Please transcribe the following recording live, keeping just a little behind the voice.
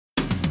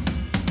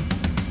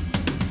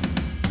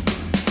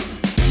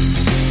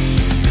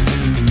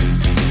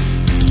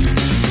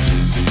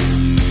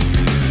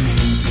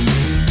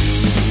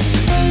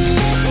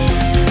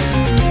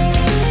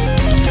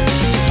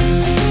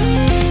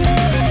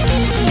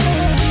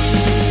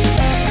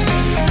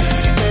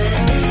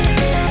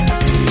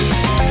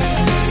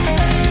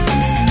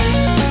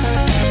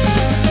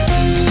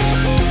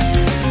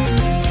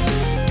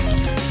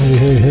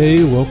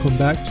welcome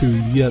back to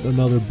yet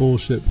another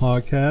bullshit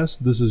podcast.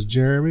 This is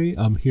Jeremy.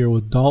 I'm here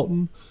with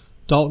Dalton.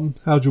 Dalton,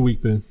 how's your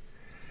week been?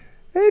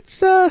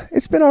 It's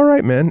been all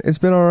right, man. It's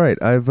been all right.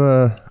 I've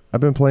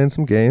been playing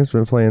some games.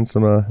 Been playing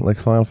some like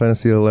Final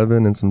Fantasy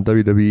 11 and some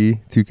WWE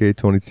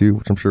 2K22,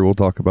 which I'm sure we'll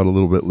talk about a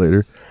little bit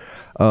later.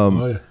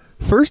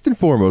 First and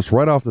foremost,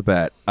 right off the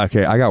bat,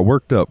 okay, I got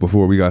worked up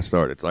before we got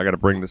started, so I got to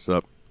bring this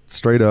up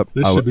straight up.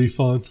 This should be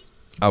fun.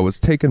 I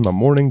was taking my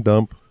morning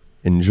dump,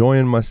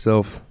 enjoying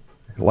myself.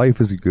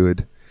 Life is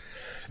good.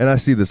 And I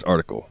see this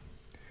article.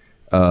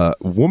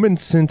 Woman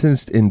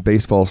sentenced in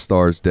baseball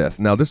star's death.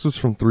 Now, this was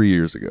from 3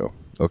 years ago,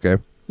 okay?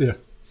 Yeah.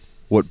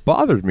 What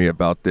bothered me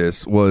about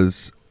this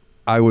was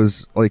I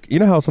was like, you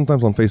know how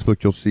sometimes on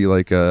Facebook you'll see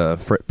like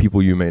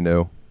people you may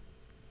know?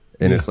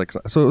 And it's like,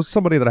 so it was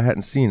somebody that I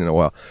hadn't seen in a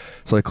while.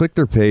 So I clicked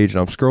their page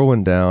and I'm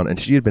scrolling down and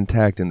she had been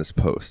tagged in this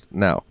post.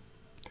 Now,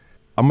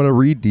 I'm going to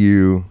read to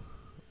you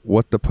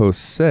what the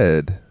post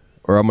said.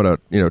 Or I'm going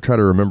to, try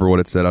to remember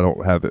what it said. I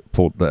don't have it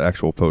pulled, the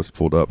actual post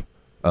pulled up.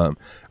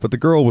 But the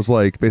girl was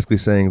like basically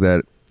saying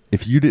that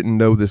if you didn't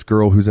know this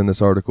girl who's in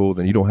this article,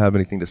 then you don't have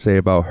anything to say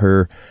about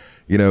her.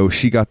 You know,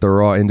 she got the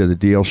raw end of the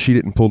deal. She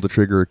didn't pull the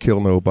trigger or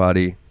kill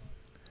nobody.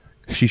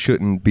 She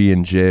shouldn't be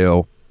in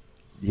jail.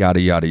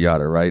 Yada, yada,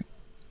 yada, right?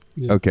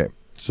 Yeah. Okay.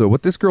 So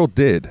what this girl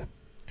did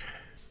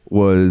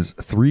was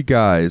 3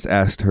 guys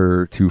asked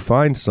her to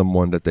find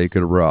someone that they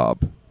could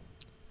rob.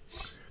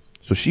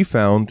 So she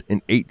found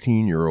an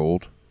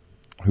 18-year-old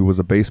who was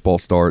a baseball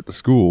star at the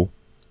school,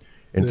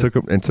 and took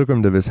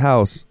him to his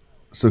house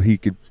so he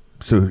could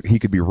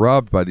be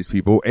robbed by these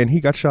people, and he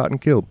got shot and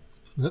killed.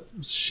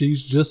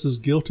 She's just as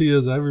guilty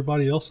as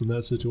everybody else in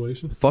that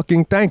situation.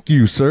 Fucking thank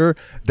you, sir.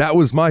 That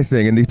was my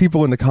thing. And these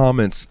people in the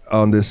comments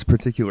on this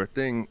particular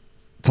thing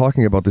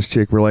talking about this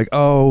chick were like,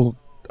 oh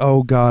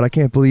God, I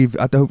can't believe,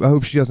 I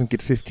hope she doesn't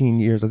get 15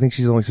 years. I think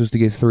she's only supposed to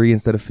get 3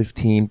 instead of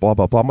 15, blah,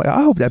 blah, blah. I'm like,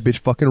 I hope that bitch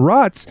fucking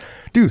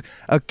rots. Dude,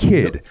 a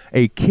kid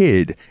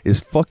is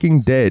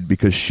fucking dead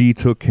because she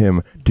took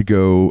him to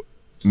go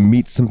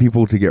meet some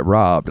people to get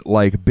robbed.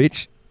 Like,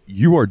 bitch,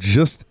 you are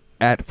just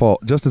at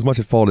fault, just as much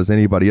at fault as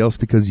anybody else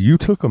because you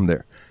took him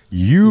there.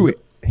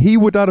 He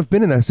would not have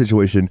been in that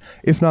situation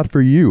if not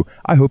for you.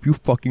 I hope you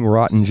fucking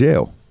rot in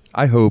jail.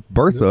 I hope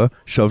Bertha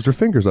shoves her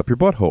fingers up your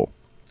butthole.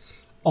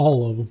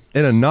 All of them.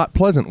 In a not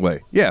pleasant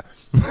way. Yeah.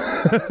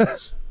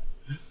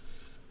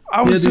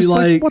 I was just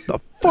like, what the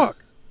fuck?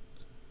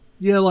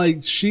 Yeah,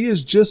 like, she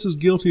is just as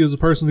guilty as the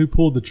person who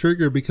pulled the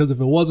trigger because if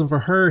it wasn't for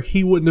her,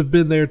 he wouldn't have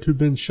been there to have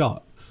been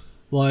shot.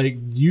 Like,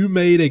 you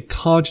made a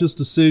conscious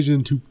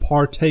decision to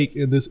partake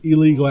in this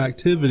illegal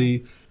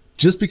activity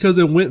just because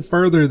it went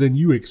further than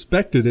you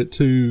expected it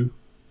to.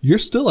 You're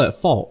still at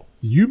fault.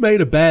 You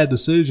made a bad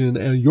decision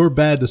and your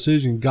bad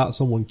decision got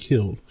someone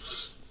killed.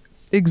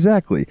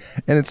 Exactly.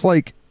 And it's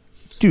like,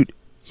 dude,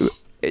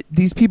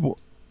 these people,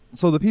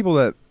 so the people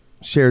that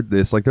shared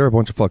this, like, they're a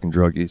bunch of fucking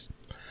druggies.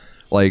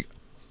 Like,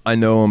 I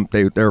know them.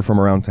 They're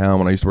from around town.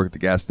 When I used to work at the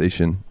gas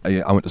station,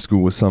 I went to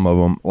school with some of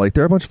them. Like,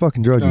 they're a bunch of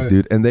fucking druggies,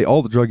 dude. And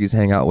all the druggies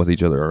hang out with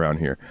each other around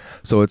here.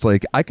 So it's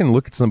like, I can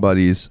look at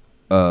somebody's,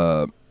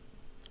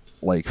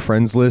 like,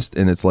 friends list,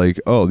 and it's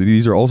like, oh,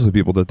 these are also the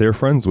people that they're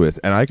friends with.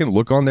 And I can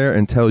look on there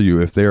and tell you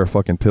if they're a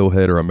fucking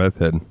pillhead or a meth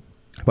head.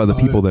 By the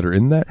people that are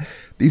in that,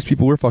 these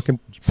people were fucking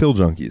pill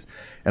junkies.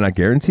 And I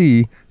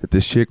guarantee that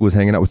this chick was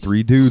hanging out with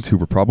 3 dudes who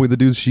were probably the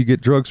dudes she get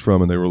drugs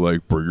from, and they were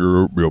like,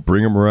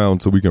 bring them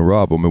around so we can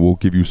rob them, and we'll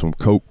give you some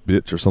coke,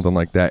 bitch, or something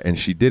like that. And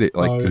she did it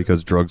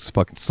because drugs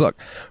fucking suck.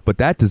 But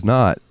that does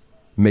not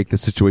make the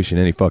situation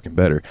any fucking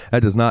better.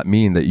 That does not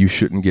mean that you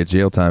shouldn't get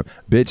jail time.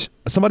 Bitch,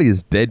 somebody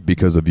is dead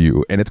because of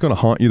you, and it's going to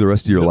haunt you the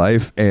rest of your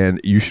life,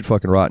 and you should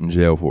fucking rot in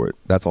jail for it.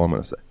 That's all I'm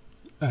going to say.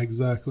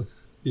 Exactly.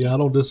 Yeah, I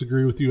don't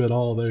disagree with you at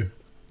all there.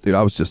 Dude,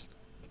 I was just,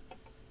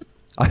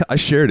 I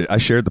shared it. I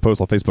shared the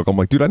post on Facebook. I'm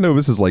like, dude, I know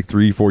this is like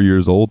 3-4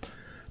 years old,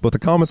 but the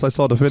comments I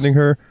saw defending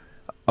her,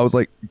 I was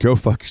like, go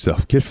fuck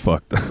yourself. Get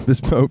fucked. This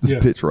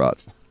bitch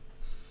rots.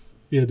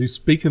 Yeah, dude,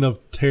 speaking of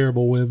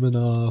terrible women,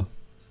 how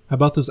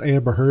about this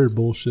Amber Heard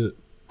bullshit?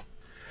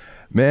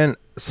 Man,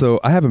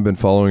 so I haven't been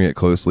following it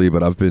closely,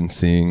 but I've been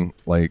seeing,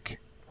 like,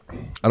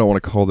 I don't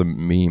want to call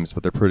them memes,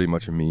 but they're pretty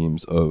much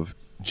memes of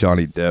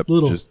Johnny Depp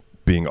just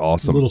being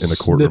awesome in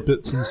the courtroom.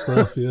 Snippets and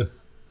stuff, yeah.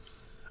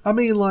 I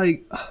mean,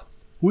 like,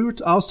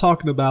 I was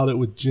talking about it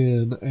with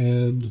Jen,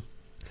 and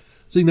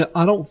see, now,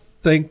 I don't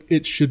think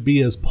it should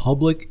be as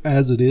public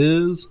as it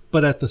is,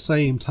 but at the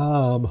same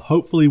time,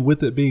 hopefully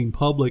with it being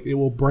public, it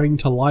will bring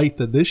to light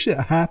that this shit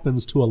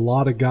happens to a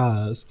lot of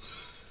guys.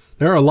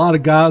 There are a lot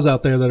of guys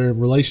out there that are in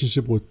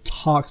relationship with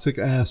toxic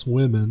ass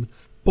women,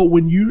 but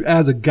when you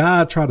as a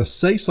guy try to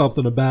say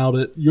something about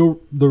it,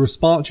 the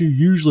response you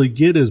usually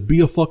get is be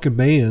a fucking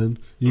man.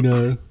 You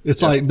know,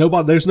 it's like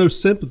there's no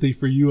sympathy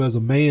for you as a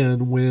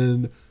man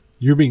when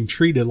you're being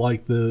treated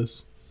like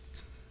this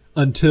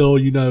until,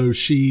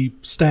 she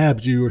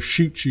stabs you or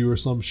shoots you or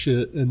some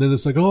shit. And then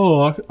it's like,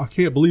 oh, I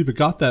can't believe it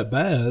got that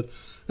bad.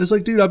 It's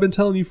like, dude, I've been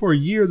telling you for a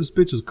year this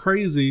bitch is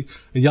crazy,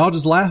 and y'all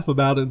just laugh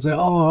about it and say,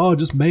 oh,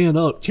 just man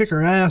up, kick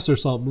her ass or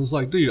something. It's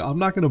like, dude, I'm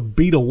not going to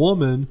beat a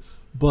woman,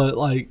 but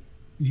like,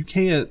 you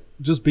can't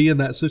just be in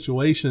that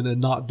situation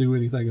and not do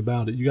anything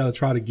about it. You got to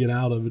try to get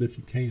out of it if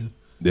you can.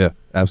 Yeah,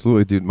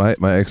 absolutely, dude. My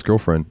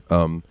ex-girlfriend,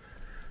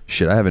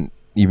 shit, I haven't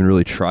even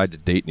really tried to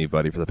date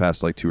anybody for the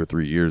past like 2 or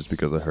 3 years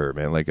because of her,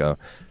 man. Like,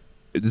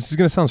 this is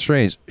going to sound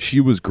strange. She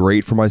was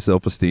great for my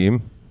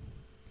self-esteem.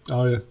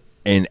 Oh, yeah.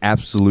 And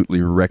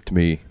absolutely wrecked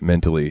me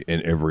mentally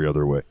in every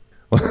other way.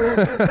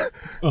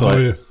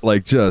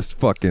 Like just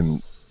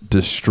fucking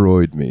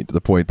destroyed me to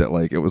the point that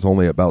like it was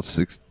only about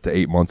 6 to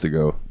 8 months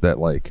ago that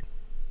like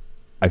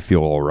I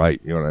feel all right.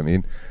 You know what I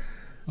mean?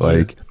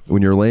 Like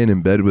when you're laying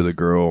in bed with a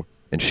girl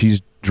and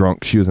she's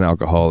drunk, she was an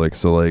alcoholic,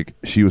 so like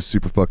she was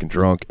super fucking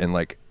drunk, and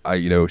like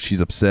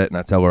she's upset, and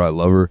I tell her I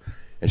love her,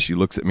 and she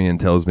looks at me and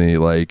tells me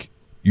like,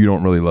 you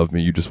don't really love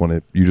me. You just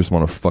want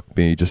to fuck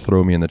me. Just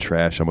throw me in the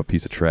trash. I'm a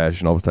piece of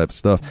trash and all this type of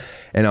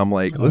stuff. And I'm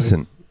like,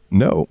 listen,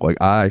 no,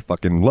 like I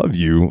fucking love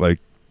you. Like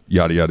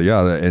yada, yada,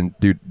 yada. And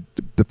dude,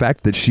 the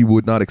fact that she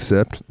would not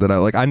accept that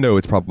I know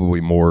it's probably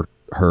more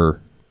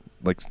her,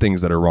 like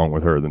things that are wrong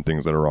with her than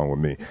things that are wrong with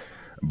me.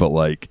 But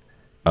like,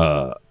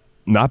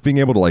 not being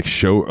able to like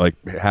show, like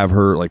have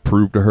her like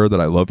prove to her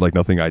that I loved, like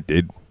nothing I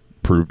did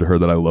prove to her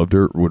that I loved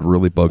her would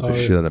really bug the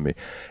shit out of me.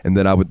 And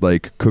then I would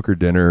like cook her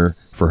dinner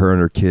for her and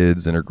her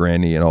kids and her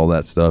granny and all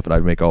that stuff, and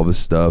I'd make all this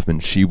stuff,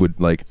 and she would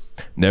like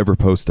never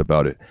post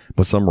about it.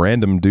 But some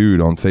random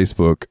dude on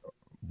Facebook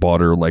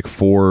bought her like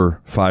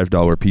 4 $5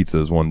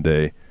 pizzas one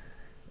day,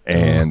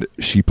 and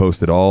she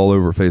posted all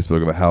over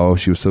Facebook about how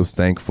she was so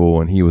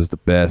thankful and he was the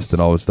best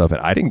and all this stuff,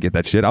 and I didn't get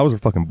that shit. I was her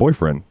fucking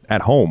boyfriend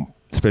at home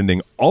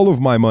spending all of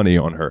my money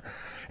on her.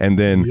 And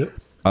then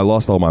I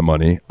lost all my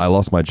money. I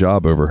lost my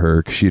job over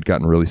her because she had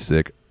gotten really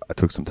sick. I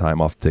took some time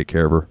off to take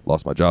care of her.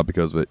 Lost my job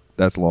because of it.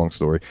 That's a long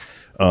story.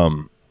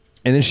 And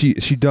then she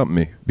dumped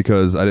me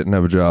because I didn't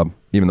have a job,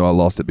 even though I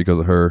lost it because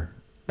of her.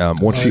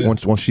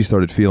 Once she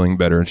started feeling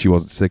better and she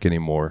wasn't sick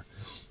anymore,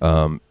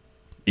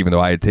 even though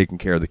I had taken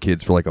care of the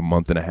kids for like a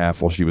month and a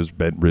half while she was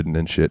bedridden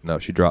and shit, no,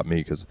 she dropped me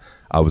because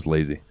I was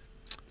lazy.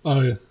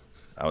 Oh yeah,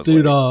 I was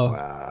like,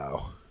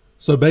 wow.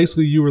 So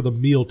basically, you were the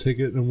meal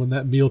ticket, and when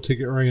that meal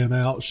ticket ran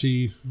out,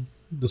 she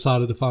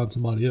decided to find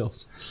somebody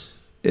else.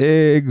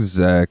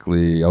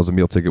 Exactly. I was a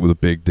meal ticket with a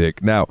big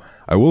dick. Now,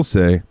 I will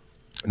say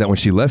that when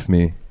she left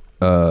me,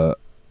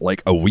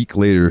 like a week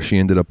later, she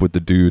ended up with the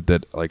dude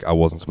that like I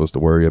wasn't supposed to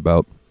worry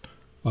about.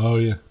 Oh,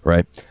 yeah.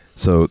 Right?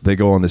 So they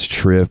go on this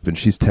trip, and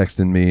she's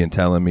texting me and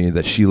telling me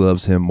that she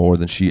loves him more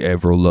than she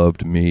ever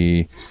loved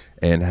me,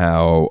 and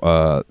how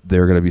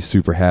they're going to be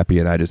super happy,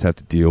 and I just have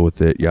to deal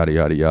with it, yada,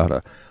 yada,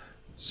 yada.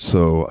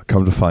 So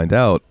come to find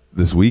out,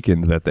 this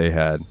weekend that they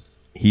had,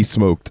 he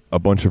smoked a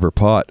bunch of her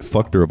pot,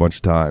 fucked her a bunch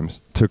of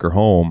times, took her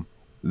home,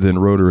 then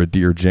wrote her a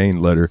Dear Jane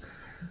letter,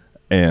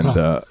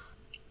 and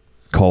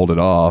called it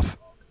off.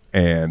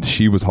 And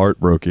she was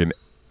heartbroken.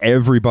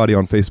 Everybody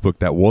on Facebook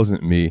that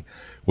wasn't me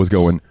was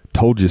going,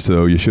 told you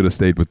so, you should have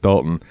stayed with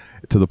Dalton,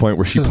 to the point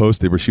where she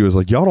posted where she was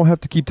like, y'all don't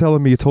have to keep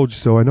telling me I told you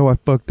so. I know I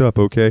fucked up,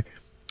 okay?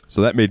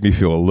 So that made me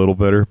feel a little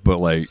better, but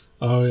like,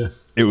 oh yeah,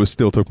 it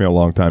still took me a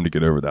long time to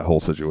get over that whole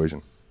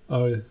situation.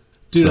 Oh yeah,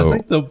 dude. So, I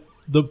think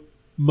the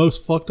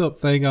most fucked up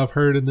thing I've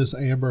heard in this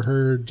Amber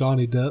Heard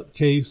Johnny Depp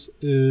case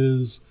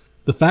is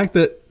the fact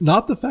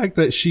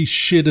that she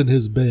shit in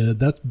his bed.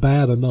 That's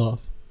bad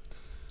enough.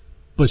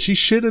 But she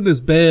shit in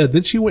his bed,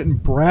 then she went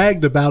and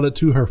bragged about it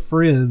to her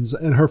friends,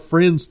 and her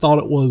friends thought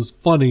it was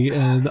funny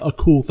and a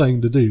cool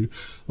thing to do.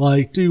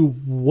 Like,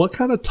 dude, what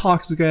kind of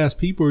toxic ass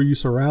people are you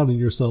surrounding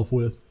yourself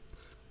with?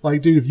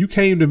 Like, dude, if you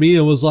came to me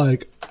and was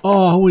like,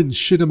 oh, I wouldn't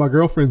shit in my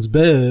girlfriend's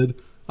bed,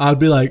 I'd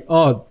be like,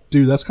 oh,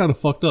 dude, that's kind of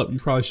fucked up. You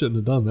probably shouldn't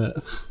have done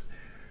that.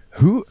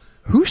 Who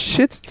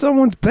shits in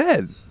someone's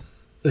bed?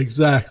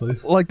 Exactly.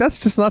 Like,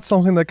 that's just not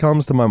something that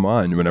comes to my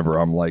mind whenever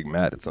I'm like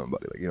mad at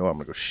somebody. Like, I'm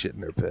gonna go shit in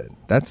their bed.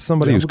 That's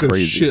somebody who's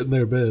crazy. Shit in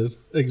their bed.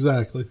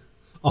 Exactly.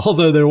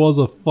 Although there was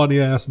a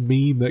funny ass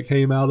meme that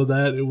came out of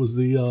that. It was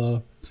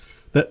the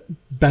that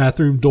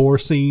bathroom door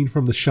scene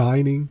from The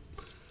Shining.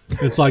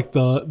 It's like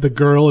the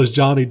girl is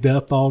Johnny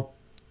Depp, all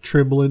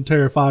trembling,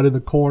 terrified in the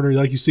corner.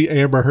 Like, you see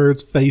Amber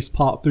Heard's face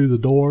pop through the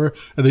door,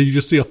 and then you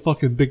just see a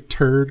fucking big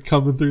turd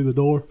coming through the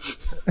door.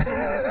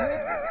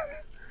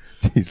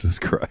 Jesus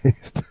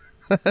Christ.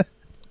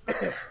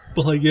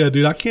 But like, yeah,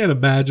 dude, I can't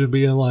imagine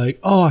being like,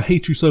 oh, I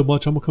hate you so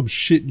much, I'm gonna come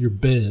shit in your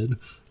bed.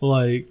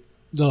 Like,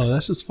 no,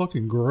 that's just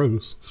fucking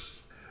gross.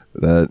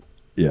 That's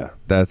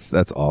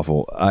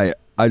awful. I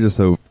just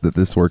hope that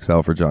this works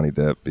out for Johnny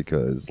Depp,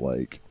 because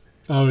like,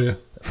 oh yeah,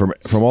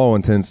 from all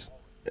intents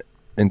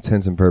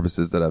and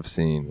purposes that I've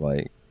seen,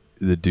 like,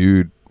 the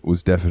dude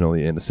was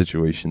definitely in a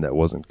situation that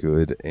wasn't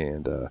good,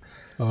 and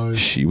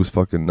she was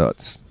fucking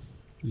nuts.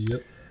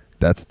 Yep.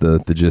 That's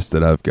the gist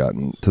that I've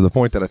gotten, to the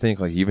point that I think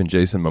like even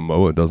Jason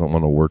Momoa doesn't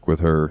want to work with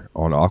her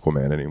on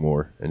Aquaman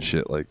anymore and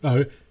shit. Like,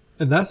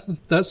 and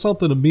that's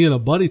something that me and a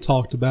buddy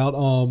talked about.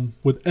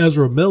 With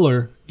Ezra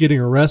Miller getting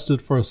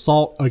arrested for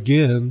assault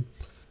again.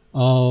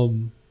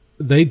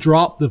 they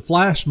dropped the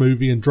Flash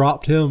movie and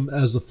dropped him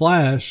as the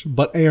Flash,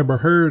 but Amber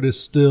Heard is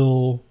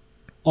still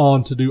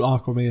on to do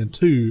Aquaman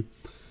 2,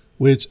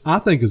 which I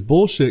think is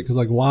bullshit because,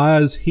 like, why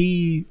is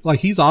he, like,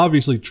 he's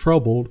obviously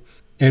troubled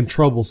and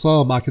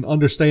troublesome. I can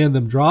understand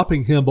them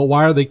dropping him, but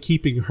why are they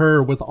keeping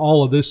her with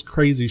all of this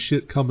crazy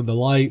shit coming to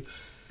light?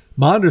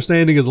 My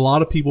understanding is a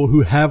lot of people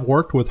who have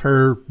worked with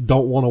her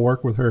don't want to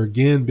work with her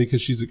again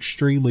because she's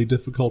extremely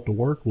difficult to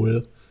work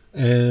with.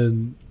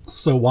 And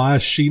so why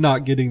is she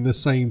not getting the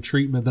same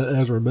treatment that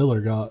Ezra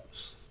Miller got?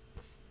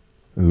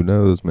 Who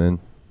knows, man?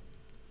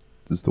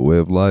 This is the way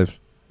of life.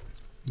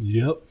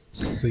 Yep.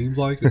 Seems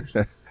like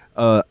it.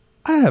 I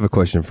have a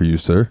question for you,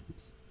 sir.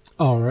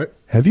 All right.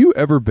 Have you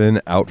ever been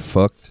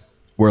outfucked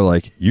where,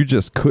 like, you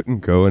just couldn't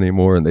go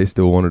anymore and they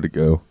still wanted to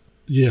go?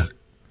 Yeah.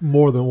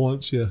 More than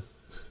once, yeah.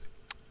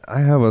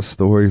 I have a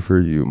story for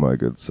you, my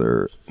good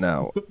sir.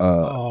 Now,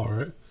 all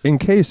right. In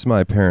case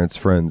my parents'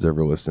 friends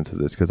ever listen to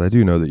this, because I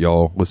do know that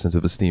y'all listen to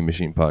the Steam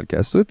Machine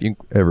podcast, so if you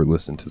ever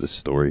listen to this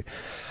story,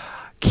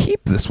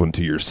 keep this one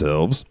to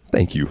yourselves.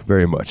 Thank you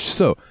very much.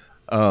 So,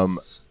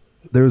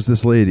 there's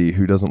this lady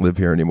who doesn't live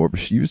here anymore, but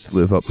she used to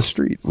live up the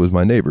street, was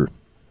my neighbor.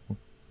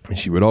 And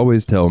she would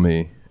always tell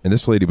me, and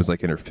this lady was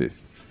like in her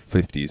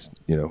 50s,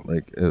 you know,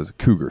 like it was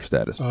cougar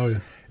status. Oh, yeah.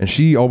 And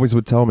she always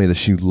would tell me that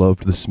she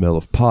loved the smell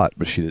of pot,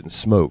 but she didn't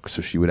smoke.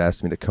 So she would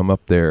ask me to come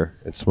up there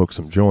and smoke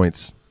some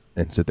joints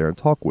and sit there and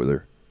talk with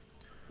her.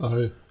 Oh,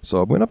 yeah. So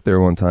I went up there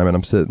one time and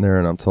I'm sitting there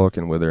and I'm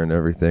talking with her and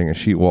everything. And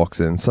she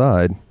walks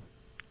inside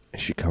and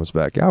she comes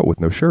back out with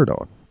no shirt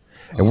on.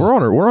 And we're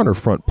on her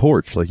front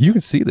porch. Like, you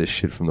can see this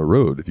shit from the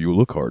road if you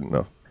look hard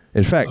enough.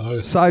 In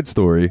fact, side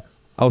story,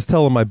 I was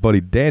telling my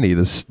buddy Danny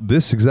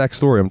this exact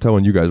story I'm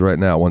telling you guys right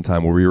now. One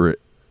time where we were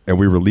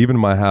leaving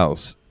my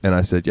house, and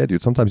I said, yeah,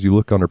 dude, sometimes you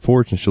look on her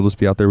porch and she'll just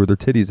be out there with her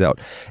titties out.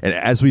 And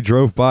as we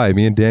drove by,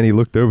 me and Danny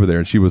looked over there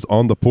and she was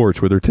on the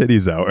porch with her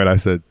titties out. And I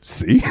said,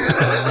 see?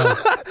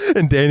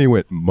 And Danny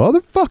went,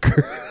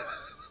 motherfucker.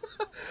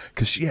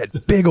 Because she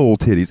had big old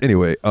titties.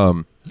 Anyway,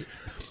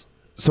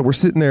 so we're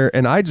sitting there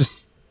and I'm just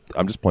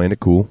playing it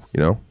cool,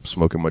 you know,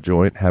 smoking my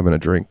joint, having a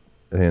drink.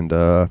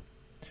 And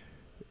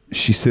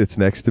she sits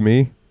next to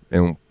me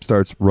and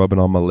starts rubbing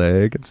on my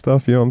leg and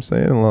stuff, you know what I'm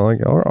saying? And I'm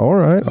like, all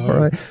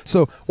right.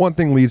 So one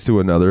thing leads to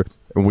another,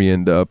 and we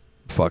end up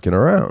fucking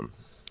around.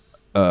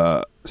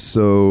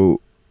 So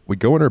we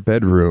go in her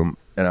bedroom,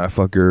 and I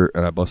fuck her,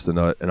 and I bust a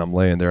nut, and I'm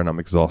laying there, and I'm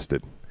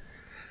exhausted.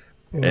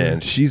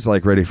 And she's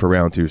like ready for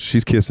round two.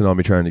 She's kissing on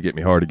me, trying to get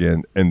me hard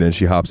again, and then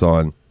she hops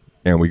on,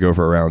 and we go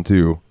for round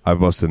two. I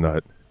bust a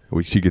nut.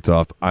 She gets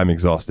off. I'm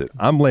exhausted.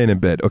 I'm laying in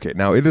bed. Okay,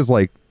 now it is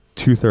like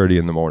 2:30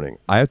 in the morning.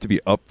 I have to be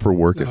up for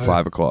work at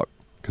 5 o'clock.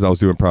 Because I was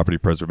doing property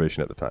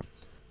preservation at the time.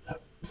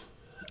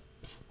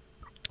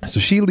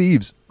 So she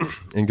leaves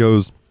and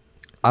goes,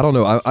 I don't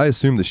know. I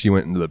assume that she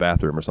went into the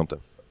bathroom or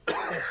something.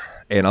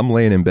 And I'm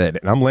laying in bed.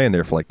 And I'm laying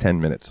there for like 10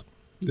 minutes.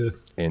 Yeah.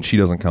 And she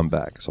doesn't come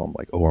back. So I'm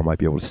like, oh, I might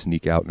be able to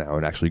sneak out now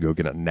and actually go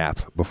get a nap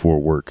before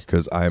work.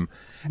 Because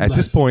at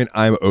this point,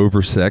 I'm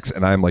over sex.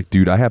 And I'm like,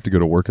 dude, I have to go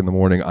to work in the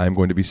morning. I'm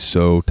going to be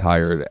so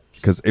tired.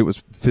 Because it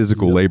was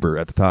physical labor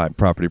at the time,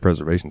 property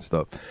preservation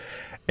stuff.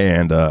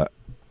 And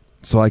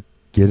so I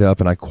get up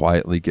and I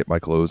quietly get my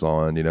clothes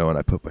on, you know, and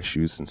I put my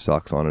shoes and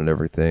socks on and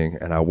everything.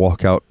 And I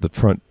walk out the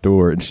front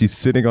door and she's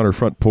sitting on her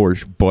front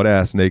porch, butt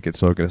ass naked,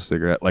 smoking a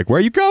cigarette. Like, where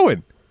are you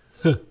going?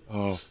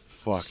 Oh,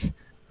 fuck.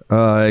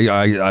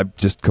 I'm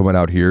just coming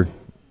out here.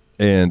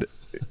 And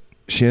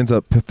she ends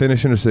up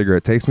finishing her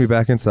cigarette, takes me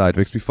back inside,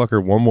 makes me fuck her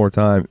one more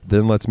time,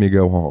 then lets me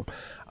go home.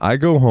 I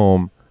go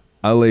home.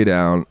 I lay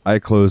down. I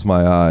close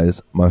my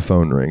eyes. My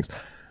phone rings.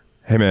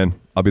 Hey, man,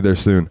 I'll be there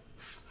soon.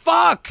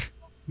 Fuck!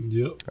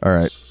 Yep. All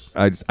right.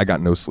 I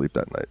got no sleep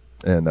that night.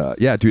 And,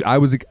 yeah, dude, I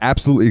was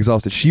absolutely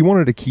exhausted. She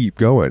wanted to keep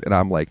going. And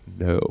I'm like,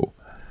 no.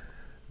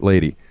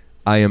 Lady,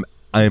 I am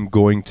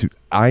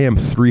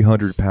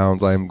 300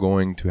 pounds. I am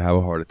going to have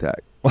a heart attack.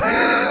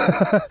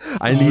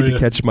 I need to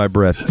catch my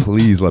breath.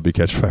 Please let me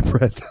catch my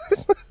breath.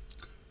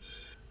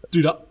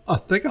 Dude, I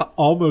think I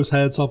almost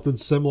had something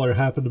similar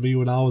happen to me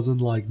when I was in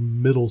like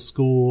middle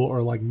school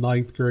or like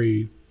ninth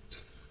grade.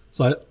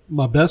 So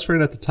my best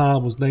friend at the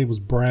time, his name was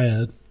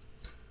Brad.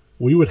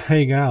 We would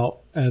hang out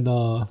and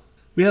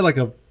we had like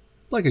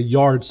a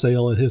yard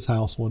sale at his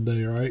house one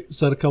day, right?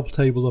 Set a couple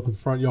tables up in the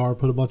front yard,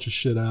 put a bunch of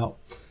shit out.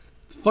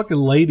 This fucking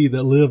lady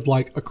that lived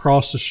like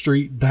across the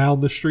street,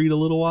 down the street a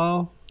little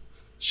while,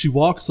 she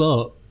walks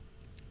up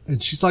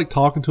and she's like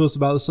talking to us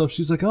about this stuff.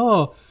 She's like,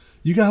 oh,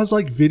 you guys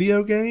like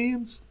video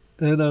games?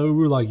 And we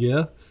were like,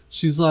 yeah.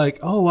 She's like,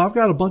 oh, I've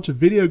got a bunch of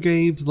video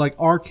games and like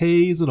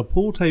arcades and a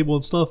pool table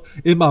and stuff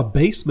in my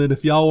basement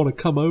if y'all want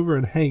to come over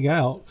and hang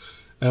out.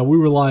 And we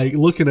were like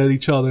looking at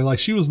each other. Like,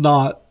 she was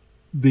not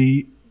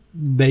the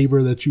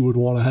neighbor that you would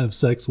want to have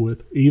sex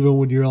with, even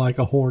when you're like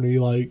a horny,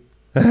 like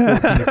 14,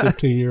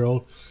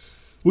 15-year-old.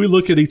 We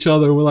look at each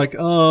other and we're like,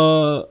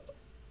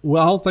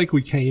 well, I don't think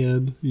we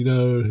can. You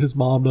know, his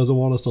mom doesn't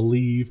want us to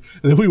leave.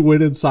 And then we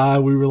went inside.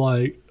 We were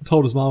like,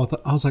 told his mom,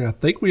 I was like, I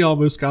think we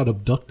almost got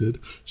abducted.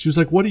 She was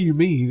like, what do you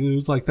mean? And it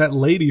was like that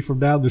lady from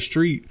down the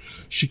street.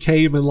 She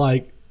came and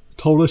like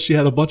told us she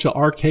had a bunch of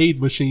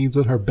arcade machines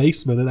in her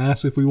basement and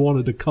asked if we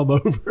wanted to come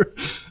over.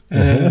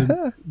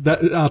 And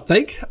that I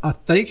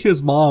think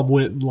his mom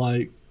went and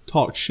like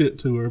talked shit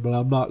to her, but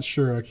I'm not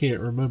sure. I can't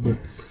remember.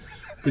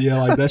 But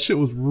yeah, like that shit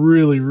was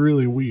really,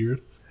 really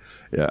weird.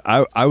 Yeah,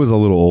 I was a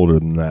little older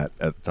than that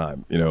at the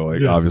time, you know,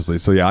 like obviously.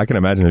 So yeah, I can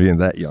imagine being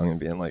that young and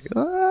being like,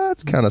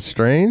 that's kind of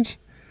strange.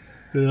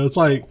 Yeah, it's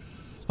like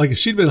if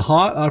she'd been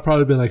hot, I'd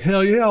probably been like,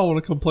 hell yeah, I want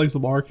to come play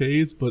some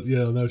arcades. But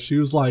yeah, no, she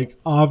was like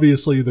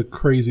obviously the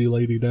crazy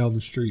lady down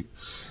the street.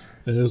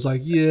 And it was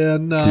like, yeah,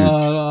 no, dude,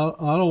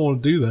 I don't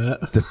want to do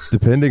that.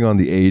 Depending on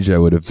the age I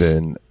would have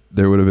been,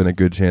 there would have been a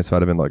good chance if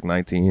I'd have been like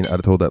 19, I'd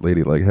have told that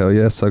lady like, hell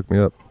yeah, suck me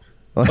up.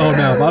 Oh,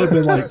 no, if I'd have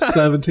been like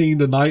 17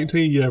 to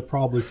 19, yeah,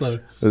 probably so.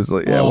 It's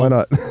like, yeah, why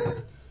not?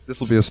 This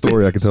will be a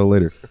story I can tell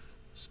later.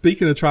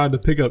 Speaking of trying to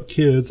pick up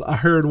kids, I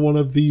heard one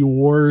of the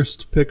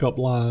worst pickup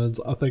lines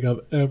I think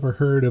I've ever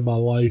heard in my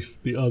life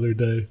the other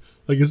day.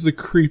 Like, it's the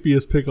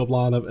creepiest pickup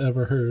line I've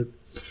ever heard.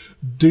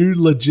 Dude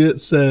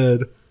legit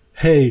said,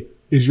 hey,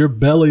 is your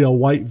belly a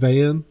white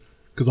van?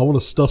 Because I want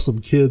to stuff some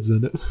kids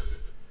in it.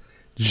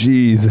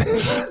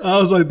 Jesus. I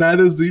was like, that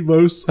is the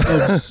most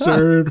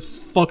absurd,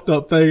 fucked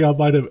up thing I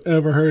might have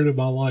ever heard in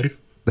my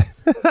life.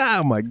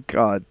 Oh my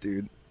God,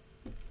 dude.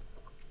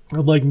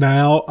 I'm like,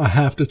 now I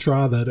have to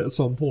try that at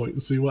some point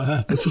and see what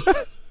happens.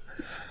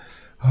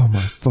 Oh my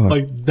fuck.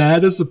 Like,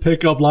 that is a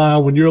pickup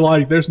line when you're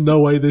like, there's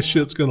no way this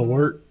shit's going to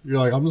work. You're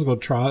like, I'm just going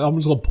to try it. I'm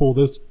just going to pull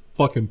this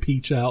fucking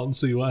peach out and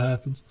see what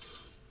happens.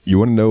 You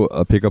want to know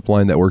a pickup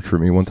line that worked for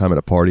me one time at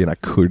a party and I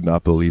could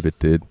not believe it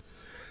did?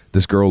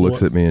 This girl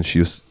looks at me and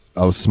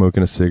I was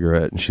smoking a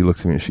cigarette and she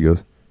looks at me and she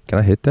goes, can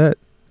I hit that?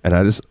 And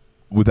I just,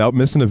 without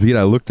missing a beat,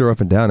 I looked her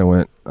up and down and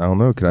went, I don't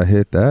know, can I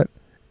hit that?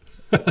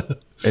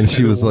 And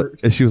she was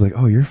like,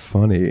 oh, you're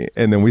funny.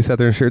 And then we sat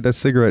there and shared that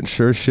cigarette and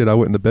sure as shit, I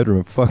went in the bedroom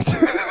and fucked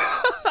her.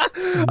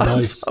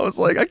 Nice. I was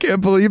like, I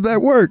can't believe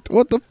that worked.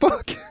 What the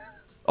fuck?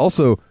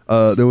 Also,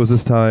 there was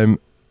this time,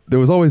 there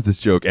was always this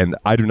joke, and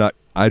I do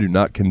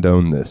not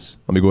condone this.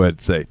 Let me go ahead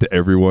and say to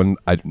everyone,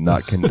 I do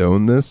not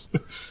condone this.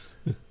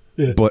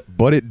 Yeah.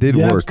 But it did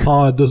work.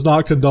 Pod does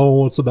not condone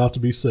what's about to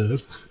be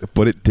said.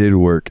 But it did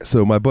work.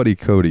 So my buddy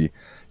Cody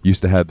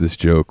used to have this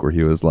joke where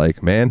he was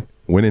like, man,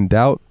 when in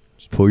doubt,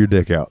 just pull your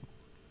dick out.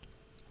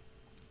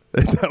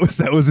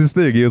 That was his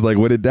thing. He was like,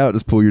 when in doubt,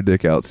 just pull your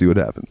dick out, see what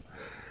happens.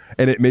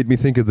 And it made me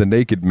think of The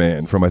Naked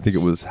Man from, I think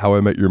it was How I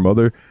Met Your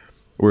Mother,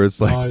 where it's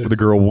like the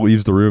girl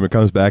leaves the room and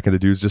comes back and the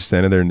dude's just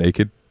standing there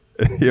naked.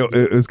 You know,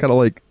 it was kind of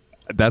like,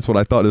 that's what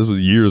I thought. This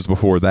was years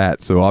before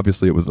that. So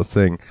obviously it was a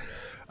thing.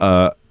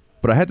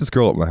 But I had this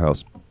girl at my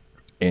house,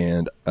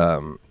 and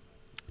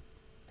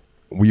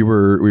we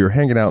were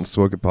hanging out and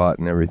smoking pot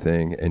and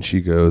everything, and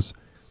she goes,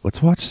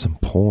 let's watch some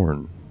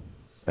porn.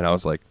 And I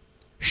was like,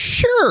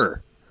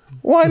 sure,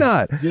 why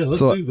not? Yeah, let's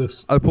do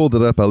this. I pulled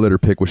it up, I let her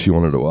pick what she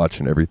wanted to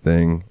watch and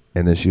everything,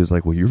 and then she was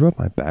like, will you rub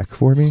my back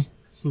for me?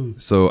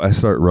 So I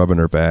start rubbing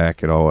her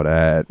back and all of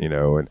that, you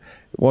know, and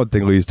one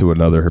thing leads to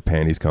another, her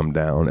panties come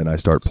down, and I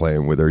start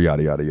playing with her,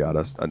 yada, yada,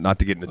 yada. Not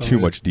to get into too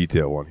much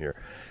detail on here.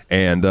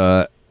 And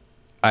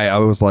I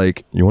was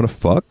like, you want to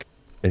fuck?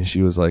 And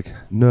she was like,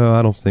 no,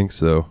 I don't think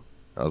so.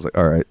 I was like,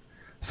 all right.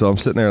 So I'm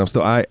sitting there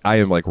and I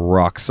am like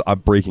rocks. I'm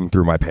breaking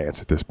through my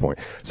pants at this point.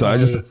 So I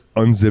just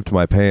unzipped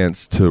my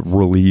pants to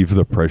relieve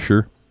the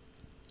pressure.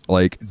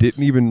 Like,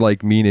 didn't even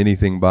like mean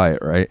anything by it,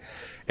 right?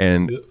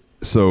 And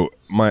so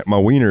my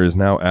wiener is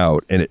now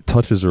out and it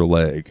touches her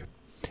leg.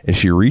 And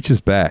she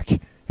reaches back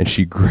and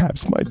she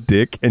grabs my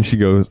dick and she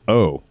goes,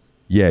 oh,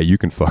 yeah, you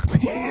can fuck me.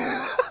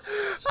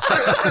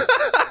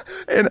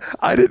 And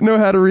I didn't know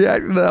how to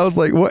react to that. I was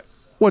like,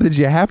 what did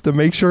you have to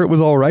make sure it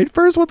was all right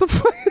first? What the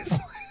fuck is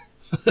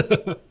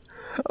I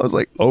was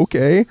like,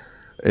 okay.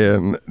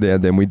 And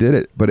then we did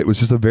it. But it was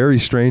just a very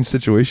strange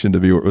situation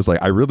to me where it was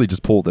like, I really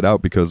just pulled it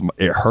out because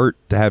it hurt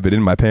to have it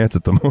in my pants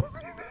at the moment.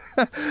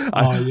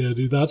 Oh, yeah,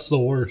 dude, that's the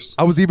worst.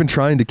 I was even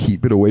trying to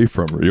keep it away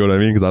from her. You know what I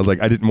mean? Because I was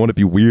like, I didn't want to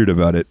be weird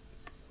about it.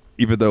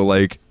 Even though,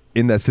 like,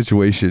 in that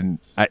situation,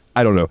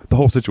 I don't know. The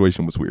whole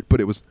situation was weird. But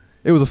it was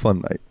a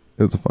fun night.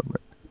 It was a fun night.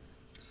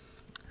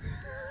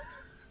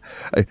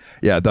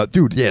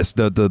 Dude, yes,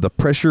 the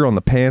pressure on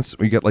the pants,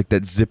 you get like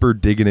that zipper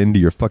digging into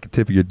your fucking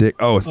tip of your dick.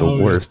 Oh, it's the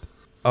worst.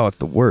 Yeah. Oh, it's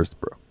the worst,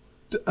 bro.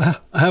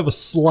 I have a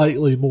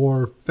slightly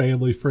more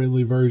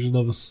family-friendly version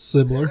of a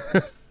similar.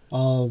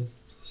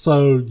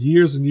 So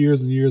years and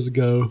years and years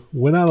ago,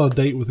 went out on a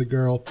date with a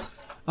girl.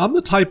 I'm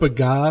the type of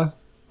guy,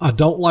 I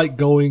don't like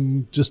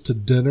going just to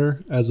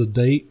dinner as a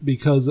date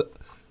because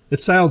it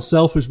sounds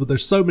selfish, but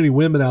there's so many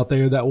women out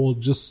there that will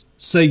just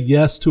say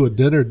yes to a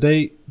dinner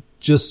date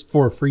just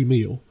for a free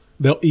meal.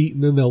 They'll eat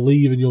and then they'll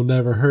leave and you'll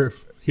never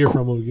hear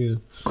from them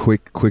again.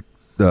 Quick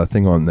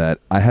thing on that.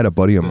 I had a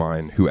buddy of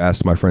mine who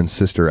asked my friend's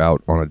sister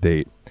out on a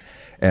date,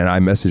 and I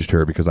messaged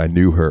her because I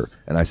knew her,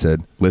 and I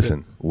said,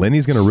 listen,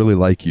 Lenny's going to really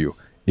like you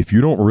if you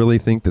don't really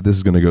think that this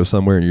is going to go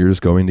somewhere and you're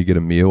just going to get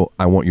a meal,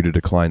 I want you to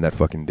decline that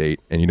fucking date.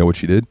 And you know what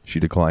she did? She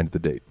declined the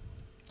date.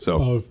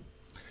 So,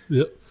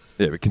 yep.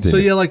 Yeah, but continue. So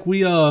yeah, like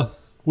we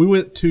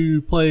went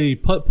to play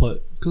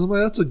putt-putt because I'm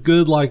like, that's a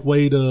good like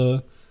way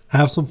to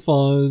have some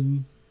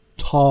fun,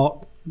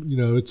 talk. You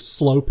know, it's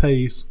slow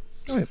pace.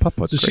 Oh yeah,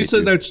 putt-putt's so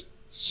great,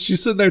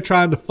 she's sitting there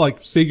trying to like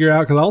figure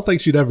out, because I don't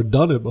think she'd ever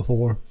done it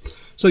before.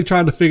 So like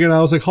trying to figure it out.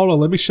 I was like, hold on,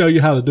 let me show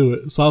you how to do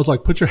it. So I was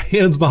like, put your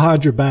hands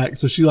behind your back.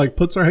 So she like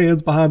puts her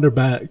hands behind her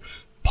back,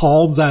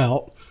 palms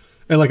out,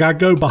 and like I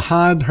go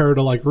behind her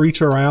to like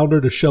reach around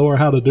her to show her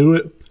how to do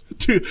it.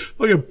 To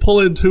fucking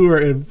pull into her,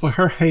 and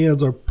her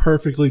hands are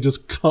perfectly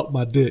just cut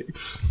my dick.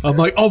 I'm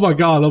like, oh my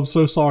God, I'm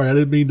so sorry. I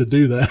didn't mean to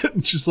do that.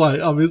 And she's like,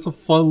 I mean, it's a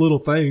fun little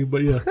thing,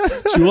 but yeah,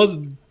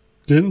 she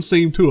didn't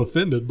seem too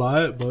offended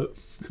by it, but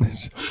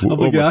I'm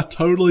like, yeah, I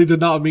totally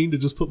did not mean to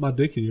just put my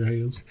dick in your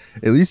hands.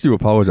 At least you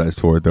apologized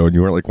for it though, and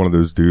you weren't like one of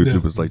those dudes who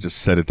was like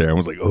just set it there and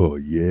was like, oh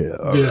yeah,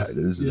 all right,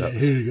 this is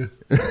here you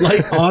go.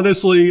 Like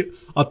honestly,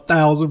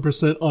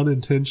 1,000%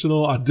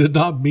 unintentional. I did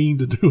not mean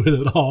to do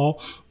it at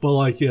all, but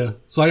like yeah.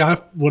 So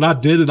like when I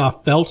did and I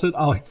felt it,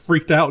 I like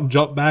freaked out and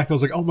jumped back. I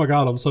was like, oh my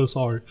God, I'm so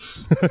sorry.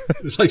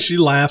 It's like she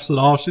laughs it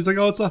off. She's like,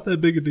 oh, it's not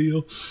that big a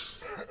deal.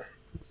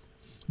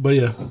 But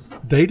yeah,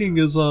 dating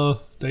is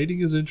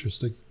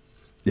interesting.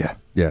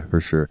 Yeah, for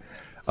sure.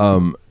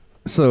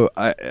 So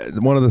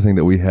one other thing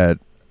that we had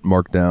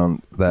marked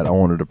down that I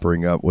wanted to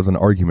bring up was an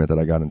argument that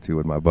I got into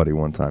with my buddy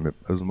one time. It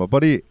was my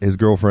buddy, his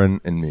girlfriend,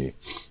 and me,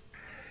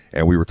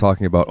 and we were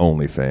talking about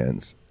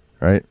OnlyFans.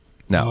 Right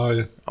now,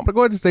 I'm gonna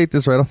go ahead and state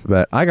this right off the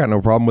bat. I got no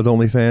problem with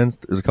OnlyFans.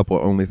 There's a couple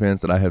of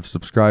OnlyFans that I have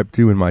subscribed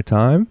to in my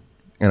time,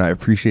 and I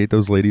appreciate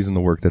those ladies and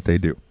the work that they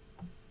do.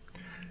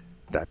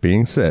 That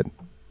being said,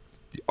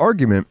 the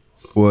argument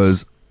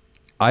was,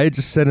 I had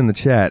just said in the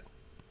chat,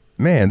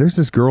 man, there's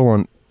this girl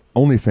on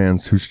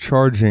OnlyFans who's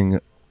charging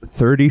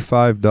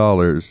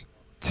 $35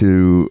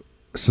 to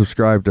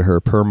subscribe to her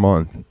per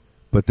month,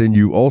 but then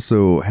you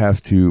also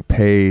have to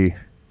pay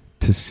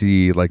to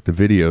see like the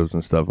videos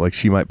and stuff. Like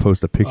she might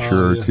post a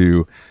picture or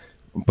two,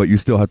 but you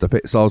still have to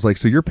pay. So I was like,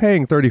 so you're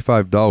paying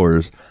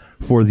 $35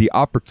 for the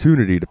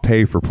opportunity to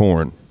pay for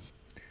porn.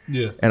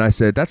 Yeah. And I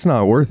said, that's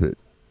not worth it.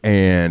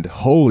 And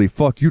holy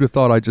fuck, you'd have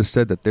thought I just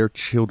said that their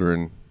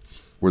children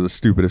were the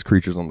stupidest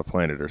creatures on the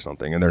planet or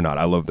something. And they're not.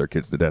 I love their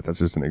kids to death. That's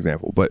just an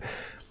example. But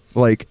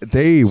like,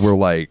 they were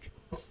like,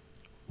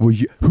 well,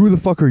 who the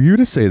fuck are you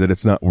to say that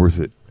it's not worth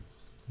it?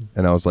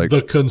 And I was like,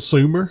 the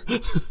consumer.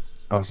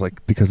 I was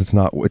like, because it's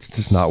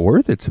just not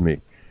worth it to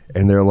me.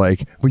 And they're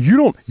like, well, you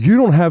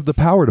don't have the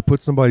power to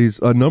put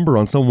a number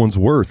on someone's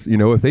worth. You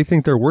know, if they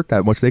think they're worth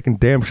that much, they can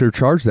damn sure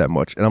charge that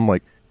much. And I'm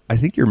like, I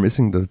think you're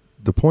missing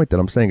the point that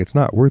I'm saying it's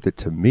not worth it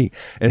to me.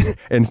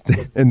 And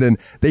then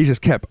they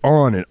just kept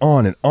on and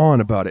on and on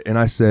about it. And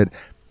I said,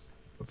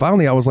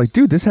 finally, I was like,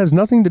 dude, this has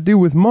nothing to do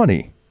with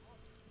money.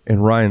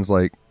 And Ryan's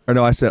like, or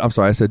no, I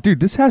said, dude,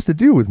 this has to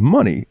do with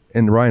money.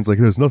 And Ryan's like,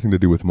 it has nothing to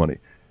do with money.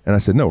 And I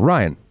said, no,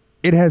 Ryan,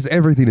 it has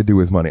everything to do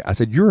with money. I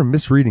said, you're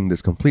misreading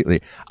this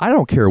completely. I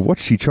don't care what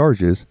she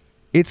charges.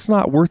 It's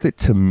not worth it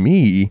to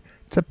me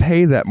to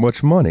pay that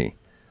much money.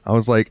 I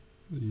was like,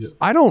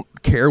 I don't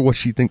care what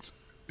she thinks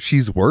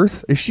she's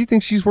worth. If she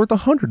thinks she's worth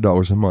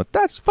 $100 a month,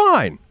 that's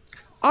fine.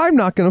 I'm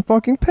not going to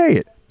fucking pay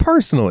it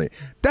personally.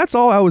 That's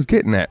all I was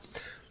getting at.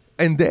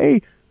 And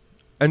then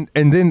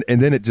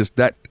it just,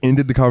 that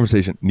ended the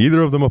conversation.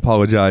 Neither of them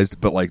apologized,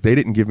 but like they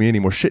didn't give me any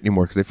more shit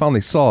anymore because they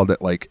finally saw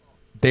that like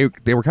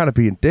they were kind of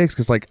being dicks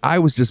because like I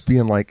was just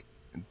being like,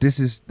 this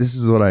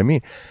is what I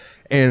mean.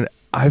 And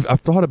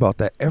I've thought about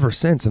that ever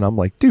since, and I'm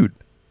like, dude,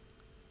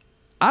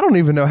 I don't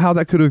even know how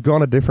that could have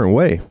gone a different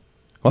way.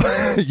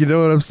 You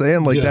know what I'm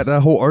saying? Like that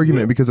whole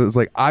argument, because it was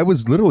like, I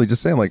was literally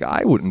just saying like,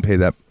 I wouldn't pay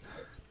that.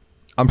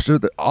 I'm sure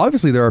that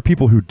obviously there are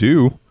people who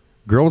do.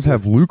 Girls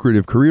have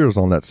lucrative careers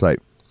on that site.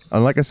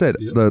 And like I said,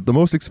 the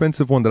most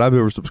expensive one that I've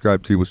ever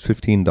subscribed to was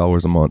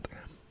 $15 a month.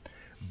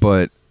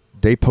 But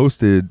they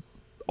posted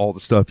all the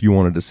stuff you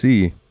wanted to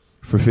see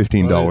for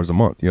 $15 a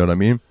month. You know what I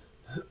mean?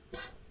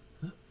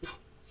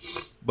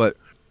 But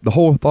the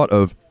whole thought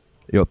of,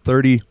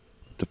 30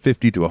 to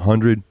 50 to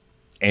 100,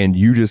 and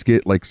you just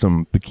get like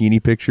some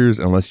bikini pictures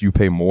unless you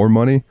pay more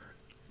money,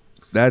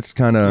 that's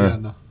kind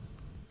of,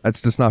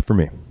 that's just not for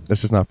me.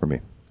 That's just not for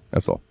me.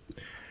 That's all.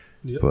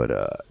 Yep.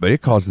 But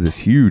it caused this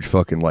huge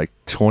fucking like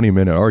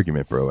 20-minute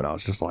argument, bro. And I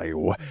was just like,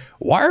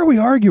 why are we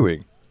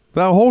arguing?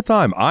 The whole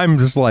time I'm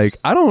just like,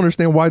 I don't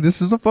understand why this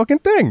is a fucking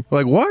thing.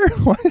 Like, why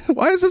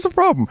is this a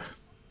problem?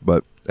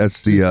 But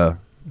that's the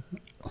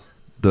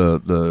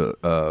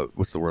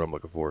what's the word I'm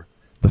looking for?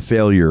 The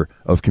failure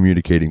of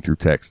communicating through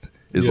text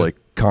is like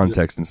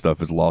context and stuff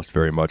is lost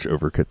very much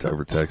over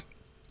text.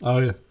 Oh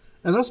yeah.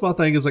 And that's my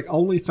thing is like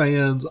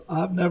OnlyFans,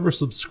 I've never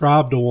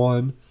subscribed to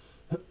one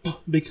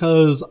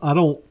because I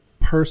don't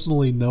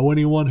personally know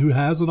anyone who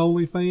has an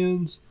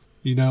OnlyFans.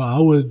 I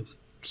would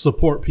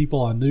support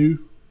people I knew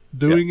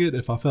doing it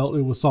if I felt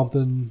it was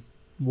something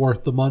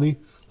worth the money.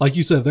 Like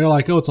you said, if they're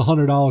like, oh, it's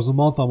 $100 a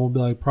month, I'm gonna be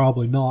like,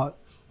 probably not.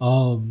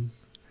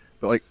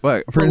 But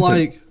for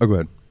instance, go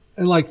ahead.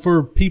 And like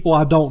for people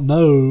I don't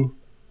know,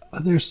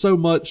 there's so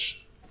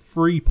much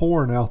free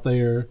porn out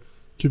there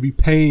to be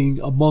paying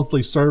a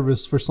monthly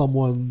service for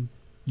someone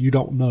you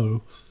don't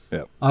know.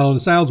 Yeah. I don't know, it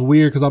sounds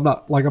weird because I'm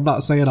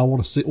not saying I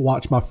want to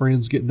watch my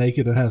friends get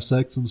naked and have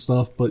sex and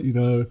stuff, but you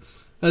know,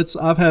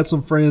 I've had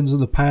some friends in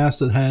the past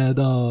that had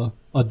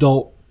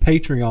adult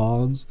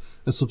Patreons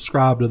and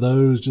subscribed to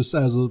those just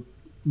as a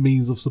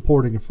means of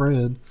supporting a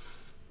friend.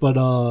 But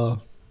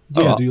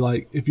dude,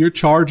 like if you're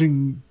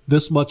charging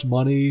this much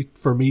money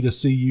for me to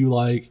see you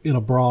like in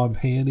a bra and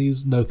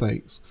panties, no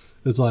thanks.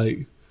 It's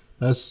like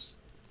I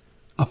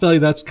feel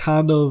like that's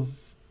kind of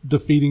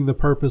defeating the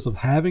purpose of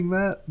having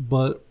that,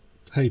 but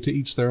hey, to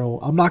each their own.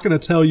 I'm not going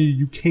to tell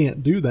you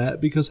can't do that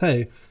because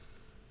hey,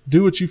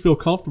 do what you feel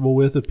comfortable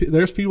with.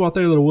 There's people out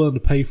there that are willing to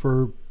pay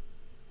for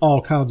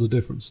all kinds of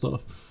different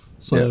stuff.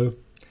 So, yeah.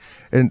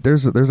 And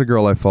there's a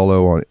girl I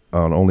follow on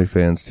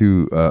OnlyFans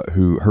too,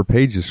 who her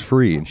page is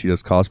free and she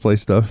does cosplay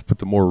stuff, but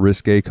the more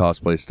risque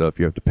cosplay stuff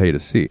you have to pay to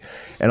see.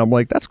 And I'm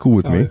like, that's cool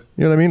with me. Yeah.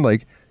 You know what I mean?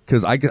 Like,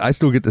 because I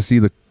still get to see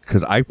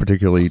because I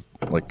particularly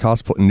like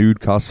cosplay. Nude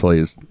cosplay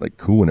is like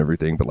cool and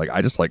everything, but like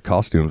I just like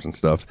costumes and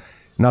stuff.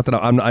 Not that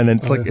I'm, and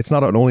it's like it's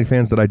not an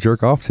OnlyFans that I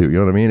jerk off to. You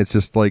know what I mean? It's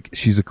just like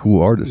she's a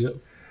cool artist. Yep.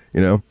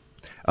 You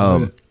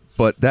know.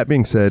 But that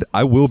being said,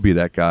 I will be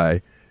that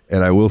guy.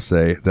 And I will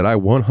say that I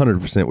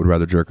 100% would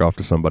rather jerk off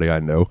to somebody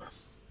I know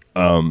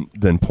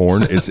than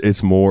porn.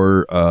 It's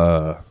more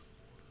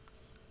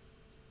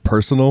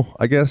personal,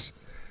 I guess.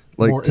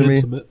 Like more to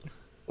intimate. Me,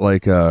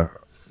 like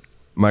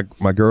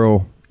my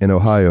girl in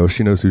Ohio,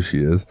 she knows who she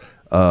is.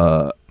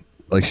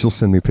 Like she'll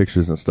send me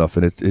pictures and stuff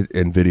and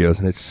and videos,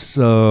 and it's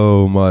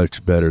so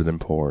much better than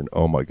porn.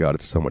 Oh my god,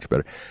 it's so much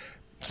better.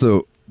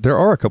 So there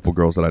are a couple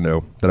girls that I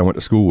know that I went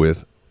to school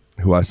with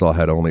who I saw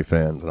had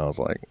OnlyFans, and I was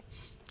like,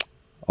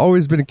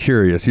 always been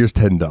curious. Here's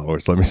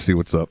 $10. Let me see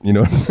what's up. You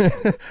know what I'm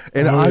saying?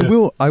 And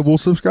I will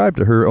subscribe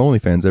to her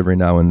OnlyFans every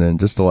now and then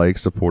just to like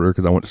support her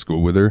because I went to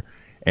school with her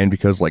and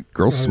because like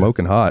girls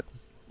smoking hot.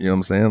 You know what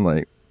I'm saying?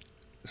 Like,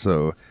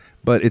 so,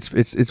 but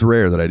it's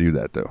rare that I do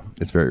that though.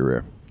 It's very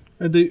rare.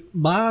 And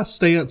my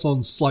stance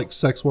on like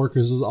sex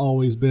workers has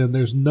always been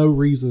there's no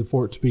reason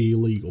for it to be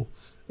illegal.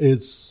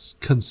 It's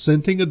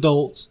consenting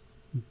adults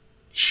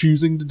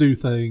choosing to do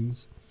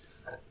things.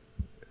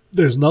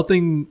 There's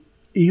nothing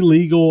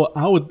illegal.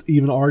 I would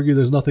even argue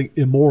there's nothing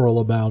immoral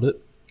about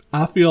it.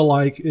 I feel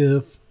like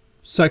if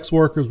sex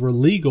workers were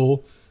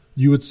legal,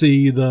 you would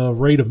see the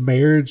rate of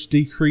marriage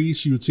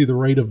decrease. You would see the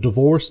rate of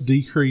divorce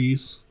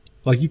decrease.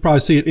 Like you'd probably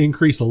see it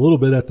increase a little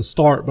bit at the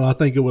start, but I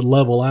think it would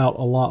level out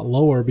a lot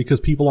lower because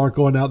people aren't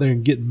going out there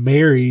and getting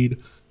married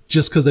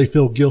just because they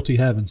feel guilty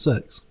having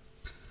sex.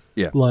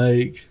 Yeah.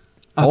 Like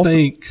I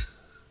think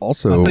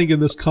in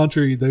this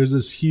country, there's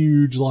this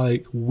huge,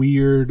 like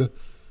weird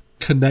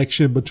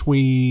connection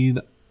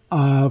between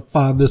I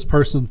find this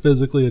person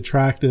physically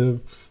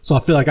attractive, so I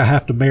feel like I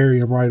have to marry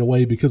him right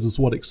away because it's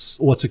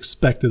what's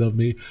expected of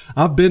me.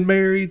 I've been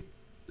married.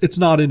 It's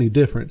not any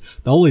different.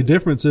 The only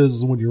difference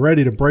is when you're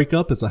ready to break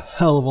up, it's a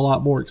hell of a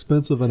lot more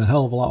expensive and a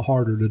hell of a lot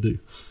harder to do.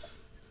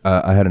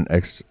 I had an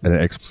ex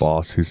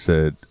boss who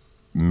said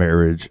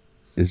marriage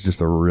is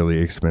just a really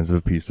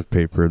expensive piece of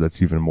paper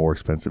that's even more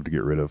expensive to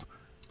get rid of.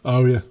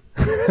 Oh yeah.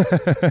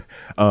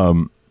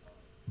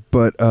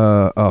 But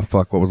oh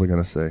fuck, what was I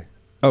gonna say?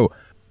 Oh,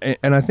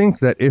 and I think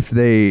that if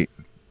they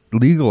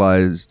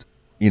legalized,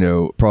 you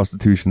know,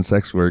 prostitution,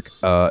 sex work,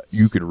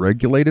 you could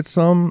regulate it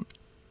some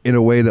in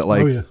a way that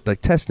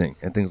like testing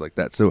and things like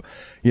that. So,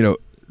 you know,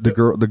 the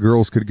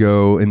girls could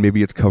go and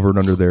maybe it's covered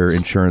under their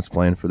insurance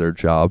plan for their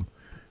job,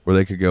 where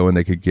they could go and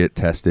they could get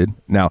tested.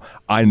 Now,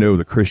 I know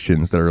the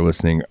Christians that are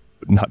listening.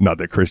 Not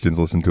that Christians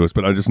listen to us,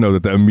 but I just know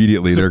that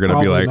immediately they're going to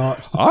be like,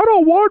 I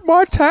don't want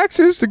my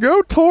taxes to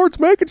go towards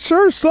making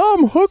sure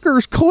some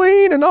hooker's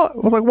clean and all. I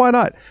was like, why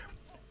not?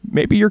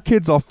 Maybe your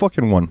kid's off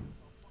fucking one.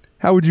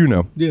 How would you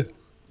know? Yeah.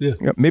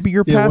 Maybe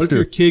your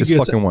pastor is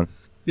fucking one.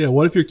 Yeah,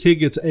 what if your kid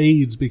gets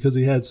AIDS because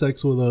he had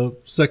sex with a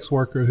sex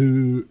worker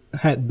who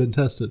hadn't been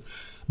tested?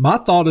 My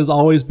thought has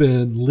always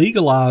been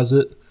legalize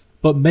it,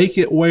 but make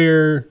it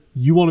where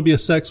you want to be a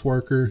sex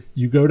worker,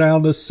 you go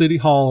down to City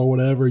Hall or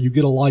whatever, you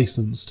get a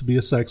license to be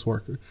a sex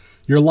worker.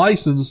 Your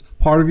license,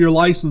 part of your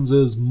license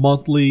is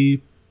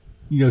monthly,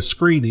 you know,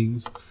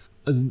 screenings,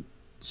 and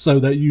so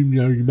that you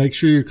make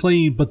sure you're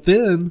clean, but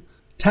then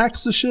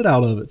tax the shit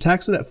out of it.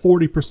 Tax it at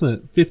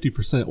 40%,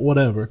 50%,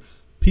 whatever.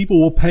 People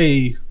will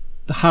pay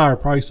the higher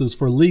prices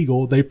for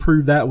legal. They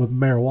prove that with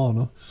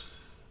marijuana.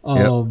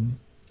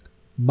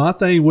 My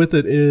thing with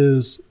it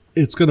is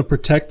it's going to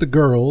protect the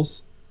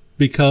girls,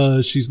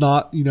 because she's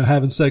not, you know,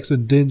 having sex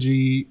in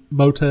dingy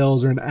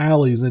motels or in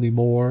alleys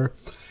anymore.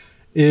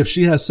 If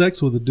she has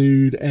sex with a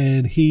dude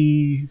and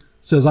he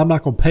says, I'm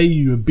not going to pay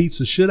you, and beats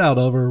the shit out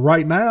of her,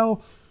 right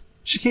now,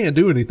 she can't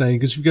do anything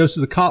because if she goes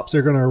to the cops,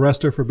 they're going to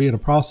arrest her for being a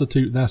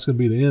prostitute, and that's going to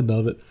be the end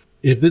of it.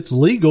 If it's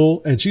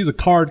legal and she's a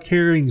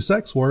card-carrying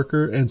sex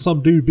worker and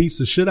some dude beats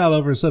the shit out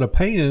of her instead of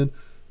paying,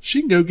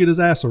 she can go get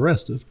his ass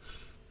arrested.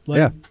 Like,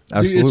 yeah,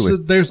 absolutely.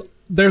 Dude,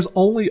 there's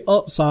only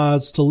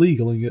upsides to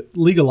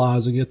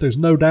legalizing it. There's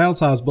no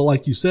downsides. But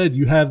like you said,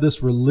 you have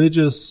this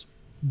religious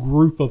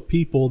group of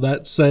people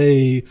that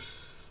say,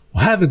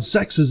 well, having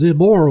sex is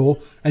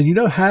immoral. And you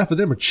know, half of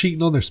them are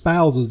cheating on their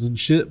spouses and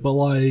shit. But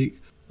like,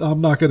 I'm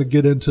not going to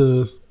get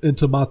into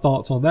my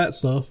thoughts on that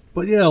stuff.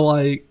 But yeah,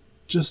 like,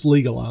 just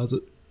legalize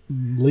it.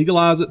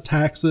 Legalize it,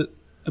 tax it,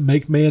 and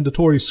make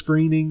mandatory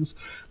screenings.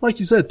 Like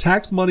you said,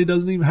 tax money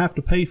doesn't even have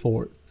to pay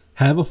for it.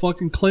 Have a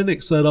fucking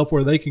clinic set up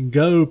where they can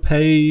go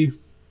pay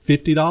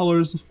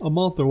 $50 a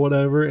month or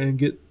whatever and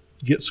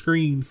get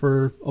screened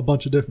for a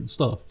bunch of different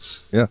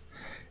stuff. Yeah.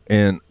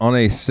 And on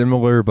a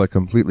similar but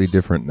completely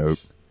different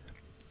note,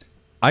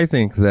 I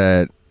think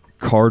that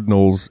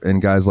cardinals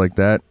and guys like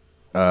that,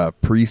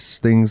 priests,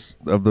 things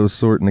of those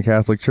sort in the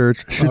Catholic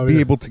Church should be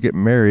able to get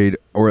married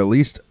or at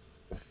least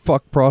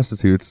fuck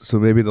prostitutes, so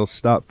maybe they'll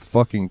stop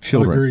fucking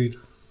children. Agreed.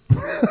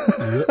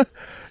 Yep.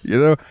 You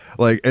know,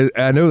 like,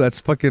 I know that's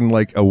fucking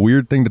like a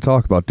weird thing to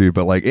talk about, dude,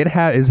 but like, it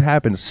has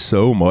happened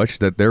so much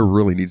that there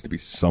really needs to be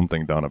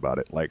something done about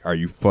it. Like, are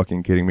you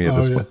fucking kidding me at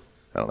this point?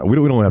 I don't know. We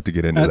don't have to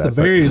get into that. At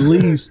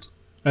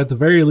the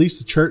very least,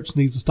 the church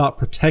needs to stop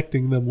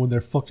protecting them when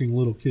they're fucking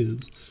little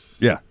kids.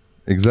 Yeah,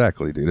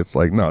 exactly, dude. It's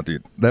like, no,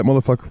 dude, that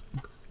motherfucker,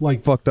 like,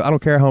 fuck that. I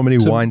don't care how many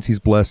wines he's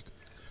blessed.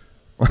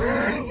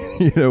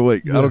 You know,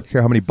 like, I don't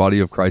care how many body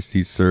of Christ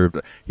he's served.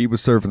 He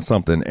was serving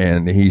something,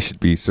 and he should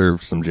be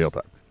served some jail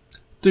time.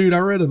 Dude, I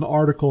read an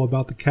article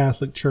about the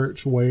Catholic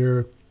Church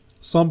where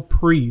some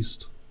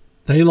priest,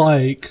 they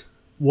like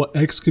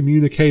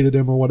excommunicated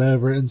him or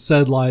whatever, and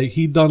said like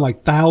he'd done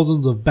like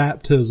thousands of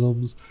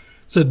baptisms,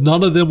 said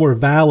none of them were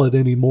valid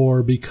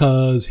anymore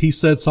because he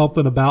said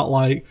something about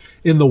like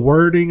in the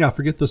wording, I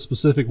forget the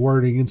specific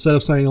wording, instead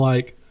of saying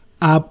like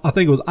I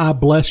think it was I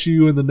bless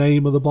you in the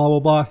name of the blah blah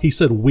blah, he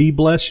said we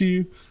bless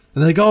you.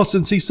 And they go, oh,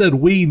 since he said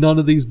we, none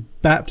of these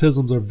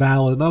baptisms are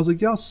valid. And I was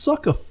like, y'all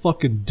suck a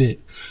fucking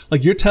dick.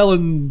 Like, you're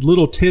telling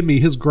little Timmy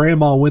his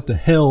grandma went to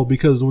hell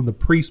because when the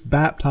priest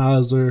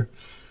baptized her,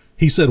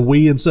 he said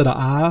we instead of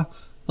I.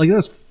 Like,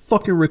 that's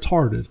fucking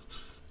retarded.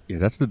 Yeah,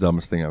 that's the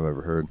dumbest thing I've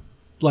ever heard.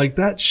 Like,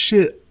 that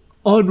shit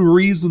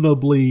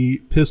unreasonably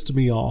pissed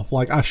me off.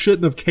 Like, I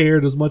shouldn't have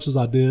cared as much as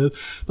I did.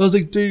 But I was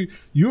like, dude,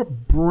 you're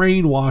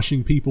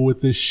brainwashing people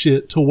with this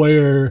shit to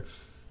where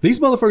these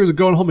motherfuckers are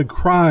going home and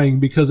crying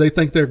because they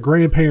think their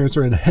grandparents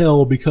are in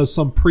hell because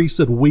some priest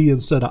said we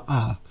instead of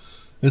I.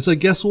 And it's like,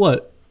 guess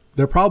what?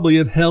 They're probably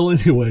in hell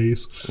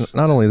anyways.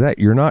 Not only that,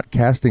 you're not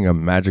casting a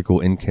magical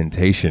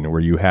incantation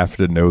where you have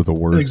to know the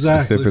words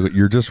specifically.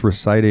 You're just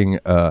reciting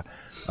a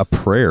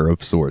prayer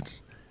of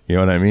sorts. You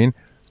know what I mean?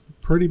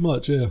 Pretty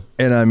much, yeah.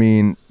 And I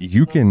mean,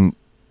 you can,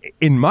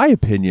 in my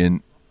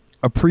opinion,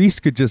 a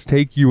priest could just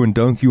take you and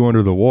dunk you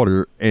under the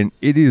water, and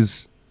it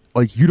is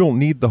like, you don't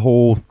need the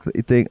whole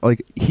thing.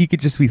 Like, he could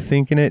just be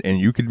thinking it and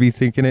you could be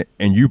thinking it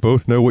and you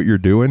both know what you're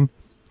doing,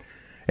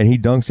 and he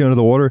dunks you under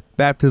the water,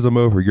 baptism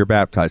over, you're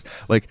baptized.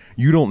 Like,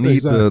 you don't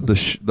need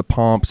the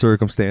pomp,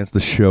 circumstance, the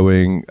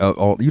showing,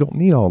 you don't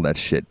need all that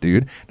shit,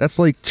 dude. That's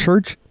like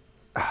church.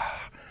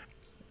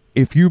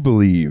 If you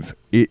believe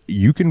it,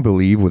 you can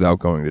believe without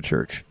going to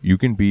church. You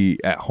can be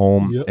at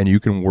home and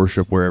you can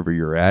worship wherever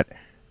you're at.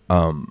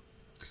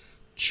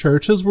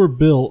 Churches were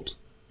built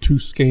to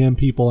scam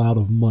people out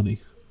of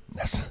money.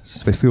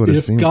 That's basically what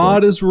it seems like.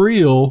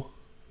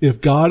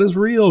 If God is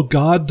real,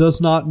 God does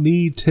not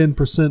need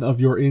 10% of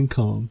your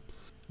income.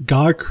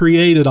 God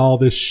created all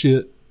this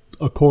shit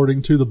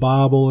according to the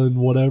Bible and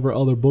whatever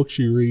other books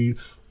you read.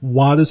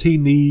 Why does he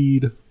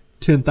need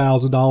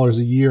 $10,000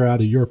 a year out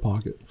of your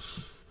pocket?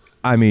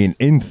 I mean,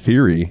 in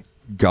theory,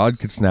 God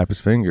could snap his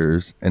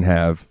fingers and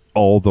have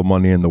all the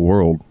money in the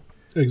world.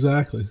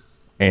 Exactly.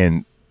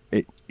 And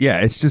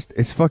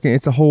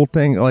it's a whole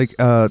thing. Like,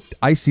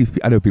 ICP,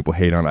 I know people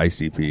hate on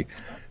ICP,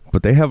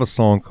 but they have a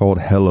song called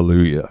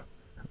Hallelujah,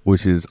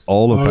 which is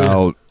all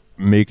about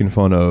making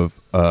fun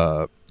of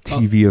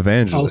TV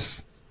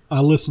evangelists. I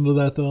listened to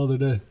that the other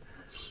day.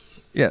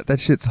 Yeah, that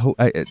shit's one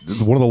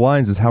of the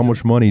lines is, how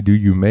much money do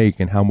you make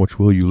and how much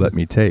will you let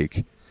me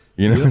take?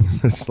 You know,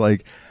 it's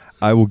like,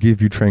 I will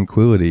give you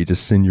tranquility,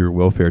 just send your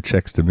welfare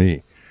checks to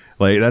me.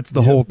 Like, that's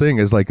the whole thing,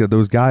 is like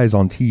those guys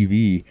on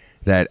TV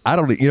that I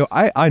don't, you know,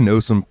 I know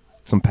some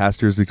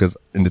pastors, because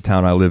in the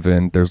town I live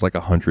in, there's like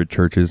 100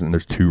 churches and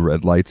there's 2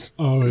 red lights.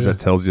 That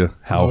tells you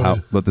how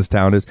what this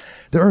town is.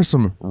 There are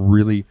some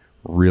really,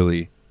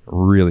 really,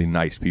 really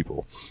nice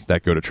people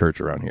that go to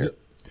church around here.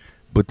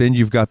 But then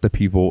you've got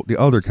the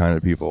other kind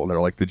of people that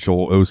are like the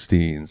Joel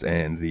Osteens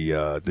and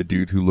the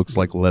dude who looks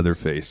like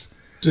Leatherface.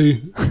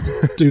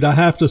 Dude, I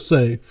have to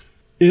say,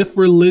 if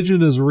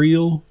religion is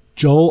real,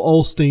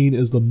 Joel Osteen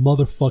is the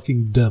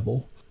motherfucking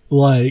devil.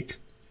 Like,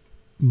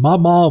 my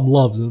mom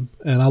loves him,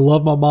 and I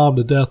love my mom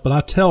to death, but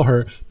I tell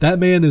her, that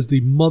man is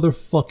the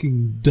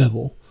motherfucking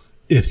devil.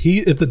 If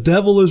the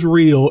devil is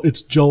real,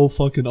 it's Joel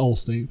fucking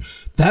Osteen.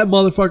 That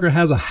motherfucker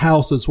has a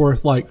house that's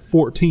worth like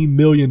 $14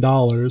 million.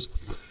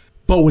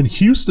 But when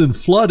Houston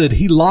flooded,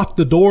 he locked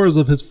the doors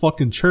of his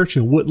fucking church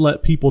and wouldn't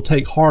let people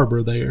take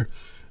harbor there.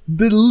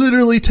 That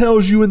literally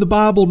tells you in the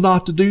Bible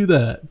not to do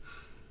that.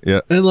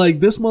 Yeah. And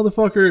like this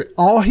motherfucker,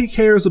 all he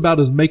cares about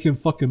is making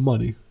fucking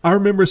money. I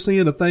remember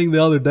seeing a thing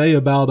the other day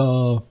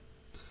about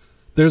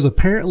there's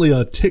apparently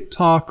a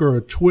TikTok or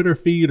a Twitter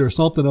feed or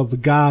something of a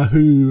guy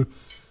who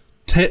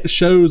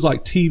shows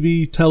like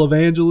TV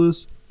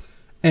televangelists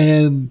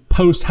and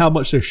post how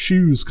much their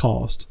shoes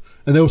cost.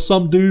 And there was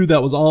some dude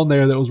that was on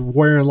there that was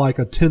wearing like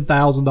a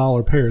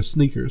 $10,000 pair of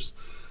sneakers.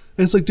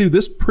 And it's like, dude,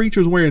 this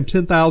preacher's wearing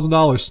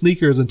 $10,000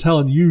 sneakers and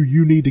telling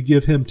you need to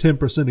give him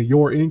 10% of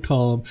your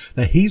income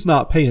that he's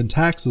not paying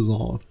taxes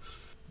on.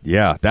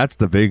 Yeah, that's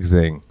the big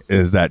thing,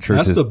 is that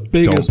churches That's the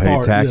biggest don't pay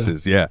part,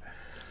 taxes. Yeah.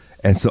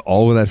 And so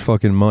all of that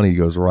fucking money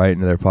goes right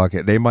into their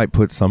pocket. They might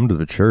put some to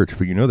the church,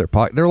 but their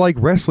pocket. They're like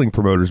wrestling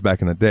promoters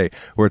back in the day,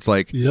 where it's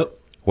like, yep.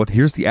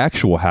 Here's the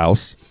actual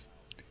house.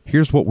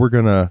 Here's what we're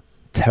going to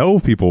tell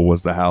people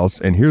was the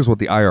house, and here's what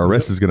the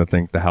IRS is going to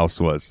think the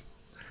house was.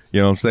 You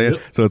know what I'm saying?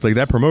 Yep. So it's like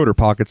that promoter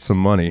pockets some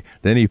money,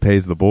 then he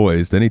pays the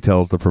boys, then he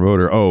tells the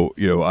promoter,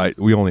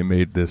 we only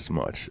made this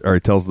much. Or he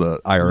tells the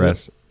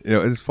IRS,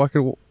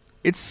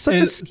 it's such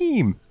a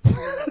scheme.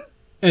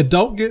 And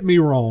don't get me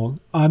wrong,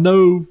 I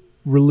know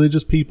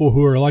religious people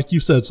who are, like you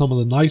said, some of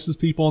the nicest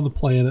people on the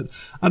planet.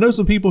 I know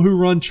some people who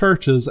run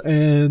churches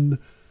and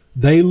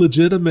they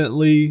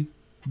legitimately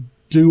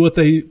do what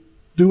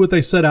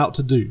they set out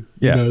to do.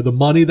 Yeah. The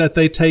money that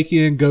they take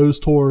in goes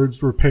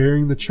towards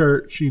repairing the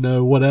church,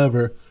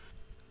 whatever.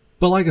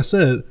 But like I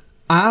said,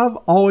 I've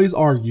always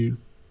argued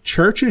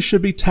churches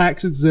should be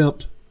tax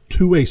exempt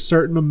to a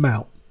certain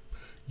amount.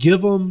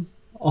 Give them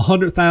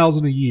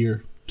 $100,000 a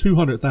year,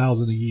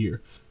 $200,000 a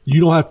year. You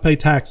don't have to pay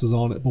taxes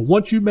on it. But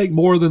once you make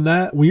more than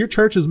that, when your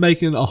church is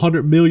making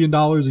 $100 million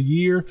a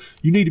year,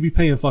 you need to be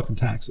paying fucking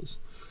taxes.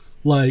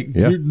 Like,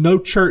 no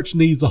church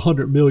needs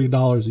 $100 million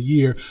a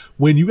year.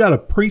 When you got a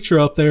preacher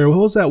up there, what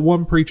was that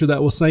one preacher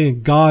that was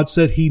saying God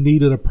said he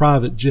needed a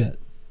private jet?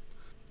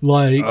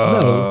 Like,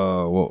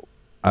 no. Well,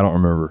 I don't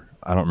remember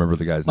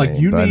the guy's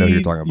name, but I know who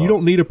you're talking about. You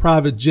don't need a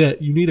private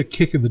jet. You need a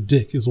kick in the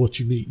dick is what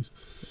you need.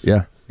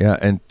 Yeah. Yeah.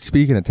 And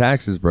speaking of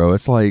taxes, bro,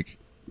 it's like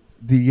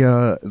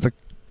the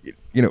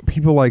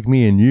people like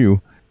me and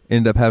you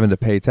end up having to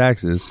pay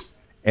taxes.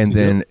 And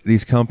then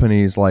these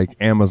companies like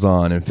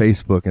Amazon and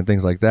Facebook and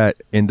things like that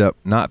end up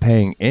not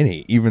paying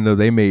any, even though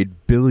they made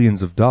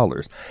billions of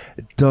dollars.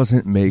 It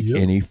doesn't make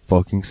any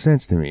fucking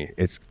sense to me.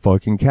 It's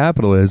fucking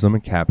capitalism,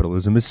 and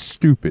capitalism is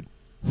stupid.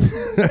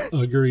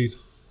 Agreed.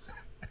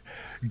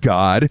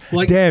 God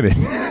damn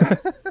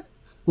it.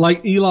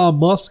 Like Elon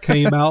Musk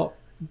came out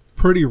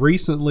pretty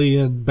recently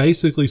and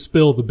basically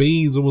spilled the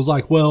beans and was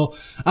like, well,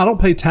 I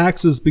don't pay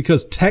taxes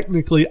because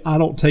technically I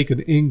don't take an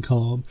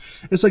income.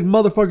 It's like,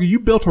 motherfucker, you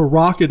built a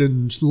rocket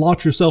and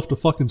launched yourself to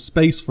fucking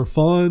space for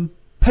fun.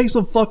 Pay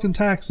some fucking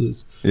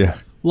taxes. Yeah.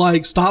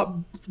 Like, stop.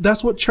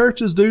 That's what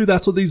churches do.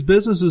 That's what these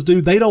businesses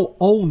do. They don't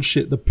own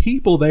shit. The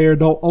people there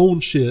don't own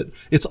shit.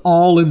 It's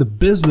all in the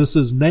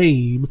business's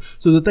name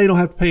so that they don't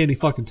have to pay any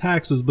fucking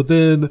taxes. But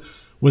then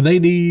when they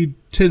need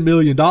 $10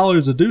 million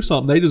to do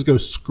something, they just go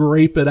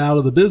scrape it out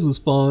of the business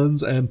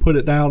funds and put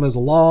it down as a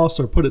loss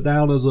or put it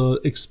down as a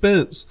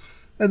expense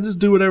and just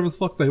do whatever the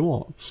fuck they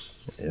want.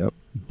 Yep.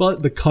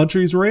 But the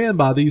country's ran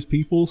by these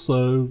people,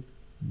 so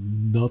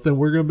nothing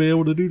we're going to be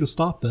able to do to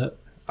stop that.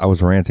 I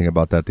was ranting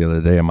about that the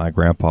other day, and my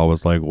grandpa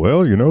was like,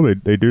 well,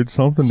 they did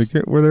something to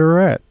get where they were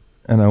at.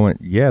 And I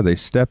went, yeah, they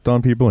stepped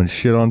on people and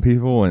shit on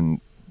people, and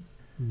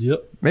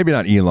maybe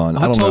not Elon.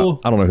 I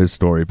don't know his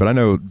story, but I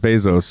know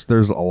Bezos,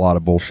 there's a lot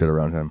of bullshit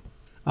around him.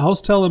 I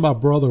was telling my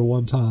brother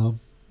one time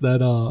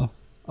that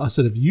I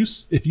said,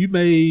 if you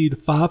made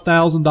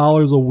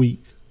 $5,000 a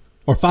week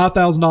or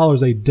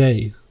 $5,000 a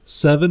day,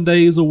 7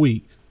 days a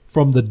week,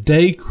 from the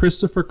day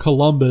Christopher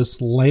Columbus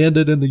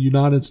landed in the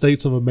United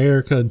States of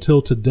America until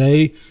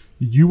today,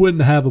 you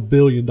wouldn't have $1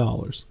 billion.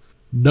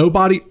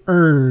 Nobody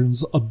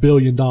earns $1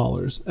 billion.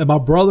 And my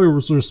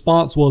brother's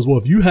response was, well,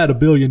 if you had $1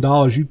 billion,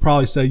 you'd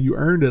probably say you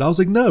earned it. I was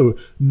like, no,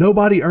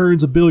 nobody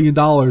earns $1 billion,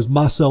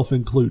 myself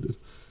included.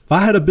 If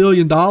I had $1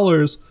 billion,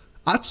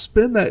 I'd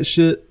spend that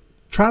shit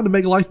trying to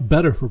make life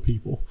better for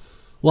people.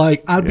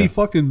 Like, I'd have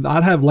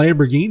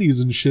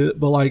Lamborghinis and shit,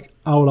 but like,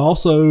 I would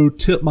also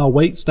tip my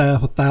wait staff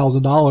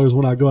 $1,000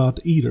 when I go out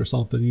to eat or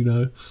something,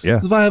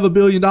 Yeah. If I have $1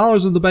 billion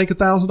in the bank,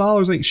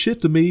 $1,000 ain't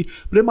shit to me,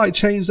 but it might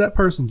change that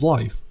person's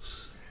life.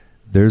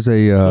 There's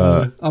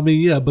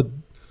but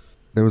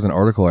there was an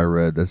article I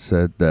read that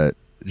said that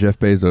Jeff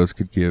Bezos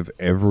could give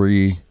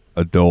every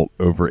adult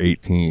over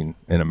 18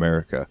 in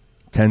America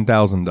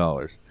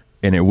 $10,000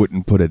 and it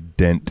wouldn't put a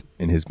dent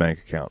in his bank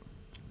account.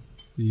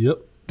 Yep.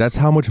 That's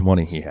how much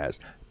money he has.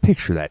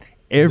 Picture that.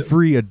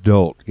 Every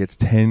adult gets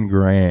 10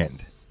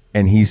 grand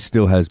and he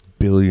still has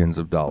billions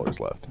of dollars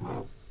left.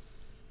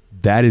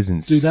 That is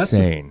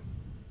insane.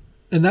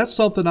 And that's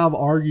something I've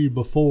argued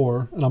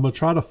before, and I'm going to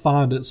try to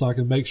find it so I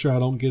can make sure I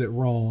don't get it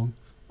wrong.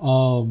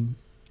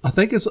 I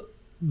think it's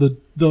the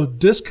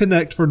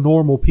disconnect for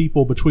normal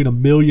people between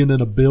 $1 million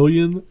and $1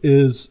 billion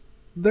is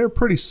they're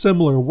pretty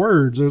similar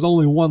words. There's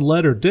only one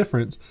letter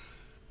difference.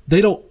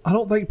 I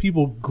don't think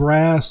people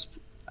grasp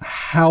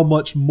how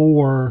much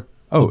more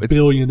 $1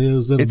 billion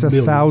is than it's $1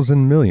 million.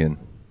 1,000 million.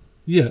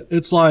 Yeah,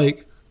 it's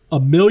like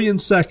 1,000,000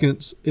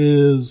 seconds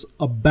is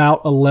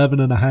about 11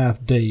 and a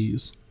half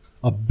days.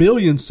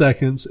 1,000,000,000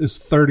 seconds is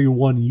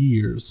 31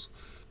 years.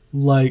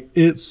 Like,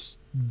 it's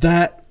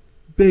that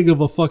big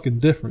of a fucking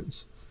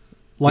difference.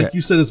 Like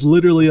you said, it's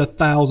literally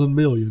 1,000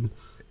 million.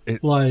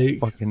 It's like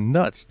fucking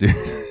nuts, dude.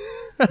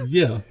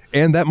 Yeah.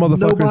 And that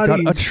motherfucker's got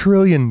 $1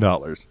 trillion.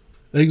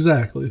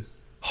 Exactly.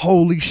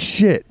 Holy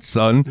shit,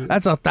 son.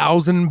 That's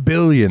 1,000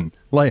 billion.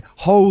 Like,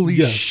 holy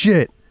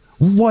shit.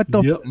 What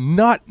the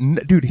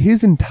dude,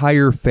 his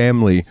entire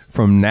family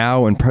from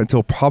now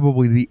until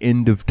probably the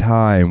end of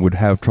time would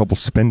have trouble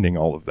spending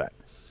all of that.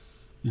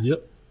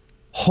 Yep.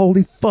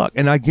 Holy fuck.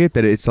 And I get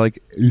that it's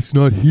like, it's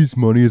not his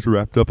money, it's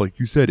wrapped up, like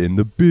you said, in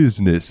the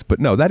business. But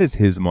no, that is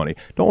his money.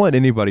 Don't let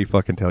anybody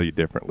fucking tell you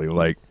differently.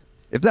 Like,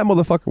 if that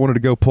motherfucker wanted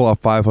to go pull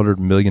out $500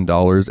 million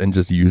and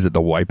just use it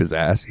to wipe his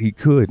ass, he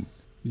could.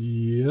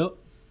 Yep.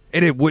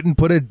 And it wouldn't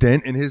put a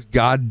dent in his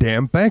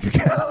goddamn bank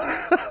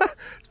account.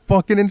 It's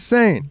fucking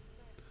insane.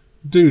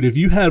 Dude, if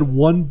you had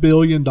 $1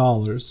 billion,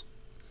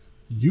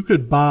 you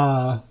could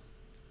buy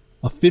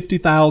a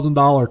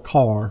 $50,000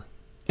 car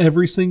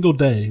every single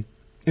day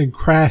and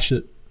crash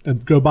it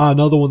and go buy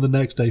another one the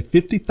next day.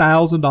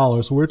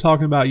 $50,000. So we're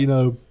talking about,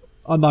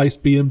 a nice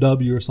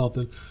BMW or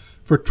something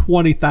for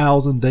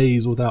 20,000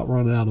 days without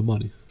running out of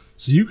money.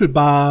 So you could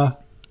buy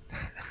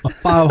a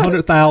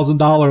 $500,000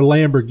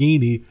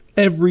 Lamborghini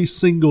every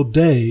single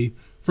day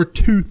for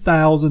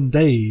 2,000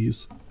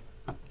 days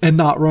and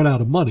not run out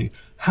of money.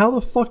 How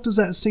the fuck does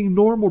that seem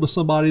normal to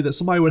somebody that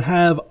somebody would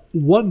have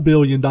 $1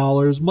 billion,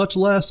 much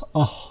less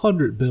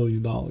 $100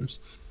 billion?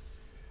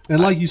 And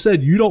like you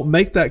said, you don't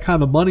make that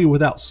kind of money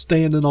without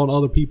standing on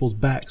other people's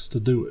backs to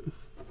do it.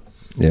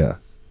 Yeah.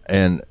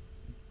 And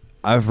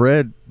I've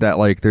read that,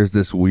 like, there's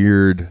this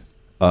weird,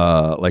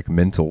 like,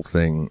 mental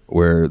thing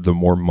where the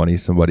more money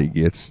somebody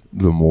gets,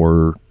 the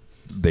more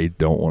they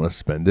don't want to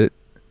spend it.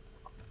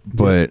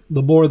 But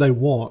the more they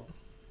want.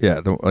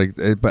 Yeah.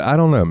 But I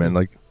don't know, man.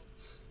 Like,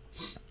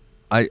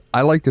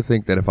 I like to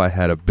think that if I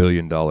had $1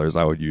 billion,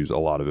 I would use a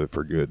lot of it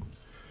for good.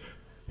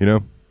 Yeah.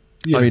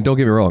 I mean, don't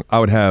get me wrong. I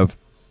would have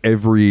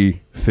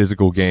every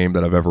physical game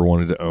that I've ever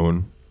wanted to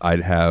own.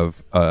 I'd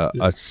have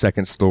a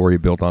second story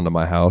built onto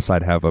my house.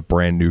 I'd have a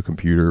brand new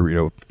computer,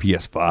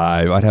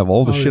 PS5. I'd have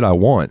all the shit I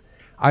want.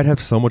 I'd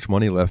have so much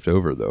money left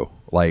over, though.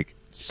 Like,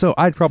 so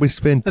I'd probably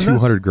spend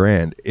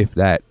 $200,000, if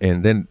that,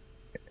 and then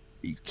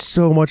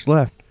so much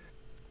left.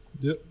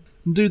 Yep.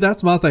 Dude,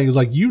 that's my thing. Is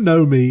like,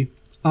 me.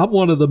 I'm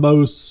one of the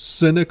most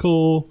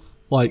cynical,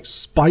 like,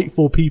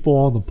 spiteful people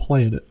on the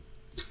planet.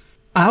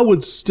 I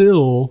would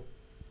still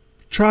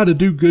try to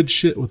do good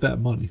shit with that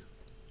money.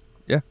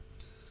 Yeah.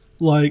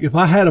 Like, if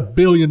I had $1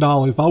 billion,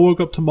 if I woke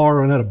up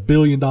tomorrow and had $1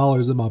 billion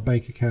in my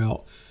bank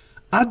account,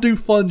 I'd do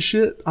fun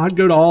shit. I'd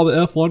go to all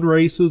the F1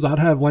 races. I'd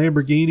have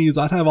Lamborghinis.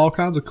 I'd have all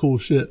kinds of cool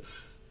shit.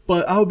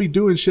 But I would be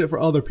doing shit for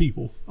other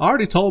people. I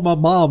already told my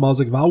mom, I was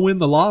like, if I win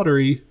the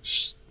lottery,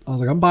 I was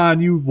like, I'm buying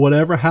you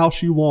whatever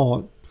house you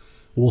want.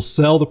 We'll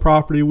sell the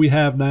property we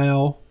have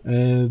now,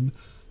 and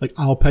like,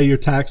 I'll pay your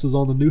taxes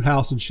on the new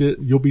house and shit.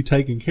 You'll be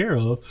taken care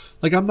of.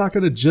 Like, I'm not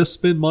going to just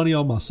spend money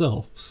on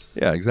myself.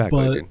 Yeah,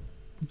 exactly.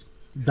 But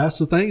that's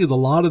the thing, is a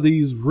lot of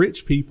these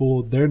rich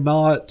people, they're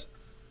not,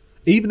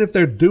 even if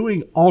they're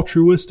doing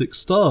altruistic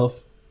stuff,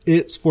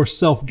 it's for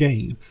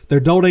self-gain. They're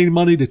donating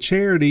money to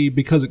charity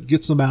because it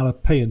gets them out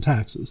of paying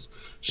taxes.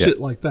 Shit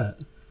like that.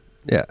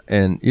 Yeah,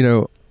 and,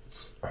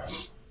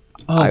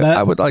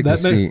 I would like to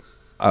see...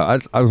 I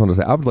just want to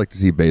say, I would like to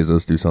see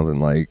Bezos do something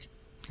like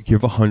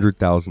give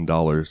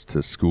 $100,000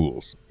 to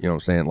schools. You know what I'm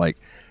saying? Like,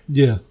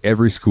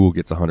 every school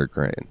gets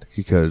 $100,000,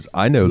 because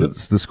I know that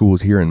the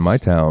schools here in my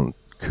town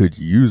could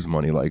use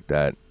money like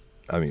that.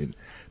 I mean,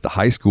 the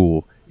high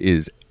school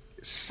is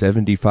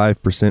 75%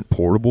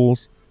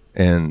 portables,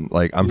 and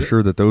like, I'm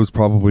sure that those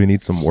probably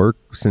need some work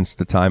since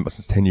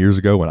 10 years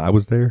ago when I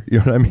was there. You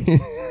know what I mean?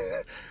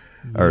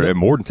 Or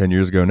more than 10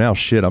 years ago now.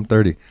 Shit, I'm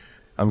 30.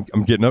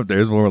 I'm getting up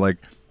there. It's more like,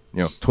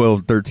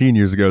 12, 13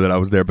 years ago that I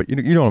was there. But you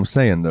know what I'm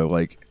saying, though?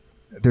 Like,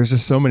 there's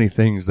just so many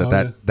things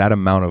that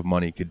amount of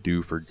money could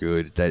do for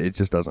good that it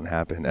just doesn't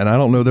happen. And I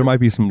don't know. There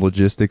might be some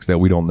logistics that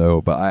we don't know,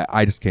 but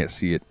I just can't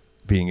see it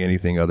being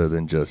anything other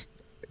than just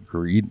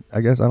greed,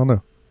 I guess. I don't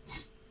know.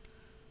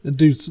 And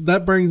dude,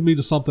 that brings me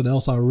to something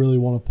else I really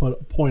want to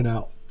point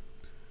out.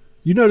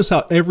 You notice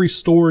how every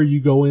store you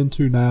go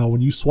into now,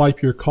 when you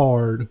swipe your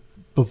card,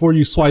 before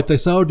you swipe, they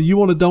say, oh, do you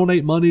want to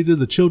donate money to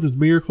the Children's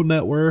Miracle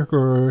Network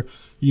or,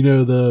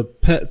 the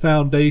Pet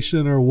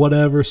Foundation or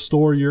whatever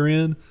store you're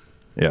in?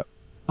 Yeah.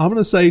 I'm going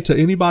to say to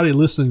anybody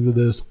listening to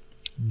this,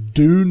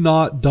 do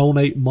not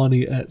donate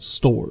money at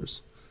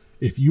stores.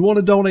 If you want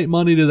to donate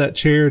money to that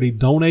charity,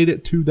 donate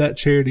it to that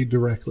charity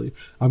directly.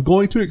 I'm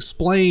going to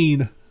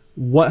explain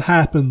what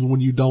happens when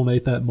you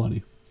donate that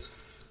money.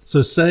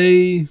 So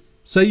say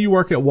you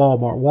work at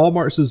Walmart.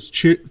 Walmart says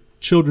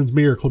Children's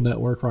Miracle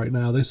Network right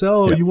now. They say,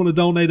 you want to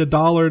donate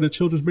 $1 to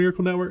Children's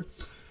Miracle Network?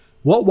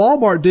 What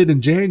Walmart did in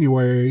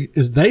January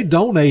is they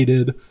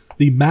donated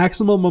the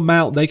maximum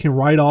amount they can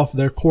write off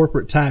their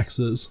corporate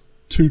taxes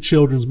to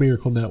Children's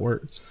Miracle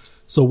Network.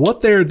 So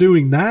what they're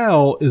doing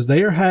now is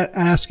they are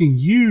asking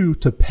you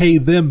to pay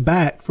them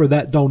back for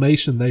that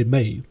donation they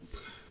made.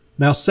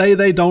 Now, say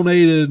they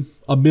donated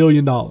 $1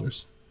 million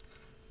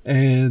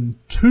and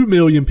 2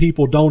 million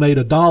people donate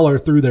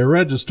 $1 through their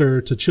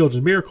register to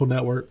Children's Miracle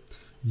Network.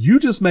 You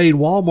just made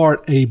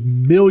Walmart $1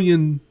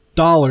 million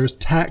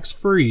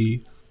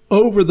tax-free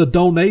over the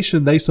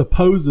donation they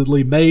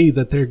supposedly made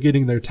that they're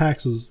getting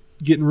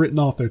written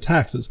off their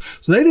taxes.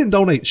 So they didn't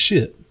donate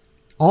shit.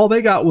 All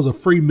they got was a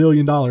free $1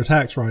 million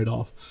tax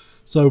write-off.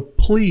 So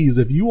please,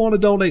 if you want to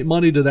donate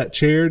money to that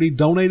charity,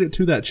 donate it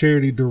to that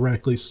charity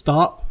directly.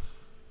 Stop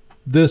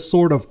this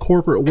sort of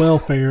corporate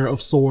welfare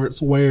of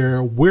sorts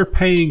where we're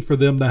paying for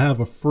them to have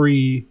a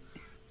free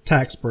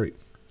tax break.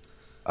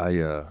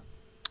 I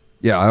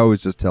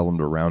always just tell them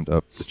to round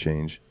up the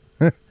change.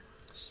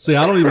 See,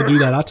 I don't even do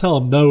that. I tell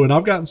them no, and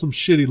I've gotten some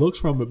shitty looks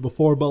from it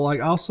before, but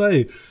like I'll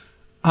say,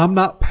 I'm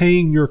not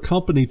paying your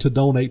company to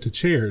donate to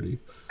charity.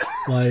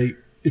 Like,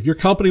 if your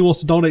company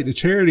wants to donate to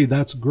charity,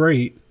 that's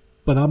great,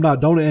 but I'm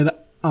not donating. And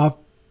I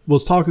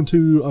was talking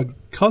to a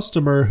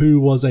customer who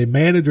was a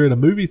manager at a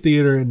movie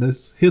theater, and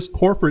his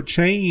corporate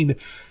chain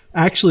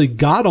actually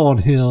got on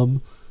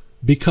him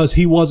because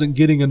he wasn't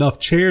getting enough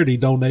charity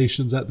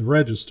donations at the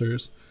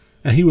registers.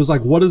 And he was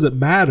like, what does it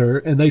matter?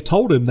 And they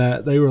told him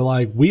that. They were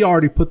like, we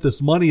already put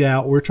this money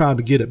out. We're trying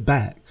to get it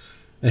back.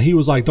 And he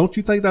was like, don't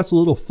you think that's a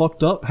little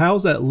fucked up? How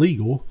is that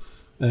legal?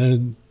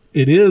 And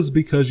it is,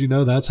 because, you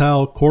know, that's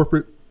how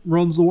corporate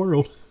runs the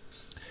world.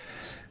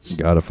 You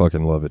gotta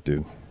fucking love it,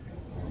 dude.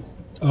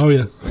 Oh,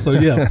 yeah. So,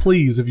 yeah,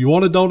 please, if you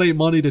want to donate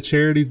money to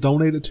charities,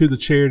 donate it to the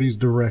charities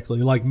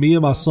directly. Like, me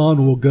and my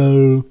son will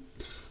go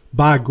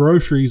buy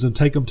groceries and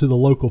take them to the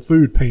local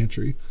food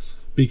pantry,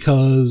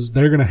 because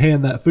they're going to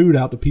hand that food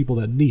out to people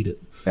that need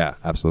it. Yeah,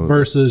 absolutely.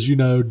 Versus, you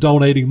know,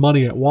 donating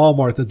money at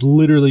Walmart that's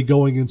literally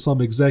going in some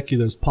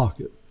executive's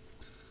pocket.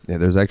 Yeah,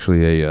 there's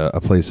actually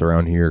a place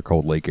around here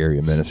called Lake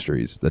Area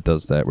Ministries that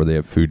does that, where they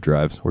have food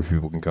drives where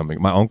people can come.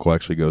 My uncle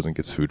actually goes and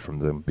gets food from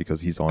them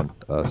because he's on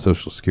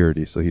Social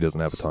Security, so he doesn't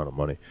have a ton of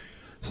money.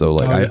 So,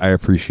 like, I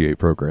appreciate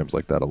programs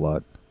like that a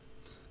lot.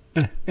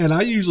 And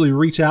I usually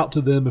reach out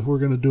to them if we're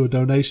going to do a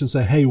donation,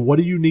 say, hey, what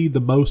do you need the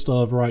most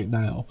of right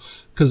now?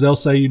 Because they'll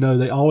say, you know,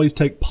 they always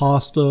take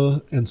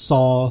pasta and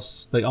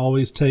sauce. They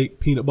always take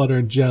peanut butter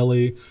and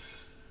jelly.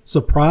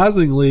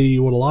 Surprisingly,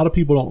 what a lot of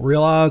people don't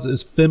realize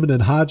is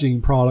feminine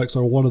hygiene products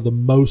are one of the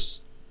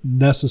most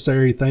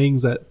necessary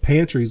things at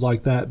pantries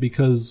like that,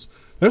 because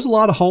there's a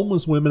lot of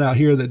homeless women out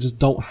here that just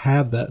don't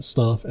have that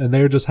stuff, and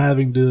they're just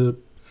having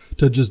to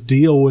just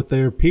deal with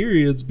their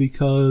periods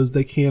because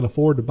they can't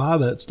afford to buy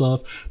that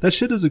stuff. That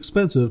shit is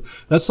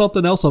expensive. That's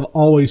something else I've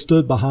always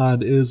stood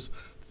behind, is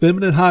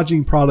feminine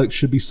hygiene products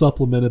should be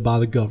supplemented by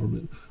the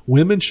government.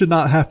 Women should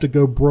not have to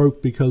go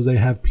broke because they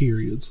have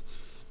periods.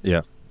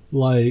 Yeah.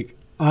 Like,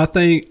 I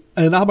think,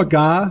 and I'm a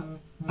guy,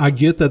 I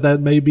get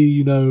that may be,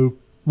 you know,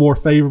 more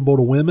favorable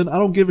to women. I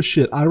don't give a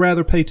shit. I'd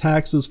rather pay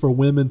taxes for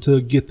women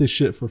to get this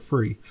shit for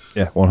free.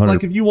 Yeah, 100%.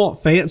 Like, if you want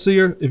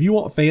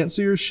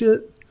fancier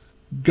shit,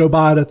 go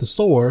buy it at the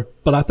store.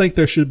 But I think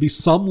there should be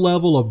some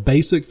level of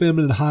basic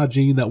feminine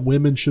hygiene that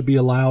women should be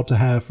allowed to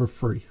have for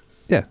free.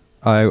 Yeah,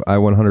 I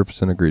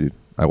 100% agree, dude.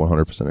 I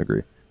 100%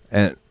 agree.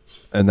 And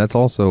that's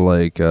also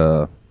like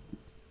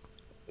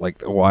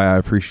why I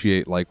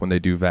appreciate, like, when they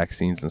do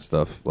vaccines and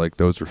stuff, like,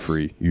 those are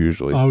free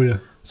usually. Oh yeah.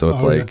 So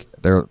it's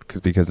they're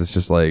because it's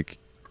just like,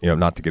 you know,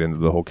 not to get into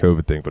the whole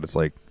COVID thing, but it's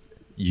like,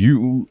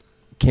 you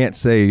can't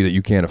say that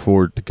you can't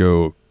afford to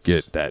go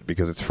get that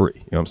because it's free.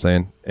 You know what I'm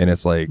saying? And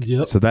it's like,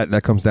 so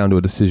that comes down to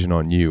a decision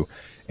on you.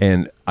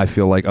 And I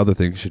feel like other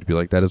things should be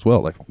like that as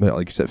well. Like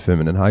you said,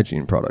 feminine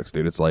hygiene products,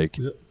 dude. It's like,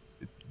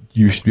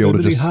 you should be able to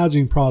just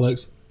hygiene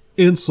products,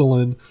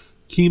 insulin,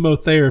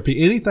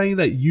 chemotherapy, anything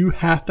that you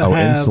have to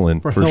have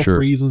insulin, for health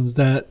reasons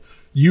that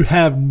you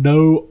have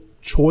no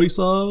choice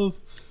of,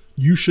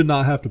 you should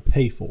not have to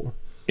pay for.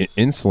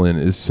 Insulin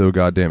is so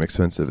goddamn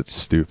expensive. It's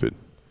stupid.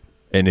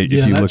 And if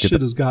you look at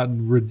shit has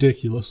gotten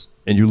ridiculous.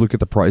 And you look at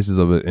the prices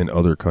of it in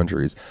other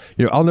countries.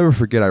 You know, I'll never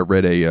forget, I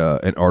read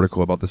an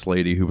article about this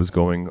lady who was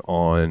going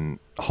on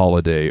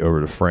holiday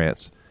over to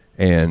France,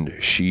 and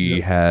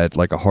she had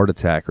like a heart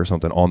attack or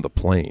something on the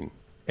plane.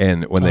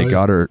 And when they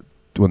got her,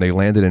 when they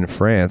landed in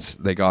France,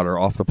 they got her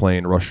off the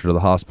plane, rushed her to the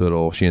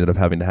hospital. She ended up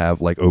having to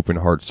have like open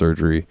heart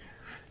surgery,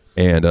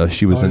 and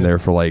she was in there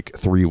for like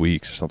 3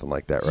 weeks or something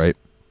like that, right?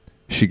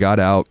 She got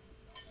out,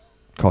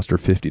 cost her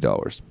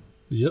 $50.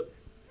 Yep.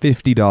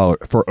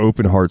 $50 for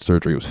open heart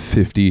surgery. It was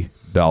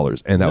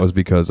 $50, and that was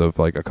because of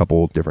like a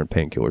couple different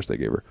painkillers they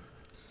gave her.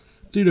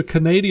 Dude, a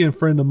Canadian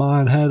friend of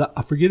mine had,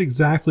 I forget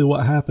exactly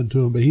what happened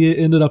to him, but he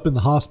ended up in the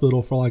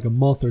hospital for like a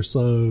month or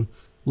so.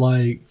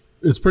 Like,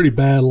 it's pretty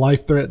bad,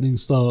 life-threatening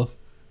stuff.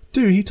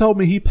 Dude, he told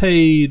me he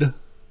paid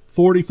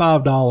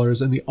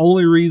 $45, and the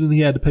only reason he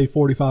had to pay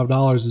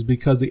 $45 is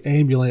because the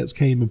ambulance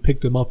came and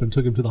picked him up and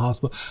took him to the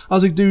hospital. I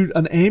was like, dude,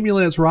 an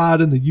ambulance ride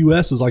in the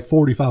U.S. is like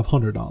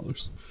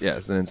 $4,500. Yeah,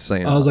 it's an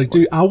insane. I was like,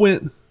 dude,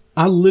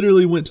 I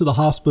literally went to the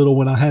hospital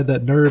when I had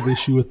that nerve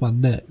issue with my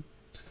neck.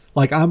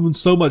 Like, I'm in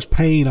so much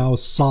pain, I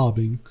was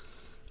sobbing.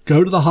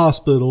 Go to the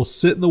hospital,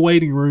 sit in the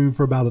waiting room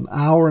for about an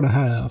hour and a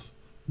half.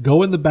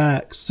 Go in the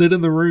back, sit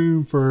in the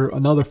room for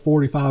another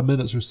 45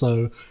 minutes or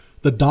so.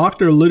 The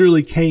doctor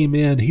literally came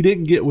in. He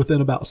didn't get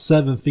within about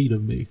 7 feet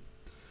of me.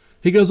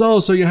 He goes, oh,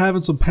 so you're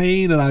having some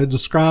pain? And I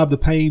described the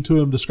pain to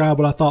him, described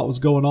what I thought was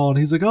going on.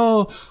 He's like,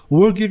 oh,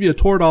 we'll give you a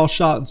Toradol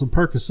shot and some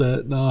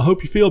Percocet, and I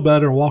hope you feel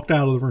better, and walked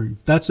out of the room.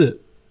 That's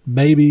it.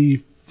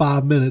 Maybe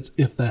 5 minutes,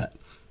 if that.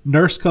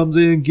 Nurse comes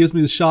in, gives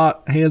me the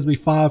shot, hands me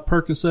 5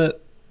 Percocet,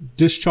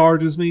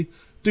 discharges me.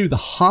 Dude, the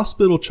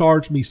hospital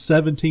charged me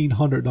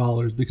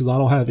 $1,700 because I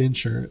don't have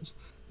insurance.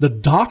 The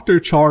doctor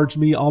charged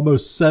me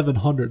almost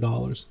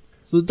 $700.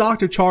 So the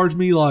doctor charged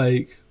me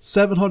like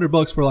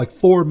 $700 for like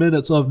 4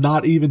 minutes of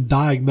not even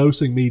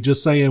diagnosing me,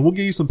 just saying, we'll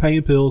give you some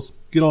pain pills.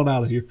 Get on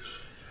out of here.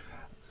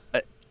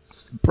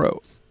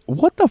 Bro,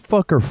 what the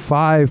fuck are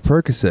 5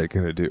 Percocet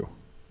going to do?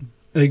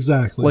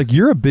 Exactly. Like,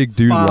 you're a big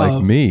dude 5.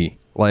 like me.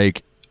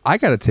 Like, I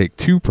got to take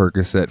 2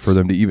 Percocet for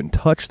them to even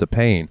touch the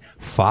pain.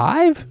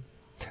 5?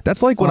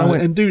 That's like when I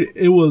went. And dude,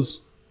 it was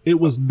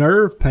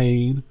nerve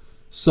pain,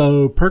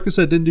 so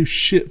Percocet didn't do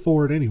shit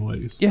for it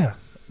anyways. Yeah.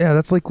 Yeah,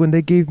 that's like when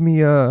they gave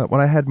me when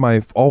I had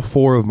all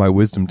 4 of my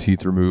wisdom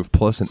teeth removed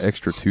plus an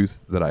extra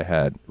tooth that I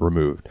had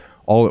removed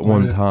all at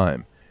one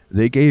time.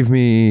 They gave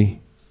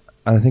me,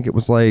 I think it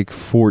was like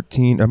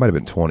 14, it might have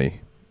been 20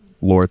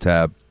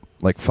 Loratab,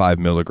 like 5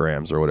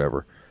 milligrams or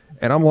whatever.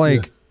 And I'm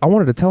like, I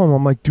wanted to tell him,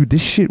 I'm like, dude,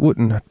 this shit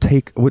wouldn't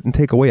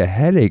take away a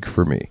headache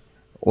for me.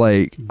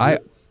 Like, I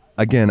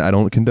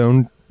don't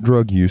condone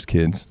drug use,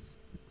 kids.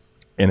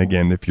 And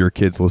again, if your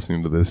kid's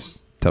listening to this,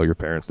 tell your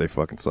parents they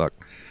fucking suck.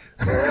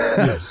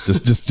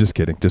 Just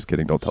kidding.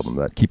 Don't tell them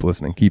that. Keep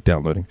listening. Keep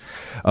downloading.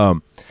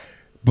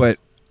 But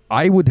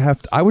I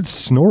would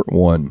snort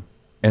one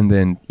and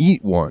then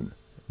eat one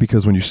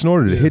because when you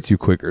snort it, it hits you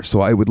quicker.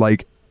 So I would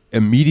like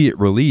immediate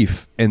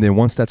relief. And then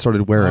once that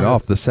started wearing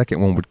off, the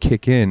second one would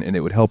kick in and it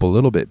would help a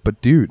little bit.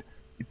 But dude,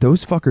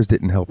 those fuckers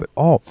didn't help at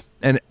all.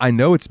 And I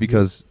know it's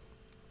because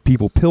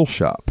people pill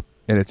shop.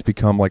 And it's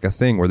become like a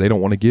thing where they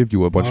don't want to give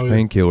you a bunch of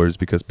painkillers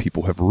because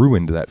people have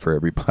ruined that for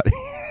everybody.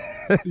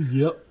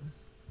 Yep.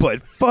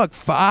 But fuck,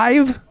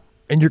 5?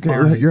 And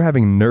you're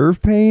having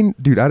nerve pain?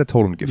 Dude, I'd have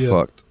told him to get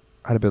fucked.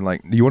 I'd have been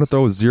like, do you want to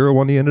throw a 0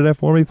 on the end of that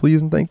for me,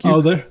 please and thank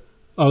you?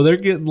 They're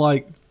getting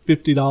like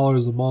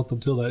 $50 a month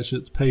until that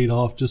shit's paid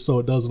off just so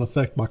it doesn't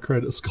affect my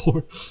credit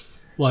score.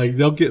 Like,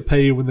 they'll get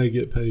paid when they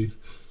get paid.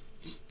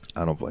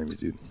 I don't blame you,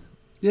 dude.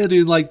 Yeah,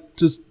 dude, like,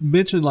 just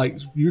mention, like,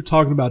 you're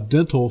talking about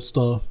dental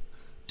stuff.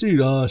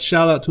 Dude,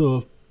 shout out to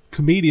a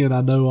comedian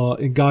I know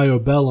in Gallo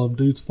Bellum.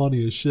 Dude's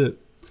funny as shit.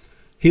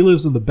 He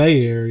lives in the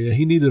Bay Area.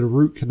 He needed a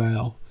root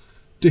canal.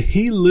 Dude,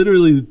 he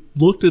literally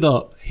looked it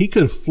up. He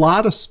could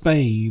fly to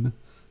Spain,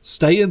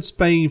 stay in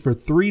Spain for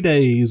 3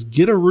 days,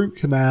 get a root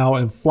canal,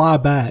 and fly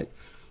back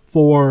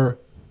for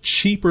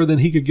cheaper than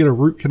he could get a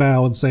root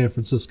canal in San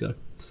Francisco.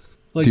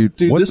 Like, dude,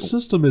 this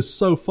system is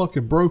so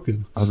fucking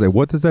broken. I was like,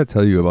 what does that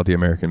tell you about the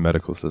American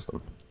medical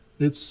system?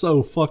 It's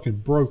so fucking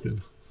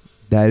broken.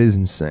 That is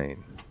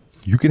insane.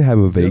 You can have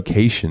a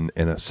vacation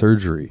and a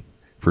surgery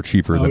for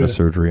cheaper than a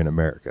surgery in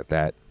America.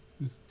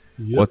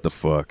 What the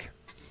fuck?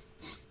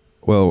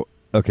 Well,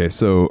 okay,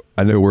 so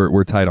I know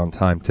we're tight on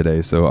time today,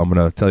 so I'm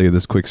going to tell you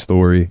this quick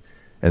story,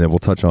 and then we'll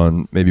touch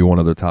on maybe one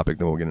other topic,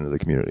 then we'll get into the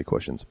community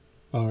questions.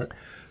 All right.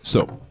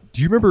 So,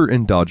 do you remember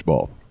in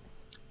Dodgeball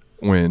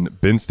when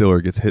Ben Stiller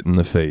gets hit in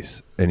the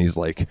face, and he's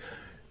like,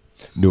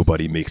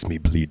 nobody makes me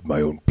bleed my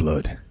own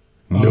blood.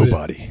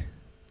 Nobody. Yeah.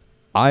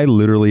 I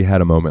literally had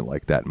a moment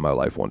like that in my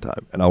life one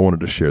time, and I wanted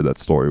to share that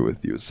story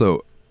with you.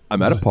 So,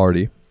 I'm at a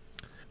party,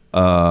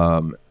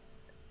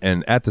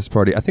 and at this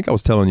party, I think I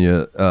was telling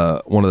you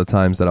one of the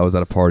times that I was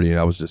at a party and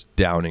I was just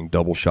downing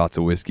double shots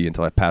of whiskey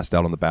until I passed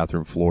out on the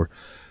bathroom floor.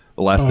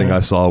 The last thing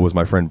I saw was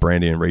my friend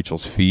Brandy and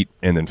Rachel's feet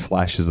and then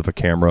flashes of a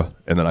camera,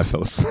 and then I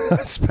fell asleep. I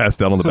just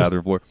passed out on the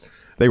bathroom floor.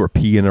 They were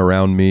peeing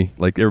around me.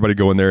 Like, everybody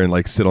go in there and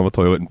like sit on the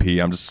toilet and pee.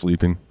 I'm just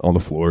sleeping on the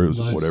floor. It was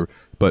whatever.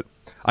 But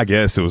I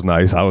guess it was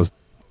nice. I was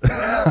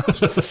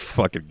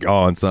fucking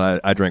gone, so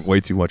I drank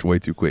way too much, way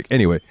too quick.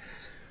 Anyway,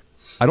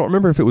 I don't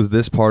remember if it was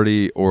this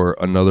party or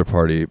another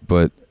party,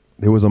 but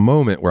there was a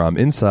moment where I'm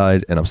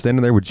inside and I'm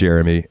standing there with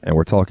Jeremy and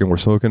we're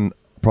smoking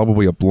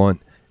probably a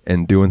blunt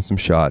and doing some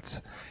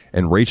shots,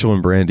 and Rachel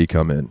and Brandy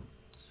come in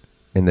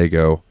and they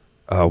go,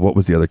 what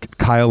was the other?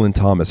 Kyle and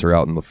Thomas are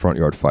out in the front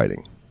yard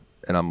fighting.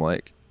 And I'm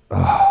like,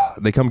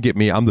 they come get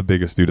me. I'm the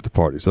biggest dude at the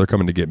party, so they're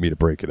coming to get me to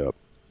break it up.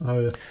 Oh,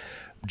 yeah.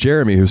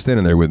 Jeremy, who's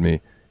standing there with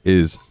me,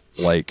 is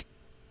like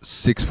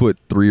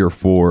 6'3" or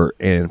 4"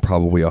 and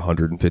probably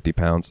 150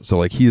 pounds. So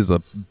like, he is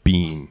a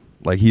bean.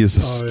 Like, he is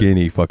a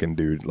skinny fucking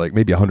dude. Like,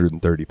 maybe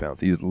 130 pounds.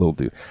 He's a little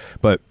dude.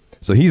 But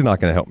so he's not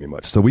going to help me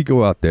much. So we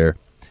go out there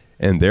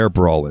and they're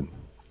brawling.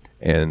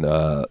 And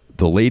the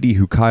lady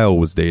who Kyle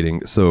was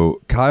dating.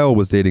 So Kyle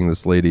was dating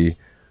this lady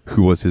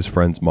who was his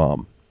friend's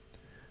mom.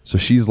 So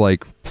she's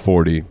like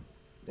 40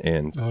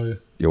 and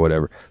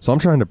whatever. So I'm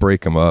trying to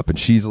break him up, and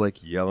she's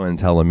like yelling,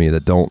 telling me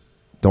that don't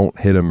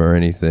hit him or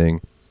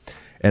anything.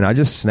 And I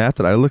just snapped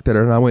it. I looked at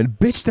her and I went,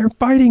 bitch, they're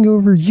fighting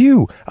over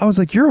you. I was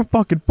like, you're a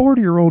fucking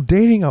 40-year-old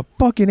dating a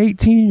fucking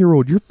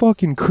 18-year-old. You're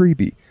fucking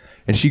creepy.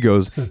 And she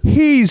goes,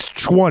 he's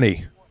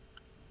 20.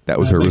 That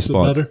was her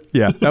response.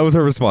 Yeah, that was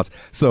her response.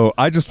 So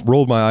I just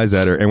rolled my eyes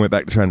at her and went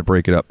back to trying to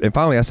break it up. And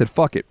finally I said,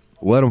 fuck it.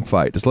 Let them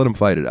fight. Just let them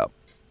fight it out.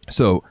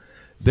 So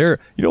they're,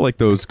 you know, like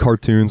those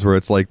cartoons where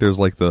it's like there's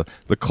like the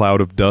cloud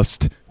of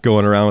dust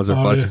going around as they're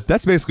fighting. Yeah.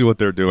 That's basically what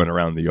they're doing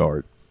around the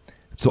yard.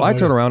 So I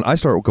turn around, I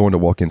start going to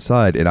walk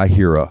inside, and I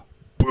hear a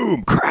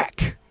boom,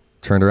 crack.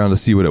 Turned around to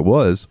see what it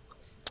was.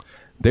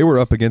 They were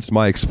up against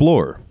my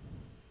Explorer.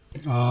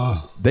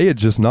 They had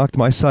just knocked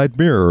my side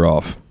mirror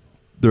off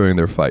during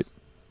their fight.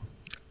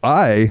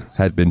 I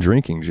had been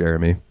drinking,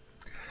 Jeremy.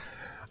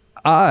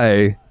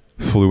 I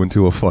flew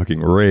into a fucking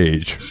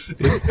rage.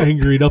 It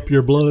angried up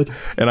your blood.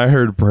 And I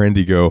heard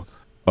Brandy go,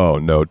 oh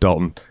no,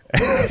 Dalton.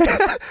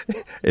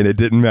 And it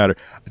didn't matter.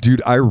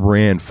 Dude, I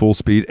ran full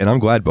speed, and I'm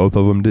glad both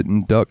of them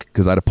didn't duck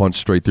because I'd have punched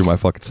straight through my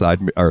fucking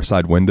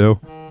side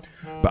window.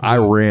 But I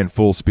ran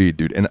full speed,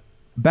 dude. And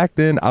back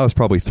then, I was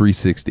probably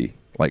 360.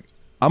 Like,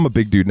 I'm a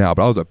big dude now,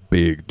 but I was a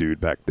big dude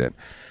back then.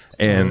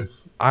 And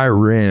I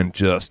ran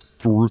just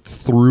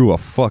through a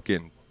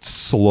fucking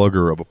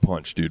slugger of a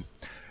punch, dude.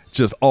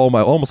 Just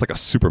almost like a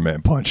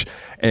Superman punch.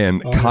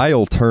 And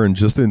Kyle turned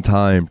just in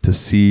time to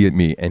see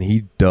me, and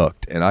he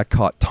ducked, and I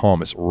caught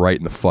Thomas right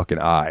in the fucking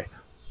eye.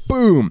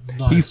 Boom.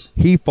 Nice.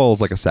 He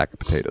falls like a sack of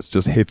potatoes,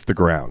 just hits the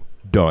ground.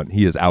 Done.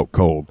 He is out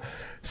cold.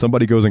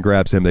 Somebody goes and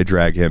grabs him. They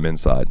drag him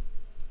inside.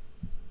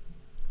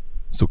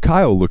 So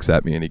Kyle looks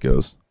at me and he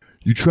goes,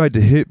 you tried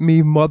to hit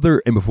me,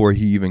 mother? And before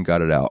he even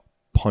got it out,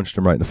 punched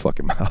him right in the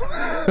fucking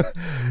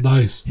mouth.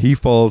 Nice. He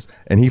falls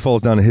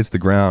down and hits the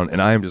ground,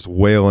 and I am just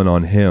wailing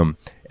on him,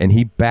 and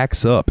he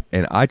backs up,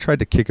 and I tried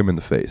to kick him in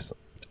the face.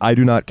 I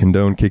do not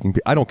condone kicking.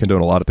 I don't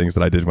condone a lot of things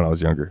that I did when I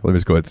was younger. Let me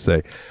just go ahead and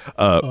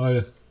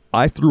say.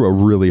 I threw a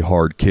really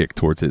hard kick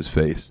towards his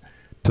face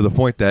to the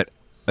point that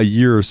a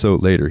year or so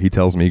later, he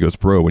tells me, he goes,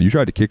 bro, when you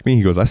tried to kick me,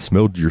 he goes, I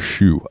smelled your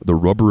shoe, the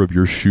rubber of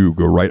your shoe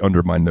go right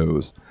under my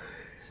nose.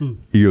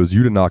 He goes,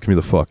 you'd have knocked me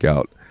the fuck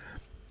out.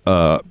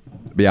 But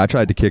yeah, I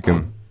tried to kick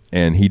him,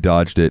 and he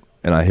dodged it,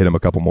 and I hit him a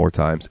couple more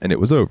times, and it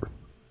was over.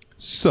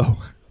 So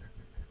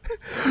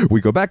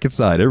we go back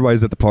inside.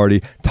 Everybody's at the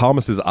party.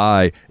 Thomas's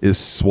eye is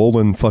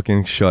swollen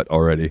fucking shut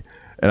already.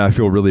 And I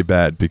feel really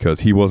bad because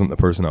he wasn't the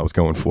person I was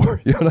going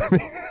for. You know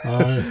what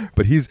I mean?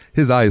 But his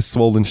eye is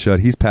swollen shut.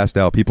 He's passed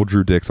out. People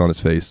drew dicks on his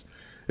face.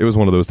 It was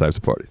one of those types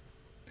of parties.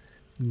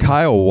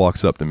 Kyle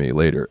walks up to me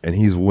later, and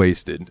he's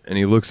wasted. And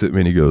he looks at me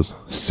and he goes,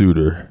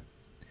 Suitor,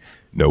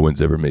 no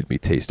one's ever made me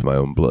taste my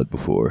own blood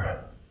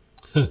before.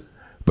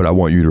 But I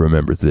want you to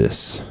remember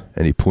this.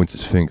 And he points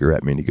his finger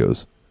at me and he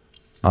goes,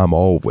 I'm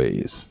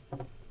always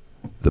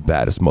the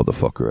baddest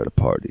motherfucker at a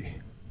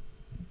party.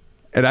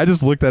 And I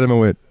just looked at him and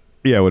went,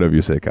 yeah, whatever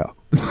you say, Kyle.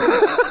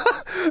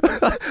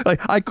 Like,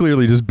 I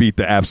clearly just beat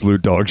the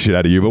absolute dog shit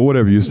out of you, but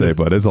whatever you say,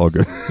 bud, it's all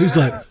good. He's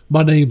like,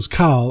 my name's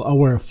Kyle. I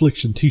wear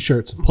Affliction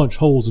t-shirts and punch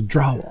holes in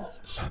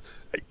drywalls.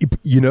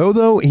 You know,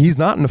 though, he's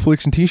not an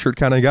Affliction t-shirt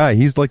kind of guy.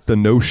 He's like the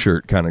no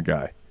shirt kind of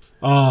guy.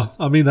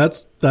 I mean,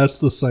 that's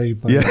the same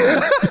thing.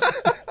 Yeah.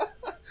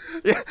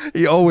 Yeah,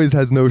 he always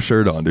has no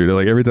shirt on, dude.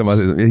 Like, every time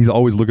he's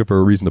always looking for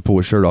a reason to pull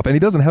his shirt off, and he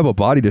doesn't have a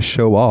body to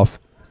show off.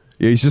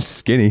 Yeah, he's just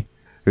skinny.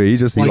 He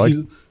likes.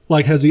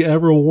 Like, has he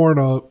ever worn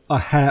a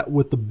hat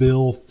with the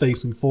bill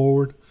facing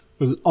forward?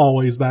 Or is it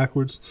always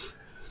backwards?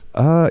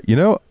 You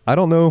know, I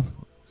don't know.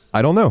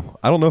 I don't know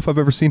if I've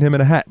ever seen him in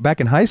a hat. Back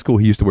in high school,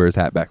 he used to wear his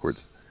hat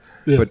backwards.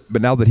 Yeah.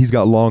 But now that he's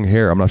got long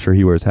hair, I'm not sure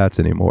he wears hats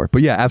anymore.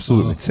 But yeah,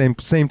 absolutely.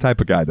 Same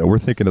type of guy, though. We're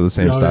thinking of the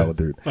same style of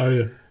dude. Oh,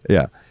 yeah.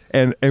 Yeah.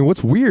 And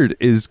what's weird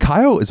is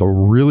Kyle is a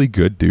really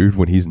good dude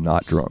when he's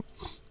not drunk.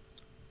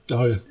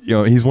 Oh, yeah. You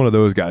know, he's one of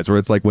those guys where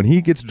it's like when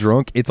he gets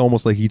drunk, it's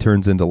almost like he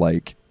turns into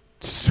like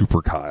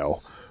Super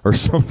Kyle or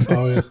something.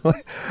 Oh, yeah.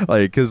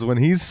 Like, because when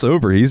he's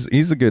sober,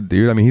 he's a good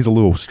dude. I mean, he's a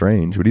little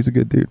strange, but he's a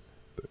good dude.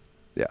 But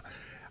yeah.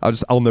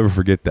 I'll never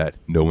forget that.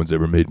 No one's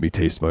ever made me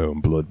taste my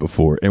own blood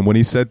before. And when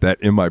he said that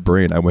in my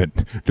brain, I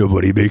went,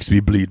 nobody makes me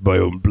bleed my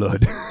own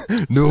blood.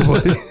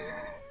 Nobody.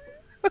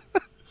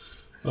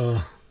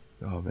 Oh,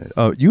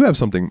 man. You have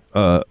something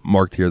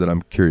marked here that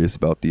I'm curious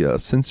about, the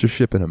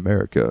censorship in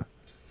America.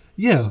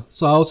 Yeah.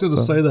 So I was going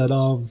to say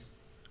that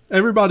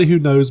everybody who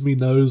knows me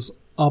knows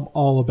I'm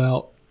all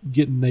about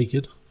getting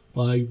naked.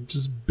 Like,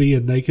 just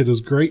being naked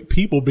is great.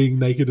 People being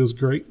naked is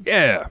great.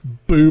 Yeah.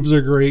 Boobs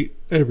are great.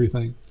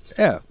 Everything.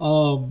 Yeah.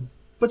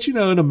 But you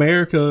know, in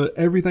America,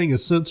 everything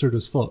is censored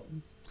as fuck.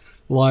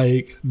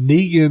 Like,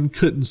 Negan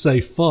couldn't say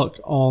fuck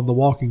on The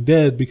Walking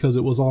Dead because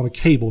it was on a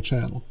cable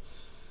channel.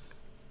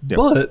 Yep.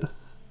 But,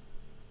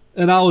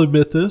 and I'll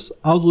admit this,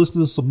 I was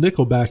listening to some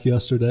Nickelback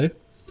yesterday.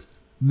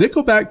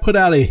 Nickelback put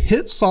out a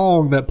hit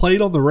song that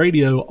played on the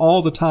radio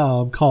all the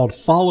time called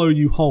Follow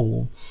You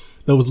Home.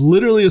 That was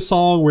literally a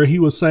song where he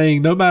was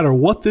saying, no matter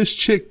what this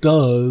chick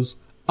does,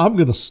 I'm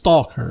going to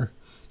stalk her.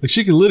 Like,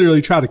 she can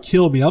literally try to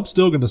kill me. I'm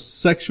still going to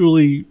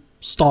sexually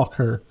stalk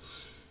her.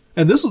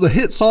 And this was a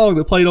hit song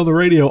that played on the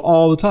radio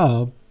all the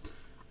time.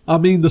 I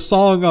mean, the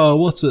song,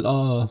 what's it?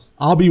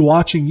 I'll Be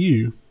Watching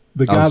You.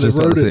 The guy that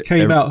wrote it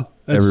came out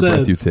and every said,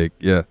 breath you take.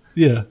 Yeah.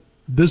 Yeah.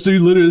 This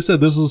dude literally said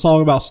this is a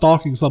song about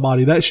stalking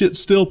somebody. That shit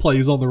still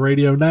plays on the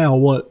radio now,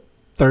 what,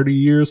 30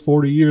 years,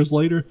 40 years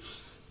later?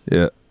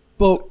 Yeah.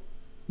 But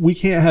we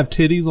can't have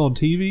titties on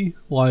TV?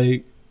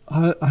 Like,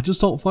 I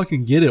just don't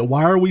fucking get it.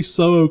 Why are we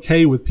so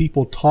okay with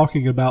people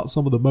talking about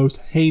some of the most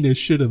heinous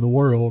shit in the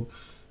world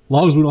as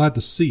long as we don't have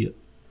to see it?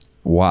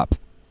 WAP.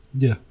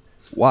 Yeah.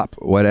 WAP.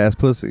 Wet ass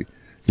pussy.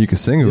 You can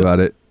sing about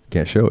it.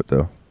 Can't show it,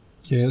 though.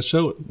 Can't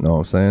show it. Know what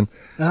I'm saying?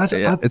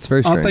 It's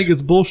very strange. I think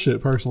it's bullshit,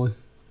 personally.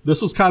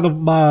 This was kind of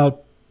my,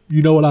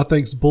 you know what I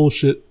think's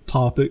bullshit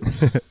topic.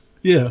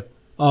 Yeah.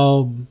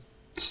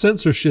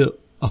 Censorship.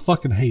 I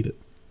fucking hate it.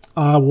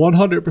 I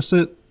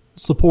 100%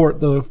 support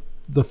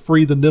the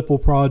Free the Nipple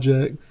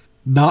project.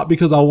 Not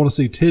because I want to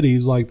see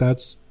titties. Like,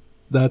 that's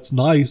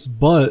nice.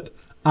 But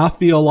I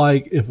feel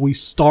like if we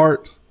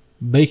start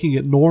making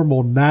it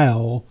normal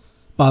now,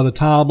 by the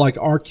time like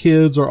our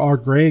kids or our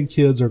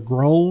grandkids are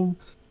grown,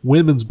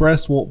 women's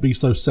breasts won't be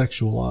so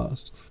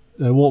sexualized.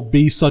 It won't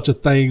be such a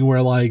thing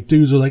where like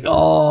dudes are like,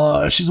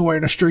 oh, she's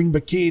wearing a string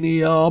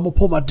bikini. Oh, I'm gonna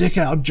pull my dick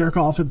out and jerk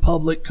off in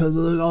public because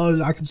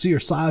I can see her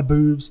side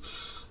boobs.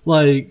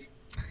 Like,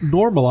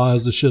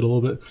 normalize the shit a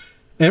little bit.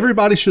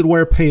 Everybody should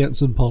wear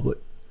pants in public.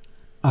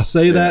 I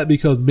say that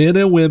because men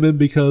and women,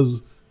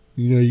 because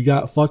you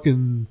got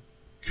fucking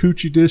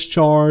coochie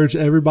discharge.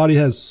 Everybody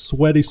has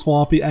sweaty,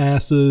 swampy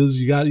asses.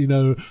 You got,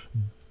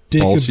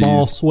 dick and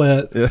ball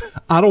sweat. Yeah.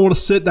 I don't want to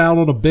sit down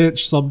on a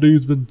bench some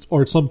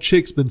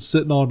chick's been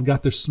sitting on and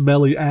got their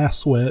smelly ass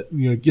sweat,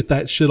 get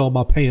that shit on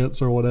my pants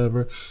or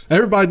whatever.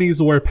 Everybody needs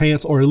to wear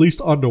pants or at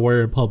least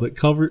underwear in public.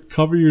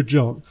 Cover your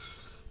junk.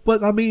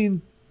 But I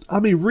mean,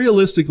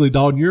 realistically,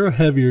 Dalton, you're a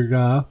heavier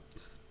guy.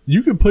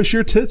 You can push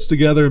your tits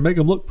together and make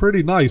them look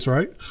pretty nice,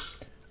 right?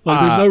 Like,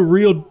 there's no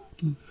real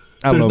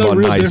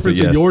difference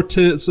in your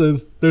tits,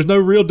 and there's no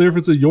real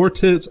difference in your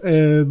tits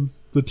and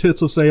the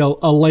tits of, say, a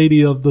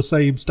lady of the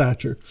same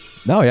stature.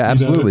 No, yeah,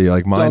 absolutely.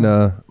 Like mine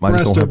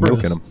just don't have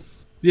milk in them.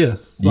 Yeah,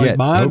 like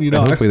mine.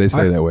 Hopefully they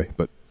stay that way.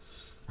 But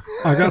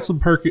I got some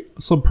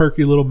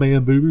perky little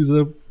man boobies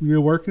that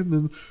working,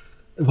 and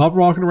if I'm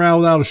walking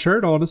around without a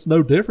shirt on, it's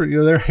no different.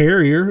 They're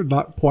hairier,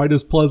 not quite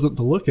as pleasant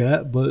to look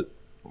at, but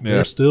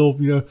they're still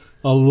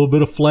a little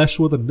bit of flesh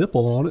with a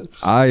nipple on it.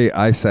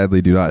 I sadly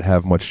do not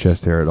have much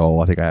chest hair at all.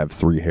 I think I have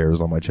 3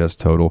 hairs on my chest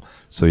total.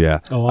 So yeah.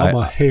 Oh, I'm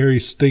a hairy,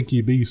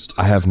 stinky beast.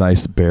 I have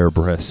nice bare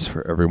breasts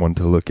for everyone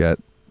to look at,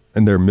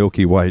 and they're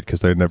milky white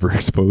because they never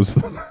expose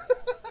them.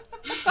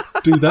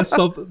 Dude, that's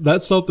something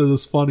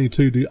that's funny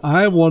too, dude.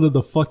 I'm one of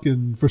the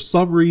for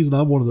some reason,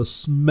 I'm one of the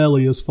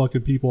smelliest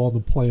fucking people on the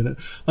planet.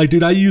 Like,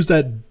 dude, I use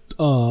that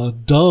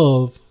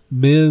Dove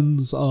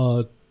men's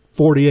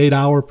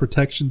 48-hour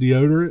protection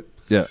deodorant.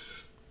 Yeah.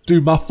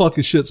 Dude, my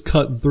fucking shit's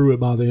cutting through it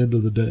by the end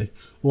of the day.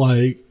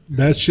 Like,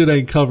 that shit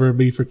ain't covering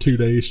me for 2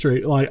 days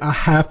straight. Like, I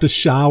have to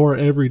shower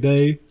every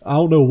day. I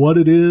don't know what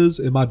it is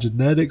in my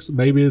genetics.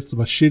 Maybe it's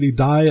my shitty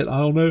diet.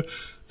 I don't know.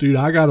 Dude,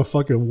 I gotta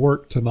fucking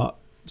work to not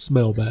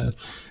smell bad.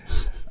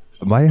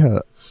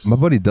 My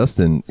buddy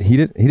Dustin, he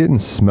didn't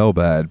smell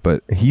bad,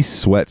 but he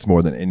sweats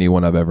more than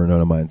anyone I've ever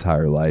known in my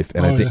entire life.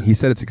 And I think he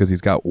said it's because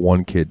he's got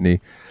one kidney,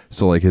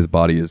 so like his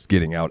body is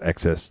getting out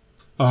excess,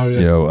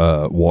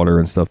 water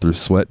and stuff through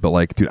sweat. But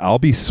like, dude, I'll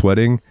be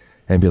sweating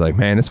and be like,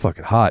 man, it's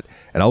fucking hot,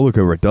 and I'll look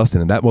over at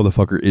Dustin, and that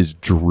motherfucker is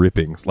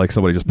dripping like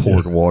somebody just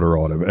poured water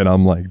on him, and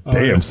I'm like,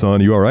 damn,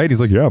 son, you all right? He's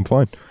like, yeah, I'm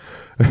fine.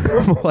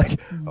 I'm like,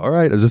 all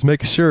right, I was just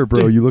making sure,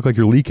 bro. You look like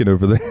you're leaking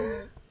over there.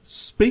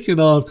 Speaking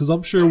of, because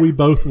I'm sure we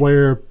both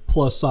wear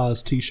plus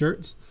size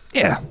t-shirts.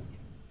 Yeah.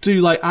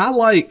 Dude, like, I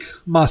like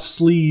my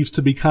sleeves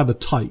to be kind of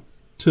tight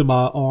to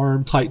my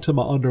arm, tight to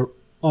my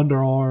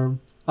underarm.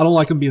 I don't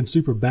like them being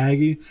super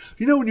baggy.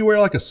 When you wear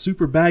like a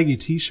super baggy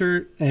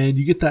t-shirt and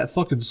you get that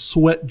fucking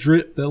sweat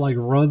drip that like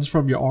runs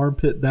from your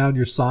armpit down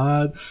your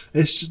side?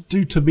 It's just,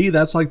 dude, to me,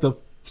 that's like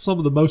some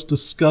of the most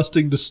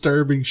disgusting,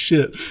 disturbing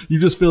shit. You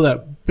just feel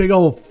that big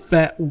old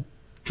fat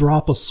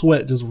drop of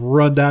sweat just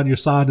run down your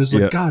side, and it's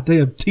like, God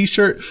damn,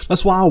 t-shirt,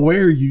 that's why I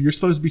wear you. You're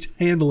supposed to be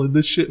handling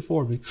this shit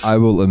for me. I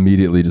will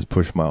immediately just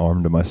push my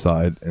arm to my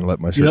side and let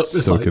my shirt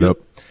soak it up.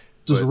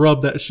 Just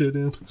rub that shit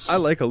in. I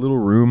like a little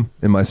room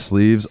in my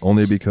sleeves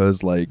only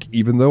because, like,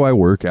 even though I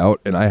work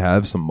out and I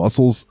have some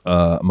muscles,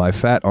 my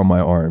fat on my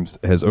arms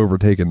has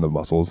overtaken the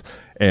muscles.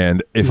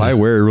 And if I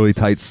wear really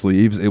tight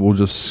sleeves, it will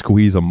just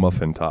squeeze a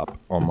muffin top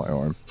on my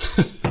arm.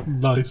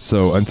 Nice.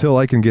 So until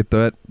I can get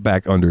that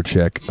back under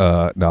check,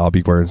 I'll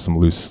be wearing some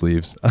loose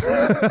sleeves.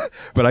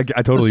 But I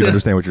totally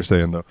understand what you're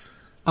saying, though.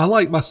 I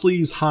like my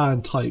sleeves high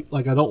and tight.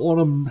 Like, I don't want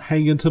them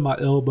hanging to my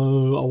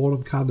elbow. I want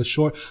them kind of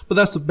short. But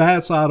that's the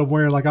bad side of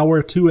wearing, like, I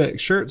wear 2X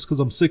shirts because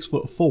I'm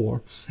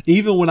 6'4".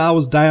 Even when I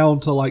was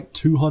down to like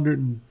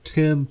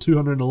 210,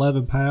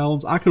 211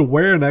 pounds, I could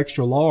wear an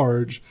extra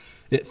large.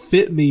 It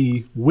fit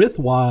me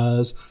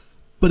width-wise,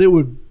 but it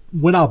would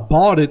when I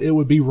bought it, it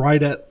would be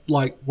right at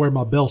like where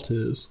my belt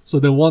is. So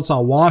then once I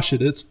wash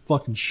it, it's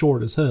fucking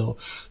short as hell.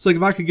 So like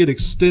if I could get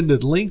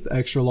extended length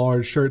extra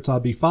large shirts,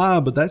 I'd be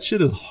fine. But that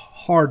shit is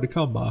hard to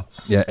come by.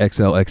 Yeah,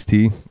 XL,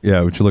 XT.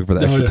 Yeah, but you're looking for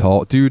the extra yeah.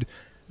 tall. Dude,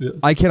 Yeah.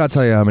 I cannot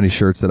tell you how many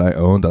shirts that I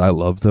own that I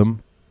love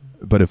them.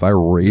 But if I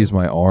raise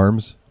my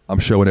arms, I'm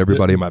showing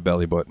everybody my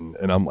belly button.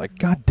 And I'm like,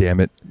 God damn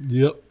it.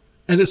 Yep.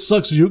 And it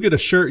sucks 'cause you'll get a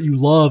shirt you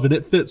love and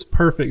it fits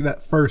perfect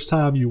that first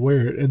time you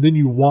wear it. And then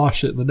you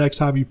wash it. And the next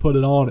time you put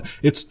it on,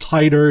 it's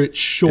tighter, it's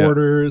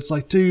shorter. It's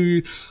like,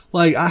 dude,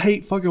 like I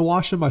hate fucking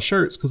washing my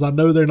shirts because I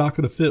know they're not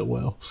going to fit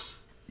well.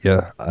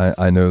 Yeah,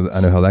 I know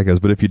how that goes.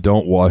 But if you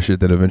don't wash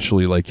it, then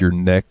eventually like your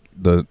neck,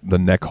 the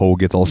neck hole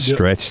gets all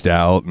stretched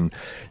out and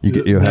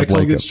you have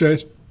like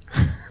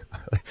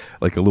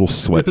like a little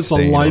sweat if it's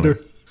stain a lighter,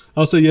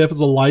 I'll say, if it's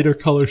a lighter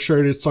color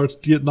shirt, it starts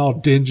getting all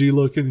dingy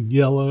looking and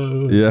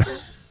yellow. Yeah.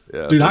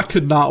 Dude, I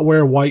could not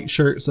wear white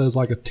shirts as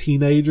like a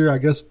teenager. I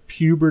guess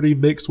puberty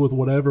mixed with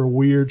whatever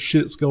weird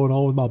shit's going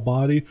on with my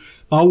body.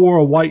 If I wore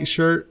a white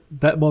shirt,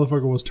 that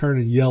motherfucker was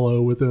turning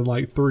yellow within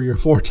like 3 or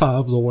 4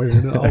 times of wearing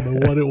it. I don't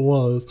know what it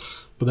was,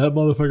 but that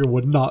motherfucker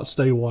would not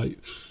stay white.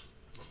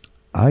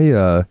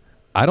 I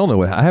don't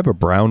know. I have a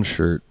brown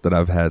shirt that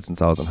I've had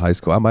since I was in high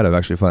school. I might have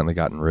actually finally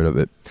gotten rid of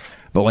it.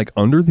 But like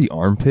under the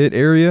armpit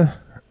area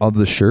of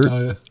the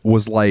shirt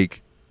was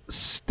like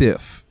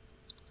stiff.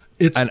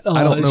 It's and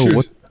I don't know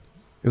what.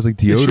 It was like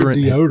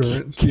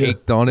deodorant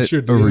caked on it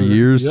over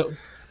years. Yep.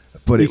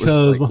 But because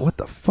it was like, what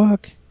the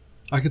fuck?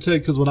 I can tell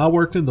you because when I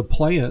worked in the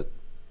plant,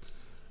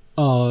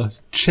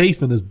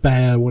 chafing is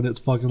bad when it's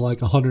fucking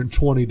like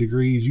 120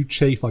 degrees. You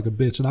chafe like a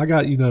bitch. And I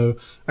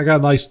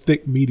got nice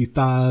thick meaty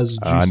thighs.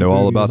 I know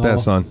all about that,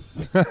 son.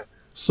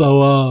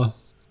 So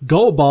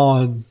Gold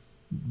Bond,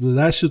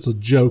 that shit's a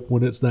joke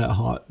when it's that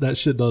hot. That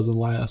shit doesn't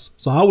last.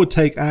 So I would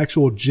take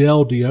actual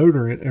gel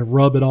deodorant and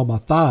rub it on my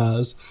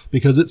thighs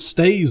because it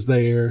stays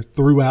there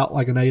throughout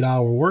like an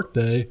 8-hour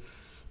workday.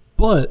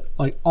 But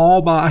like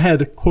I had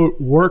to quote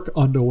work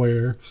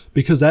underwear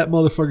because that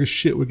motherfucker's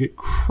shit would get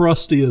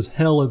crusty as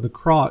hell in the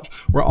crotch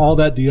where all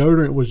that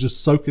deodorant was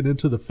just soaking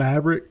into the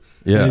fabric.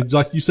 Yeah. And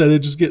like you said, it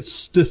just gets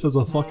stiff as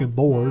a fucking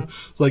board.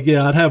 It's like,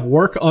 I'd have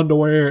work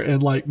underwear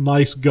and like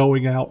nice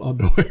going out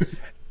underwear.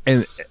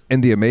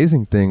 And the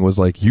amazing thing was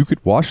like you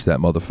could wash that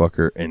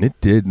motherfucker and it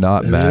did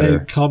not matter. It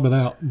ain't coming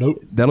out.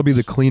 Nope. That'll be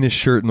the cleanest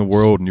shirt in the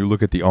world and you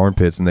look at the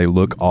armpits and they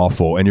look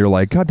awful and you're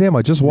like, God damn,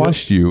 I just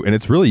washed you. And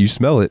it's really, you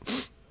smell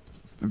it.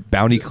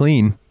 Bounty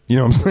clean. You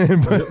know what I'm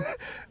saying? But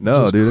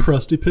no, just dude.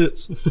 Crusty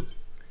pits.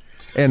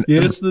 And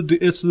it's the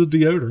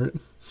deodorant.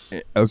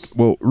 Okay,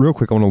 well, real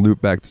quick, I want to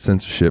loop back to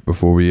censorship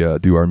before we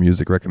do our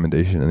music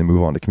recommendation and then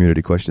move on to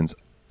community questions.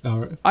 All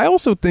right. I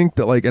also think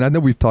that like, and I know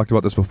we've talked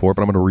about this before,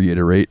 but I'm going to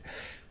reiterate,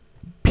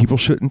 people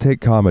shouldn't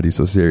take comedy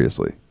so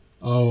seriously.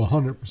 Oh,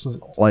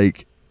 100%.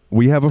 Like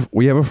we have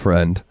a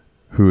friend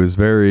who is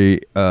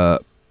very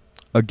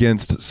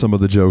against some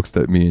of the jokes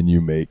that me and you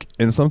make.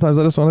 And sometimes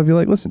I just want to be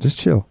like, listen, just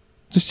chill.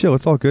 Just chill.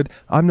 It's all good.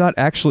 I'm not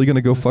actually going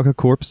to go fuck a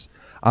corpse.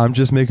 I'm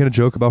just making a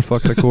joke about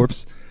fucking a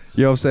corpse.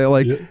 You know what I'm saying?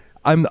 Like,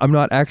 I'm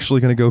not actually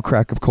going to go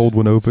crack a cold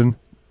one open.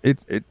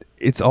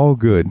 It's all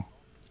good.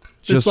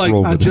 Just it's like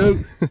roll with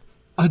it.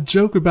 I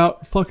joke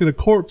about fucking a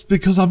corpse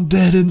because I'm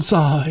dead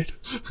inside.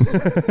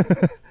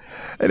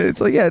 And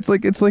it's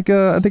like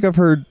I think I've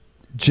heard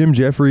Jim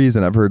Jeffries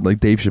and I've heard like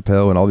Dave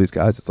Chappelle and all these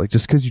guys. It's like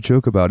just because you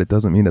joke about it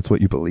doesn't mean that's what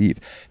you believe.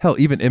 Hell,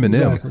 even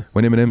Eminem,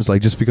 when Eminem's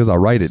like, just because I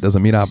write it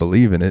doesn't mean I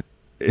believe in it.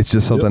 It's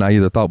just something I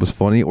either thought was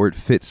funny or it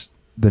fits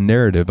the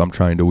narrative I'm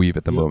trying to weave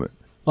at the moment.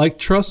 Like,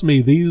 trust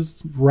me,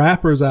 these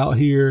rappers out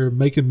here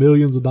making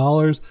millions of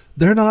dollars,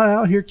 they're not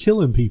out here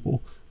killing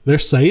people. They're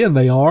saying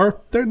they are.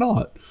 They're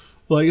not.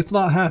 Like, it's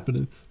not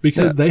happening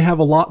because they have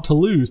a lot to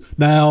lose.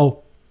 Now,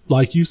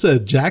 like you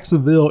said,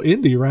 Jacksonville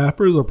indie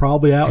rappers are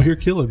probably out here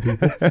killing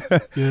people.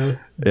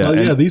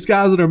 These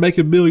guys that are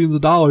making millions of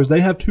dollars,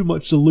 they have too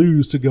much to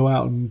lose to go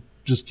out and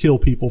just kill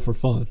people for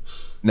fun.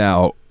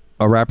 Now,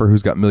 a rapper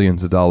who's got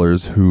millions of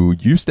dollars who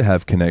used to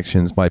have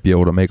connections might be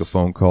able to make a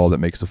phone call that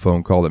makes a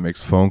phone call that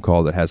makes a phone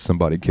call that has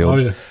somebody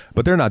killed.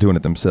 But they're not doing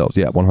it themselves.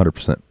 Yeah,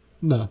 100%.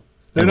 No.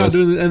 They're not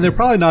doing it, and they're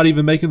probably not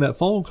even making that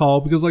phone call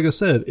because, like I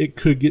said, it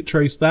could get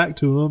traced back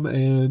to them.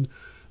 And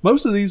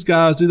most of these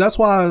guys, dude, that's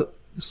why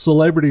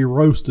celebrity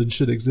roasting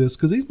should exist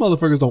because these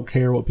motherfuckers don't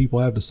care what people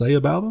have to say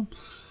about them.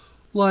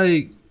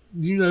 Like,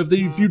 you know,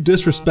 if you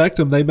disrespect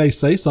them, they may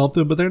say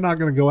something, but they're not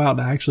going to go out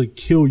and actually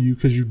kill you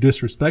because you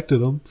disrespected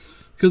them.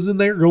 Because then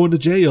they're going to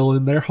jail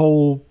and their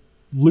whole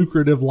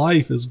lucrative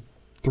life is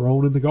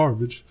thrown in the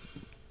garbage.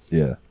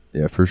 Yeah,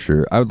 for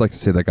sure. I would like to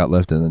say that got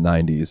left in the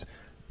 90s.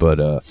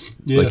 But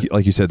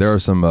like you said, there are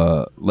some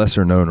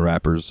lesser known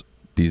rappers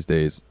these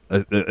days.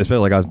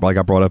 Especially like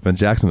I brought up in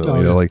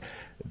Jacksonville. Like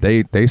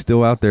they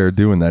still out there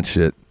doing that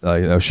shit.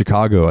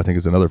 Chicago, I think,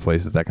 is another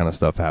place that kind of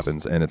stuff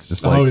happens, and it's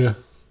just like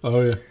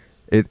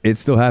it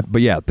still happens.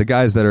 But yeah, the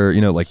guys that are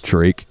like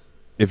Drake.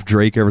 If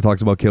Drake ever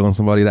talks about killing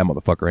somebody, that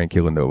motherfucker ain't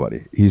killing nobody.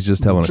 He's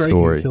just telling a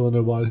story. Ain't killing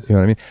nobody. You know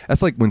what I mean?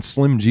 That's like when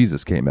Slim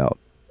Jesus came out,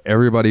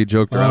 Everybody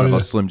joked around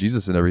about Slim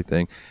Jesus and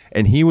everything.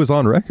 And he was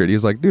on record. He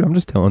was like, dude, I'm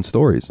just telling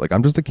stories. Like,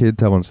 I'm just a kid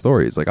telling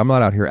stories. Like, I'm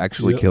not out here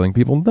actually killing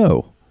people.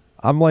 No.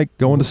 I'm like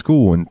going to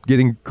school and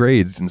getting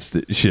grades and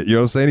shit. You know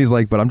what I'm saying? He's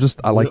like, but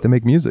I like to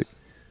make music.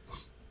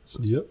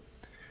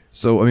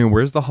 So, I mean,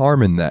 where's the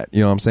harm in that? You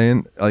know what I'm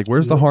saying? Like,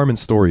 where's the harm in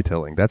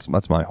storytelling? That's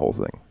my whole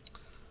thing.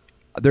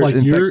 Like,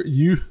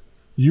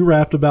 you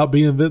rapped about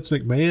being Vince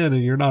McMahon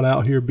and you're not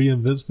out here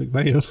being Vince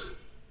McMahon.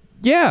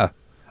 Yeah.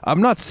 I'm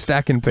not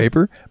stacking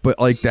paper, but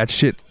like that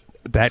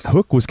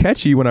hook was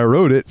catchy when I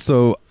wrote it.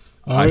 So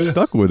I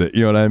stuck with it.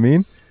 You know what I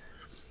mean?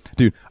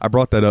 Dude, I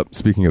brought that up.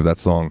 Speaking of that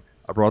song,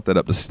 I brought that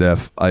up to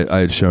Steph. I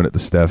had shown it to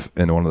Steph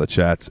in one of the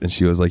chats, and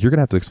she was like, you're going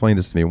to have to explain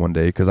this to me one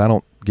day because I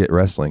don't get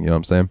wrestling. You know what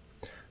I'm saying?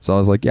 So I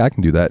was like, yeah, I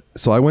can do that.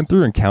 So I went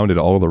through and counted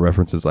all the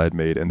references I had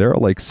made, and there are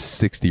like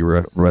 60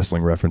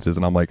 wrestling references,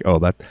 and I'm like, oh,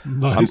 that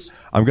nice.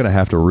 I'm going to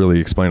have to really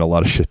explain a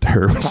lot of shit to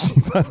her when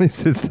she finally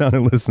sits down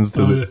and listens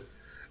to it.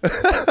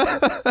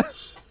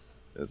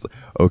 It's like,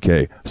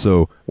 okay,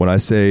 so when I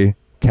say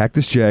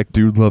Cactus Jack,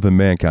 Dude Love, and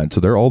Mankind,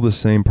 so they're all the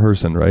same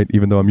person, right?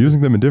 Even though I'm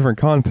using them in different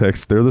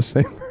contexts, they're the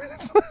same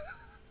person.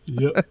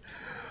 Yep.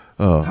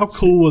 How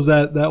cool was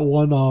that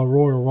one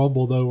Royal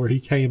Rumble though, where he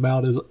came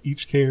out as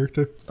each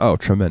character? Oh,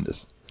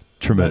 tremendous.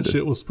 That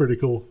shit was pretty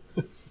cool.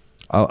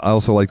 I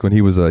also liked when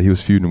he was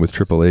feuding with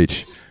Triple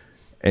H,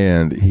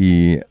 and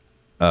he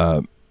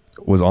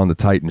was on the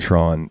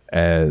Titantron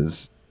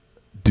as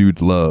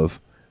Dude Love.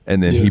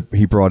 And then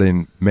he brought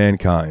in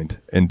Mankind,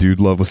 and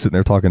Dude Love was sitting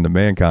there talking to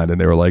Mankind, and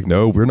they were like,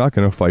 no, we're not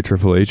going to fight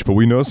Triple H, but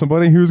we know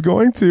somebody who's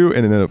going to.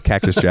 And then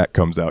Cactus Jack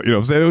comes out. You know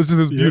what I'm saying? It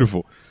was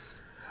beautiful.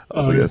 I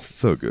was like, that's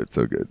so good,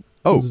 so good.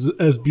 Oh,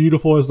 as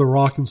beautiful as the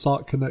Rock and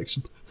Sock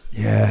connection.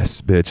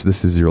 Yes, bitch,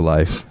 this is your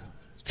life.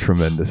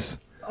 Tremendous.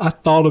 I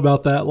thought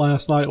about that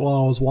last night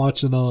while I was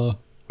watching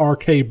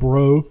RK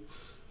Bro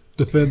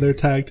defend their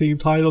tag team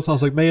titles. I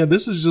was like, man,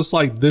 this is just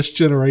like this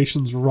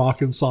generation's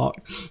Rock and Sock.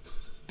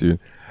 Dude.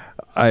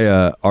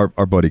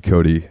 Our buddy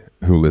Cody,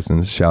 who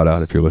listens, shout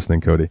out if you're listening,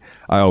 Cody.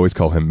 I always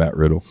call him Matt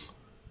Riddle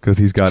because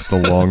he's got the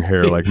long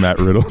hair like Matt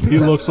Riddle. He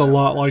looks a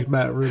lot like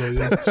Matt Riddle.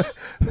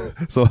 Yeah.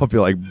 So I'll be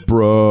like,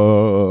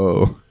 bro.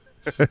 All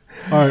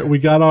right, we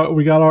got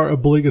our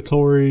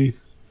obligatory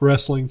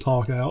wrestling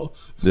talk out.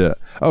 Yeah.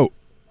 Oh,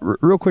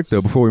 real quick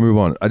though, before we move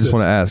on, I just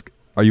want to ask: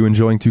 are you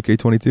enjoying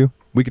 2K22?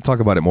 We can talk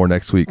about it more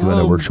next week because I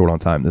know we're short on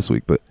time this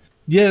week. But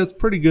yeah, it's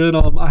pretty good.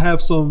 I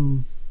have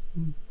some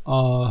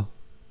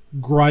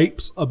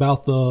gripes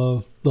about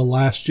the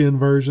last gen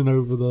version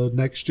over the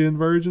next gen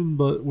version,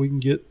 but we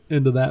can get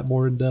into that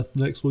more in depth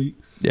next week.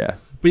 Yeah,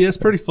 but yeah, it's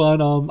pretty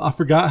fun. I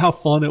forgot how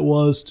fun it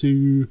was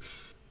to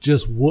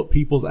just whoop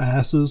people's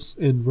asses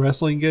in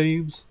wrestling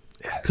games,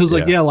 because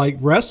like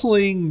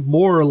wrestling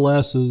more or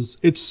less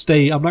it's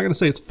staged. I'm not gonna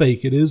say it's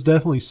fake. It is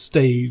definitely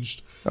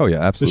staged. Oh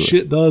yeah,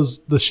 absolutely.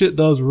 The shit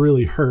does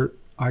really hurt.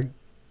 I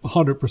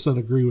 100%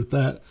 agree with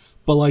that.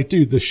 But like,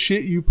 dude, the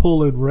shit you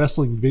pull in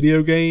wrestling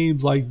video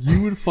games, like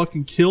you would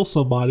fucking kill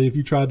somebody if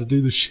you tried to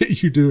do the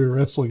shit you do in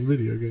wrestling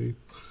video games.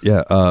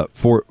 Yeah.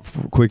 For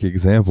quick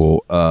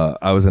example,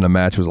 I was in a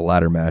match. It was a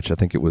ladder match. I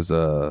think it was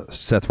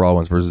Seth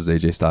Rollins versus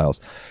AJ Styles,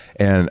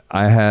 and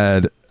I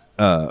had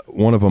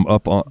one of them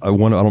up on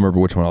one. I don't remember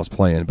which one I was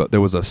playing, but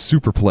there was a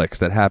superplex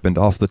that happened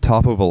off the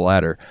top of a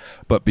ladder.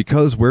 But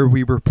because where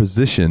we were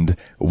positioned,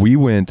 we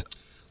went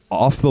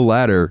off the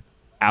ladder,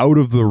 out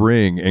of the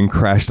ring, and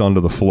crashed onto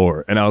the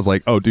floor. And I was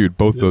like, oh dude,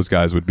 both those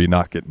guys would be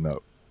not getting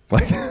up,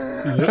 like,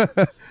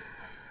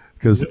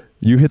 because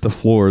you hit the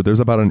floor, there's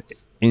about an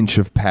inch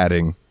of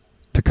padding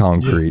to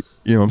concrete.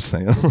 You know what I'm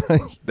saying?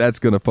 Like, that's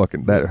gonna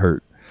that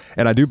hurt.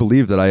 And I do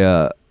believe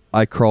that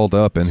I crawled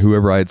up, and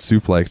whoever I had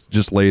suplexed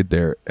just laid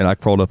there, and I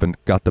crawled up and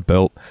got the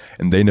belt,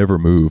 and they never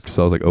moved.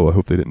 So I was like, oh, I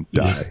hope they didn't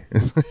die.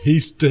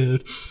 He's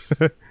dead.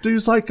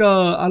 Dude's like,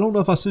 I don't know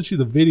if I sent you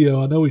the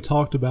video. I know we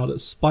talked about it.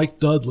 Spike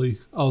Dudley.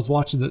 I was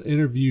watching an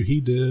interview he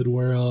did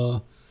where I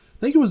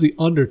think it was the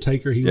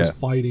Undertaker he was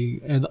fighting,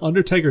 and the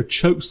Undertaker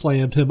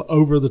chokeslammed him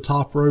over the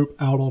top rope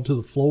out onto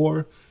the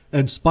floor.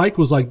 And Spike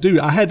was like, dude,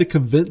 I had to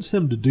convince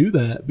him to do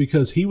that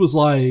because he was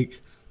like,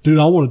 dude,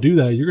 I want to do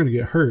that. You're going to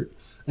get hurt.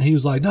 And he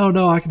was like,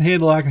 no, I can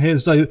handle it.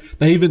 So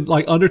they even,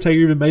 like, Undertaker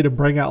even made him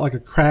bring out like a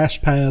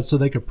crash pad so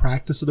they could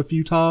practice it a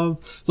few times.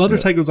 So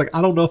Undertaker was like,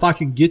 I don't know if I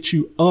can get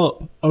you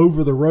up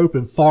over the rope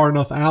and far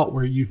enough out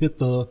where you hit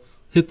the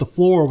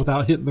floor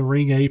without hitting the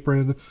ring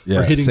apron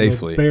or hitting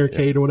safely, the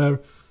barricade or whatever.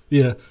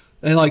 Yeah.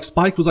 And like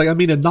Spike was like, I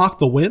mean, it knocked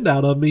the wind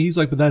out of me. He's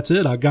like, but that's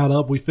it. I got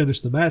up. We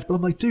finished the match. But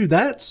I'm like, dude,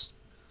 that's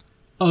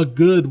a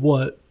good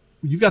what?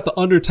 You've got the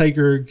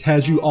Undertaker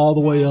has you all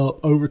the way up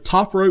over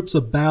top rope's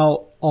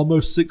about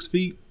almost 6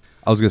 feet.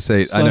 I was gonna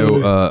say, so, I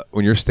know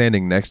when you're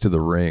standing next to the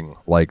ring,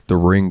 like the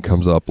ring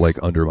comes up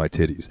like under my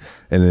titties,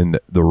 and then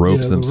the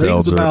ropes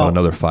themselves are about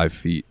another 5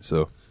 feet.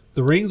 So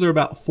the rings are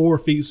about 4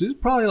 feet. So it's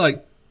probably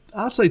like,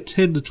 I'd say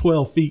 10 to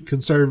 12 feet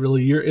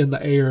conservatively. You're in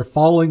the air,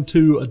 falling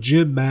to a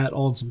gym mat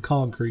on some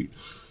concrete,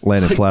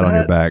 landing like flat on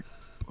your back.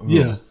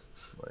 Yeah,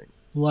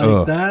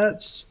 like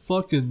that's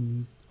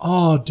fucking.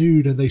 Oh,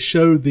 dude! And they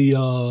showed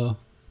the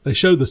they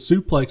showed the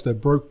suplex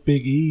that broke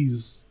Big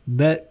E's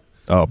neck.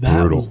 Oh,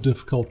 that brutal. was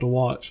difficult to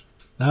watch.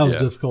 That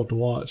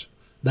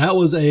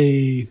was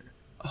a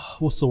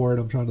what's the word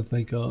I'm trying to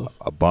think of?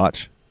 A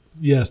botch.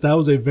 Yes, that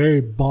was a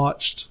very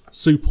botched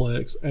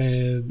suplex,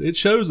 and it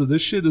shows that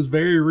this shit is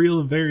very real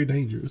and very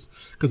dangerous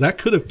because that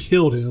could have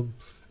killed him.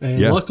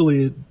 And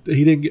luckily,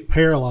 he didn't get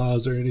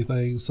paralyzed or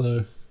anything.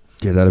 So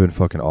yeah, that'd have been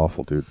fucking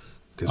awful, dude.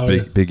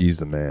 Because Big E's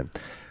the man.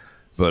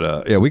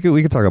 But we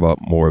could talk about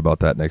more about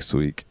that next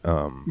week.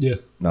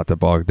 Not to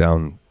bog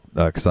down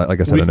because, like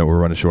I said, I know we're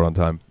running short on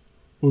time.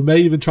 We may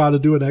even try to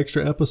do an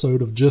extra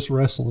episode of just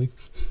wrestling.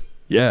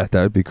 Yeah,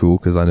 that would be cool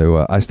because I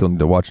know I still need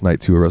to watch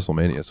night 2 of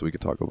WrestleMania, so we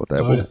could talk about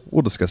that.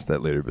 We'll discuss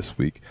that later this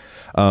week.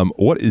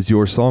 What is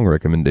your song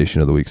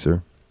recommendation of the week,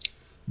 sir?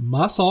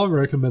 My song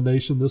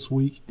recommendation this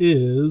week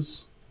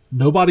is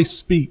Nobody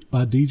Speak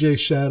by DJ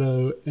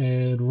Shadow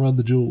and Run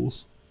the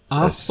Jewels.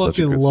 That's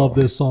fucking love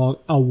this song.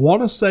 I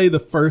want to say the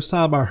first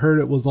time I heard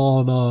it was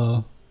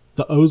on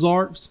the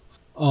Ozarks.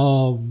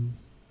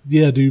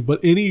 Yeah, dude, but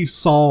any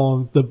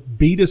song, the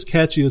beat is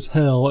catchy as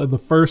hell, and the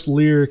first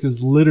lyric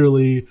is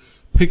literally,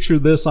 picture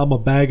this, I'm a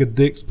bag of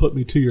dicks, put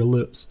me to your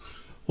lips.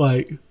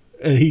 Like,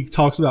 and he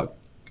talks about,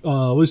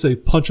 what do you say,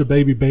 punch a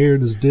baby bear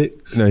in his dick?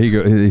 No,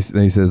 he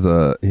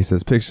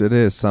says, picture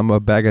this, I'm a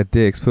bag of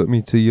dicks, put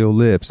me to your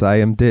lips, I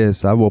am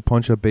this, I will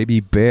punch a baby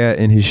bear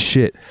in his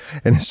shit.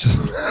 And it's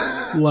just...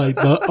 like,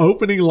 the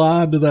opening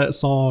line to that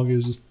song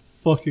is just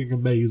fucking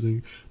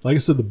amazing. Like I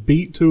said, the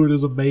beat to it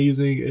is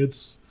amazing.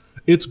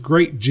 It's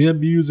great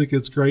gym music.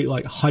 It's great,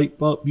 like,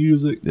 hype up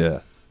music. Yeah.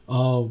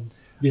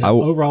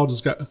 Overall,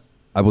 just got...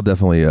 I will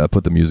definitely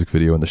put the music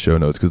video in the show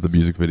notes because the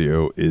music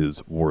video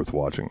is worth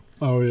watching.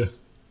 Oh, yeah.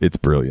 It's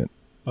brilliant.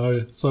 Oh,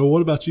 yeah. So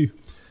what about you?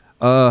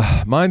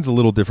 Mine's a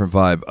little different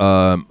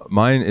vibe.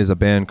 Mine is a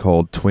band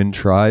called Twin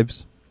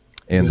Tribes,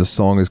 and the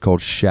song is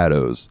called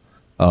Shadows.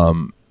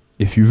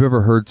 If you've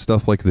ever heard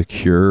stuff like The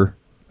Cure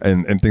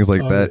and things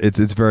like that,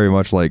 it's very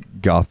much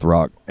like goth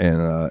rock,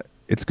 and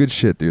it's good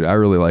shit, dude. I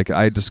really like it.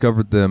 I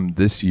discovered them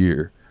this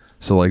year,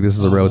 so like this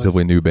is a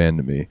relatively new band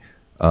to me.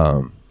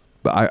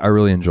 But I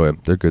really enjoy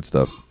them. They're good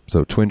stuff.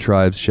 So Twin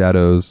Tribes,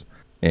 Shadows,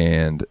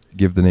 and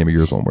give the name of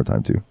yours one more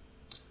time too.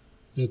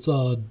 It's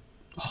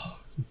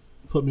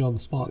put me on the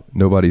spot.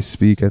 Nobody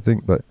Speak, I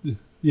think, but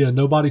yeah,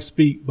 Nobody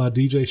Speak by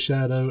DJ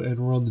Shadow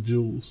and Run the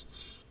Jewels.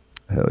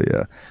 Hell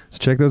yeah! So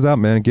check those out,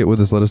 man. Get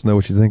with us. Let us know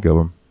what you think of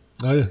them.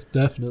 Oh yeah,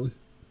 definitely.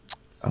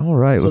 All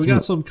right, so we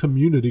got some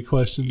community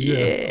questions.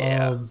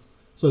 Yeah.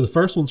 So the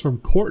first one's from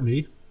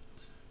Courtney.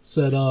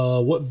 Said,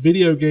 "What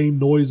video game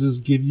noises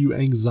give you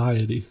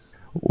anxiety?"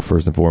 Well,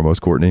 first and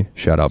foremost, Courtney,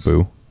 shout out,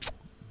 boo.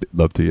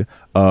 Love to you.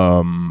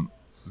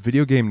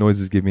 Video game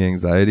noises give me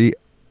anxiety.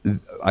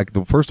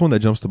 The first one that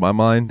jumps to my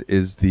mind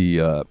is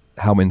the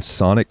how in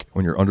Sonic,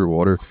 when you're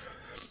underwater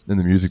and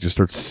the music just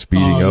starts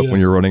speeding up when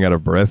you're running out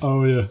of breath.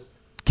 Oh, yeah.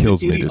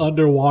 Kills me, dude.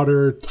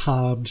 Underwater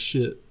timed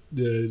shit.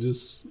 Yeah,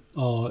 just,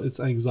 it's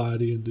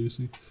anxiety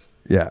inducing.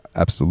 Yeah,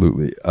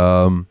 absolutely.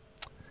 What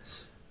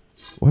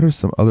are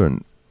some other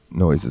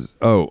noises?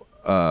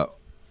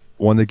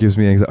 One that gives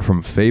me anxiety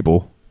from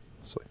Fable.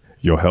 It's like,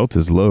 your health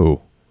is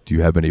low. Do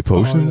you have any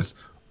potions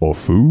or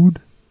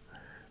food?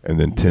 And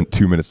then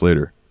 2 minutes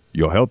later,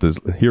 your health is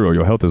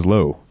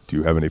low. Do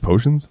you have any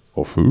potions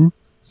or food?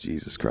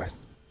 Jesus Christ.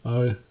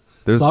 Oh, yeah.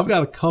 So I've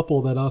got a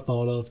couple that I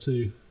thought of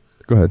too.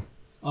 Go ahead.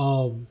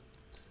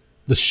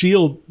 The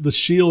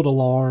shield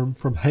alarm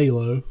from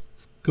Halo.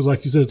 Because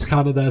like you said, it's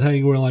kind of that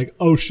hang where like,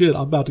 oh shit,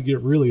 I'm about to get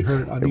really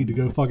hurt. I need to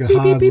go fucking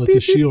hide and let the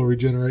shield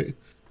regenerate.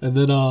 And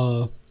then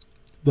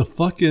the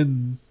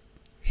fucking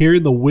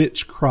hearing the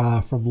witch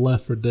cry from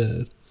Left 4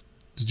 Dead.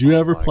 Did you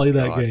ever play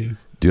that game?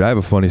 Dude, I have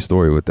a funny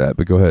story with that,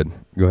 but go ahead.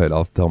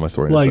 I'll tell my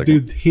story in a second.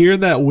 Dude,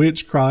 hearing that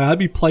witch cry, I'd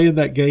be playing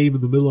that game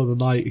in the middle of the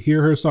night,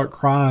 hear her start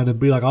crying and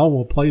be like, I don't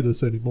want to play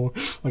this anymore.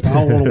 Like, I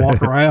don't want to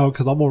walk around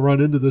because I'm going to run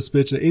into this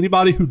bitch. And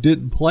anybody who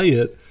didn't play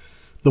it,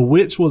 the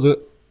witch was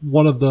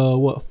one of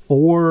the,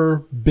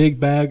 4 big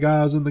bad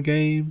guys in the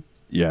game?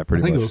 Yeah,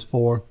 pretty much. I think it was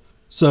 4.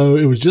 So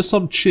it was just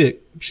some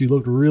chick. She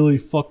looked really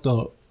fucked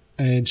up.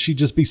 And she'd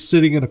just be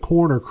sitting in a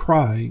corner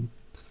crying.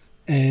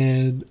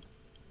 And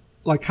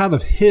like kind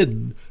of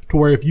hidden to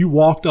where if you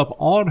walked up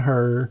on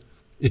her,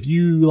 if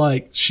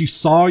you she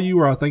saw you,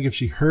 or I think if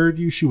she heard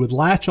you, she would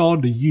latch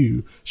on to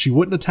you. She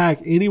wouldn't attack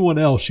anyone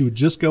else. She would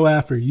just go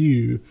after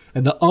you.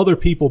 And the other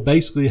people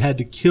basically had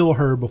to kill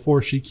her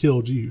before she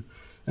killed you.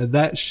 And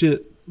that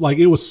shit,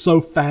 it was so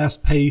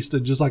fast paced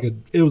and just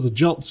it was a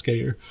jump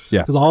scare.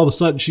 Yeah. Because all of a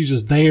sudden she's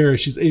just there.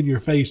 She's in your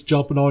face,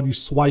 jumping on you,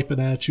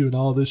 swiping at you and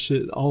all this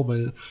shit. Oh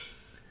man.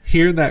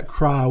 Hearing that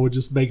cry would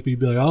just make me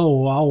be like,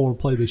 oh, I don't want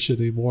to play this shit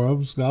anymore.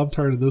 I'm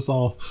turning this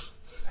off.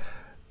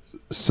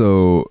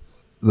 So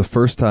the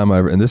first time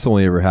and this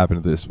only ever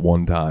happened this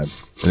one time,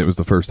 and it was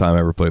the first time I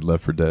ever played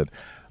Left 4 Dead.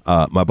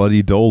 My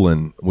buddy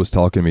Dolan was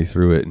talking me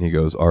through it, and he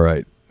goes, all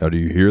right, now do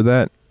you hear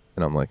that?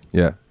 And I'm like,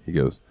 yeah. He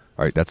goes,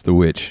 all right, that's the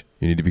witch.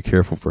 You need to be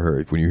careful for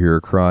her when you hear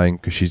her crying,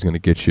 because she's going to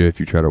get you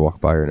if you try to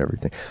walk by her and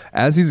everything.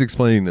 As he's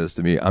explaining this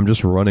to me, I'm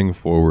just running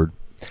forward.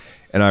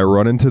 and I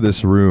run into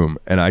this room,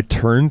 and I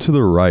turn to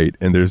the right,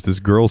 and there's this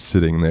girl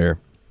sitting there,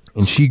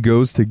 and she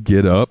goes to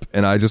get up,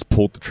 and I just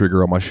pulled the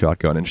trigger on my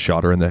shotgun and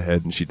shot her in the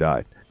head, and she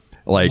died.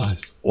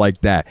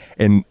 Like that.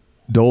 And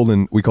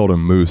Dolan, we called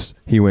him Moose,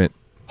 he went,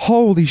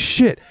 holy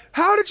shit,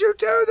 how did you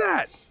do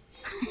that?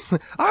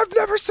 I've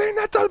never seen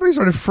that done. He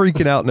started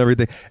freaking out and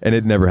everything, and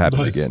it never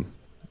happened again.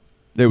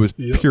 It was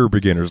pure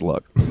beginner's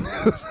luck.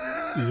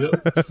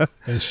 Yep.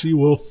 And she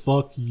will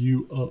fuck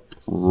you up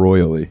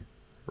royally.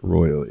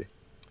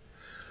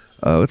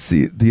 Let's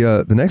see.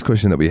 The next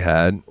question that we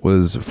had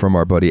was from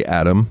our buddy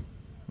Adam,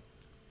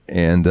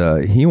 and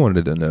he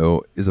wanted to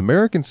know: is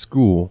American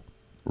school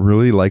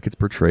really like it's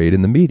portrayed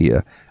in the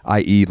media,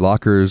 i.e.,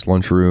 lockers,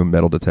 lunchroom,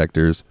 metal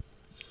detectors?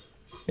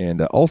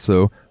 And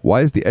also,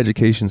 why is the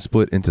education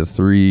split into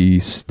 3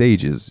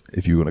 stages,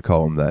 if you want to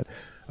call them that?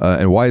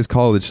 And why is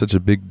college such a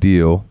big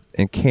deal?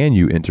 And can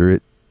you enter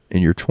it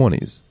in your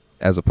 20s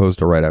as opposed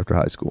to right after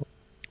high school?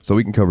 So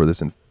we can cover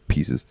this in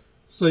pieces.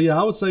 So, yeah,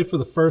 I would say for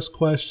the first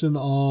question,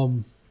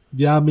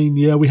 we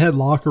had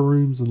locker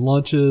rooms and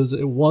lunches.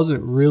 It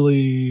wasn't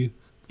really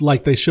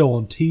like they show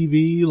on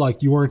TV.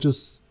 Like, you weren't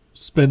just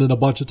spending a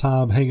bunch of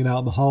time hanging out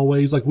in the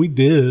hallways like we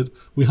did.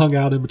 We hung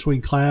out in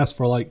between class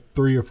for like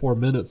 3 or 4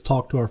 minutes,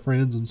 talked to our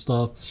friends and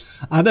stuff.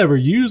 I never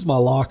used my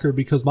locker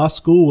because my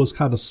school was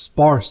kind of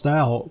sparsed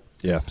out.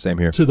 Yeah, same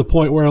here. To the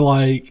point where,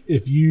 like,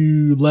 if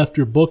you left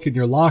your book in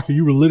your locker,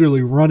 you were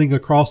literally running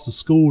across the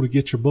school to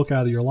get your book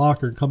out of your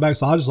locker and come back.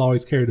 So I just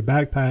always carried a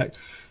backpack,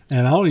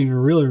 and I don't even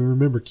really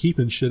remember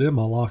keeping shit in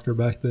my locker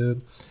back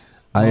then.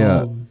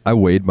 I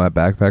weighed my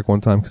backpack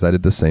one time because I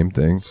did the same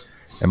thing,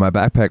 and my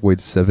backpack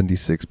weighed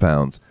 76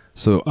 pounds.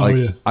 So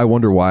I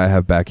wonder why I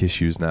have back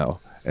issues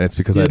now, and it's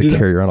because I had to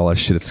carry around all that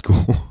shit at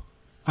school.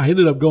 I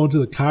ended up going to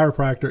the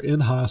chiropractor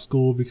in high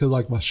school because,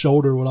 like, my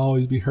shoulder would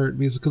always be hurting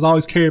me. Because I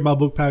always carried my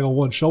book bag on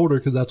one shoulder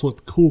because that's what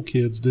the cool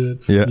kids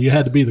did. Yeah. You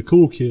had to be the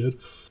cool kid.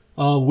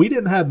 We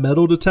didn't have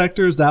metal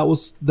detectors.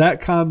 That's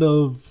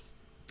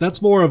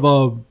more of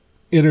a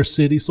inner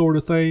city sort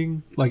of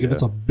thing. Like, if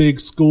it's a big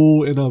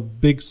school in a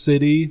big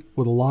city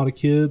with a lot of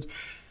kids,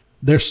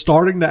 they're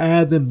starting to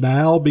add them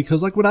now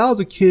because, like, when I was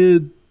a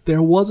kid,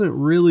 there wasn't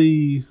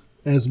really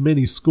as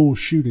many school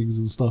shootings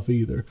and stuff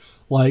either.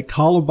 Like,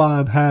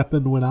 Columbine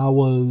happened when I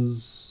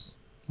was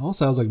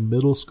like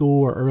middle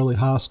school or early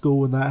high school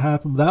when that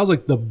happened. That was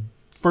like the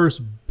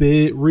first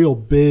real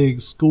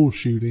big school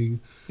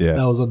shooting. Yeah.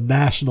 That was a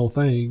national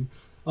thing.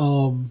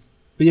 But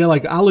yeah,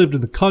 like, I lived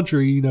in the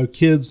country, you know,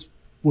 kids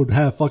would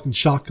have fucking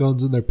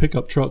shotguns in their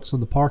pickup trucks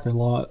in the parking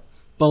lot.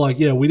 But, like,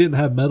 yeah, we didn't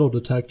have metal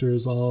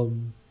detectors. I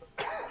don't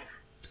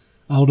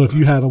know if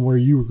you had them where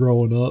you were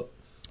growing up.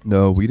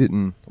 No, we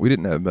didn't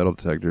have metal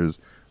detectors.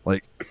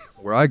 Like,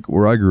 where I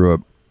grew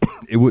up,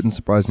 it wouldn't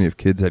surprise me if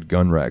kids had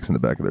gun racks in the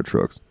back of their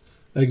trucks.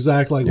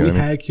 Exactly. Like, we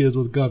had kids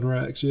with gun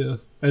racks, yeah.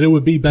 And it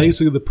would be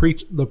basically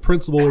the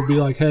principal would be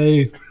like,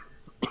 hey,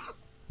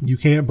 you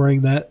can't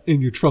bring that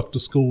in your truck to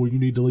school. You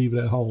need to leave it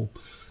at home.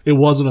 It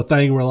wasn't a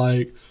thing where,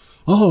 like,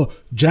 oh,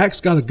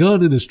 Jack's got a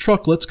gun in his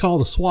truck. Let's call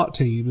the SWAT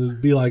team. It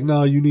would be like,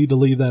 no, you need to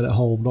leave that at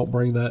home. Don't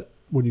bring that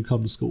when you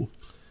come to school.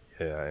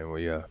 Yeah,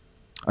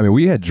 and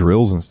we had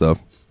drills and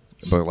stuff,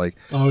 but, like,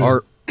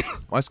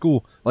 my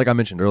school, like I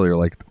mentioned earlier,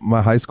 like,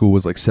 my high school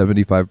was like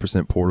 75%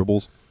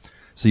 portables.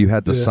 So you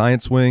had the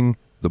science wing,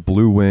 the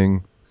blue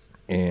wing,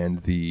 and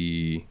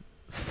the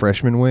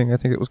freshman wing, I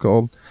think it was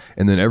called.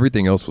 And then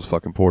everything else was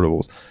fucking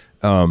portables.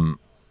 And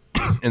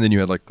then you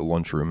had, like, the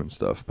lunchroom and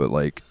stuff. But,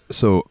 like,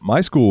 so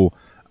my school,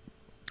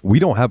 we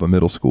don't have a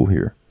middle school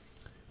here.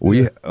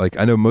 Like,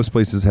 I know most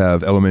places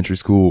have elementary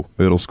school,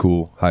 middle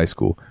school, high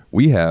school.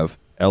 We have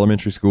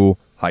elementary school,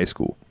 high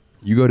school.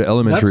 You go to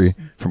elementary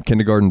from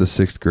kindergarten to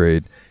 6th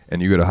grade,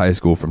 and you go to high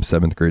school from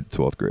 7th grade to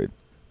 12th grade.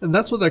 And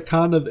that's what they're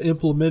kind of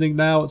implementing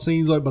now, it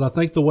seems like. But I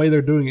think the way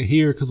they're doing it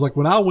here, because, like,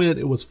 when I went,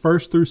 it was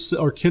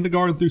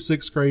kindergarten through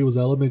 6th grade was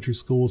elementary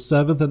school,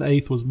 7th and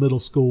 8th was middle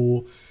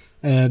school,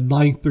 and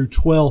 9th through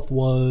 12th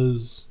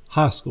was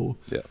high school.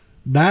 Yeah.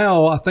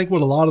 Now, I think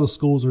what a lot of the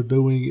schools are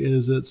doing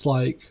is it's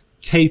like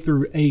K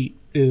through 8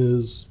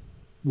 is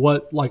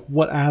what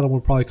Adam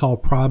would probably call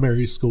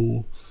primary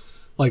school.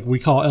 Like, we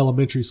call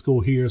elementary school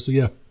here. So,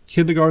 yeah,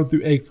 kindergarten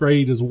through 8th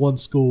grade is one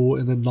school,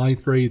 and then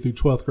 9th grade through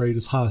 12th grade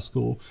is high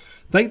school.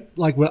 I think,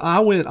 like, when I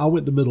went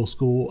to middle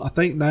school. I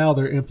think now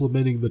they're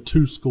implementing the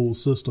 2-school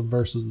system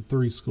versus the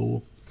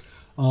 3-school.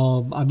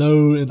 I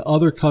know in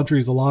other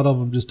countries, a lot of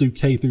them just do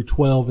K through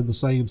 12 in the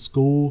same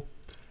school.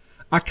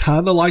 I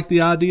kind of like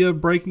the idea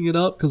of breaking it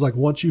up because, like,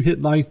 once you hit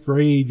 9th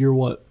grade,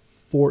 you're,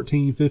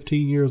 14,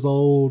 15 years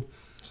old.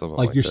 Something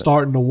like you're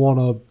starting to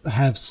want to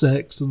have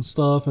sex and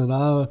stuff, and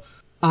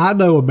I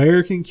know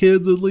American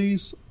kids, at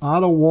least.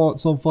 I don't want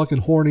some fucking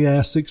horny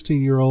ass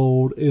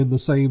 16-year-old in the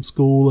same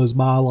school as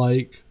my,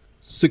 like,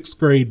 6th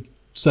grade,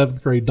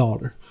 7th grade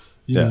daughter.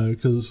 You know,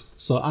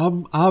 so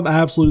I'm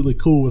absolutely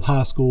cool with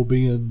high school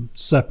being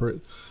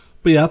separate.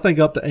 But yeah, I think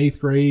up to 8th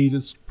grade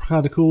is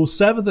kind of cool.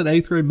 7th and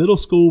 8th grade, middle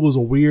school was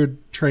a weird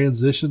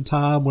transition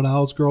time when I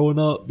was growing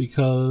up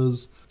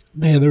because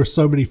man, there were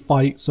so many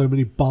fights, so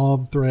many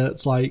bomb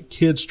threats, like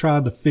kids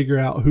trying to figure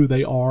out who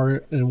they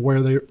are and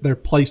where their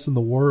place in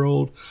the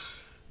world.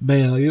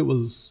 Man, it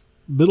was,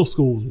 middle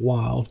school was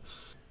wild.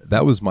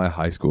 That was my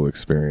high school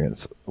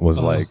experience,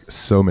 was like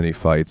so many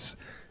fights.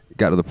 It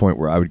got to the point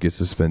where I would get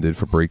suspended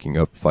for breaking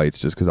up fights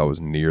just because I was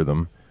near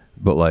them.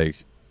 But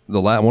like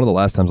one of the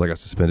last times I got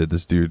suspended,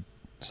 this dude,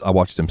 I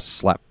watched him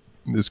slap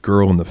this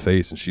girl in the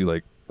face, and he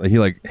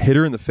hit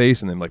her in the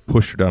face and then like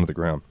pushed her down to the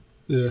ground.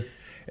 Yeah.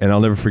 And I'll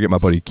never forget my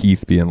buddy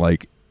Keith being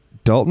like,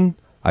 Dalton,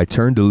 I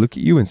turned to look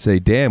at you and say,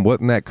 damn,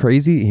 wasn't that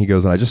crazy? And he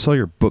goes, and I just saw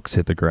your books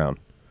hit the ground.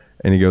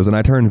 And he goes, and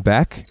I turned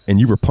back and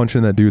you were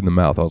punching that dude in the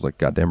mouth. I was like,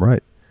 goddamn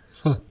right.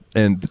 Huh.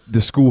 And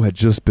the school had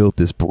just built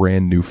this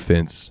brand new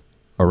fence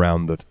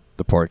around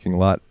the parking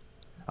lot.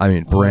 I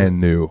mean, brand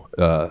new,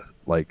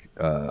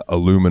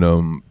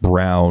 aluminum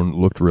brown,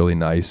 looked really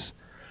nice.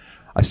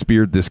 I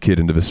speared this kid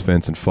into this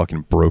fence and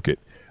fucking broke it.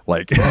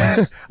 Like,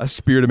 I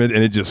speared him in,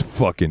 and it just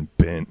fucking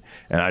bent.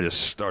 And I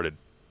just started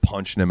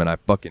punching him, and I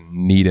fucking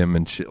kneed him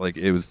and shit. Like,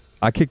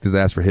 I kicked his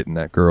ass for hitting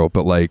that girl,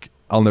 but like,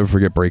 I'll never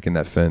forget breaking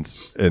that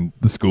fence and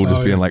the school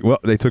just being like, well,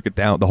 they took it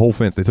down, the whole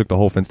fence. They took the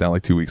whole fence down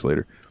like 2 weeks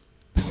later.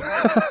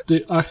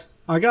 Dude,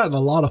 I got in a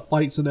lot of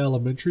fights in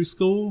elementary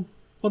school.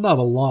 Well, not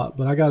a lot,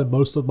 but I got in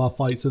most of my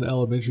fights in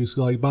elementary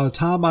school. Like, by the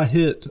time I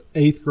hit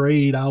 8th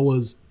grade, I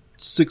was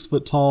 6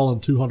 foot tall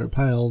and 200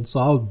 pounds.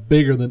 So I was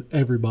bigger than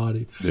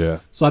everybody. Yeah.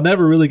 So I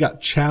never really got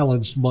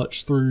challenged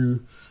much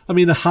through. I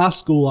mean, in high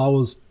school, I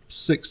was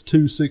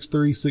 6'2",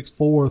 6'3",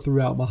 6'4"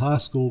 throughout my high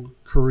school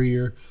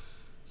career.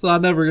 So I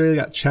never really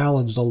got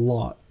challenged a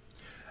lot.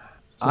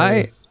 So,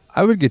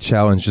 I would get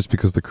challenged just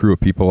because the crew of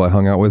people I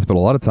hung out with, but a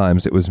lot of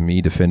times it was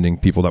me defending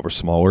people that were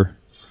smaller.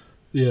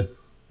 Yeah.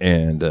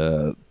 And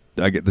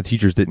the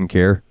teachers didn't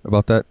care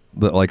about that.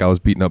 Like, I was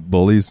beating up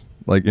bullies,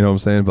 like, you know what I'm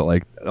saying? But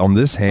like, on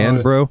this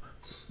hand, bro,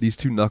 these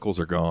 2 knuckles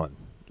are gone.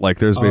 Like,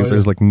 there's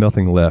like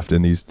nothing left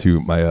in these 2,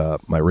 my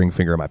ring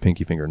finger and my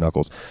pinky finger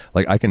knuckles.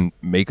 Like, I can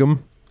make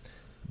them,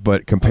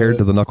 but compared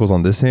to the knuckles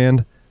on this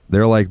hand,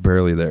 they're like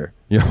barely there.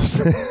 You know what I'm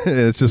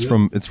saying? It's just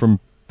from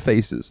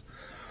faces.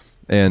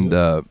 And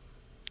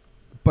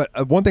but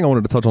one thing I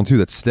wanted to touch on too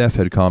that Steph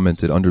had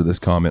commented under this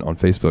comment on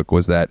Facebook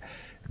was that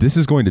this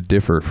is going to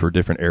differ for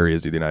different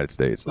areas of the United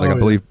States. Like, I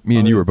believe me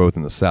and you were both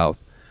in the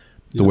South,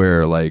 to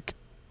where like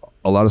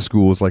a lot of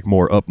schools like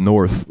more up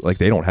north, like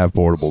they don't have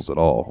portables at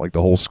all. Like,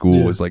 the whole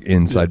school is like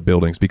inside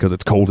buildings because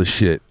it's cold as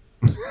shit.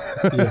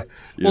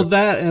 Well,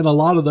 that, and a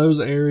lot of those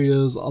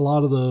areas, a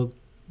lot of the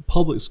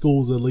public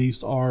schools at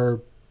least, are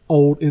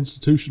old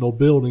institutional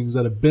buildings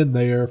that have been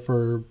there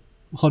for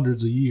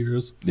hundreds of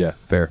years. Yeah,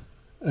 fair.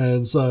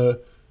 And so,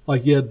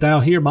 like,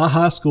 down here, my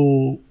high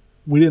school,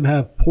 we didn't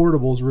have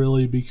portables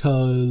really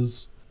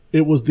because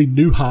it was the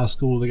new high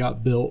school that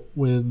got built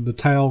when the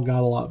town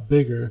got a lot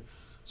bigger.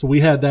 So we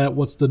had that,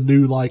 what's the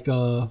new, like,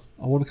 I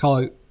want to call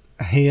it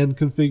a hand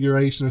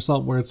configuration or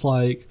something, where it's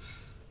like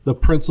the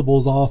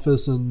principal's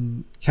office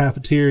and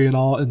cafeteria and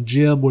all, and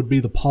gym would be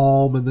the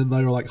palm, and then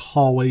they were like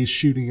hallways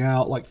shooting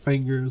out like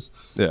fingers.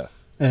 Yeah.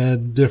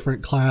 And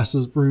different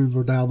classes, rooms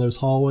were down those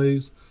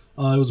hallways.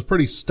 It was a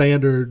pretty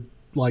standard,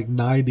 like,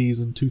 90s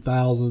and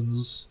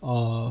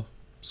 2000s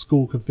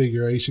school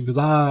configuration.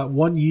 Because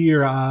one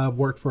year I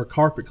worked for a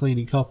carpet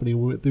cleaning company.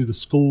 We went through the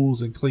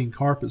schools and cleaned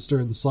carpets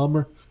during the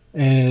summer.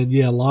 And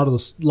yeah, a lot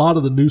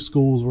of the new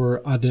schools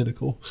were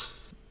identical.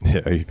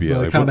 Yeah, you'd be so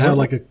like, they kind of had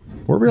like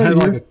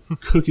a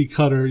cookie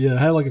cutter. Yeah,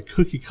 had like a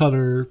cookie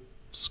cutter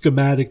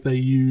schematic they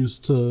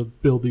used to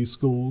build these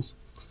schools.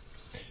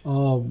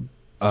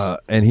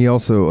 And he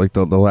also, like,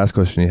 the last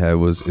question he had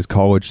was,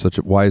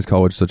 why is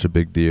college such a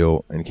big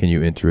deal, and can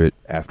you enter it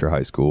after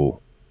high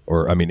school,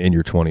 or I mean in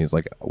your 20s,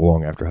 like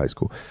long after high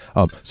school?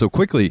 So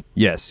quickly,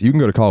 yes, you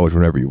can go to college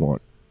whenever you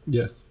want.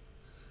 Yeah,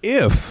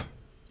 if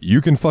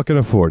you can fucking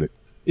afford it.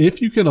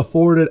 If you can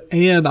afford it,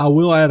 and I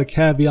will add a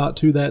caveat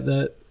to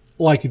that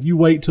like, if you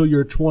wait till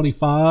you're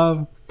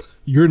 25,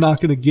 you're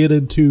not going to get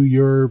into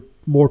your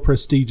more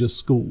prestigious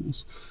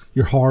schools,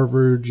 your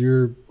Harvard,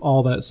 your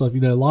all that stuff.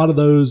 You know, a lot of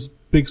those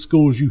big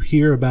schools you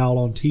hear about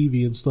on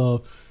TV and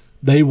stuff,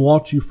 they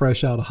want you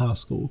fresh out of high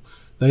school.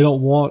 They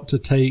don't want to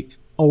take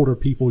older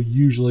people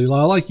usually.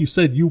 Like you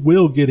said, you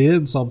will get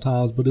in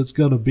sometimes, but it's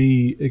going to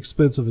be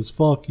expensive as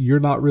fuck. You're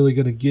not really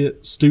going to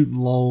get student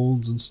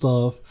loans and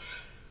stuff.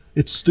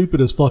 It's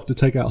stupid as fuck to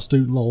take out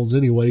student loans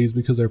anyways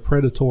because they're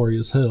predatory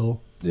as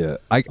hell. Yeah,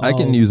 I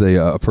can use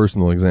a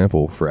personal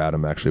example for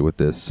Adam actually with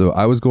this. So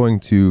I was going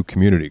to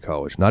community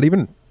college, not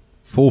even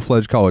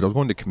full-fledged college. I was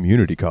going to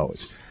community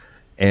college,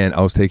 and I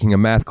was taking a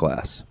math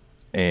class.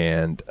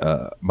 And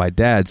my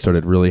dad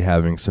started really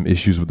having some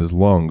issues with his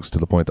lungs to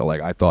the point that,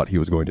 like, I thought he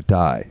was going to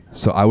die.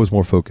 So I was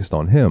more focused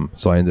on him.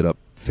 So I ended up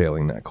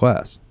failing that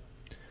class.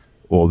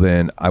 Well,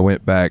 then I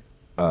went back.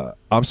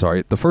 I'm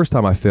sorry. The first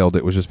time I failed,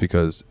 it was just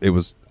because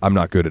I'm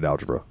not good at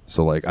algebra.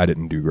 So, like, I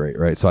didn't do great,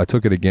 right? So I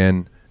took it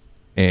again,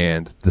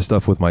 and the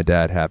stuff with my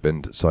dad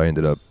happened. So I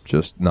ended up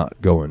just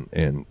not going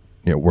and,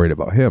 worried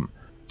about him.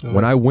 Oh.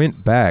 When I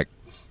went back,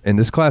 and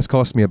this class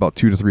cost me about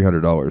 $200 to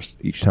 $300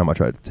 each time I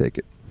tried to take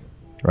it.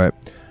 Right.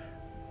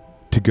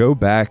 to go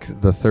back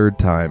the third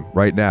time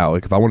right now,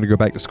 like if I wanted to go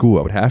back to school,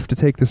 I would have to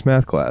take this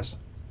math class.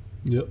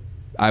 Yep.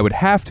 I would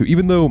have to,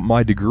 even though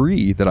my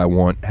degree that I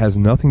want has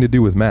nothing to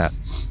do with math.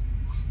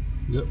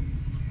 Yep.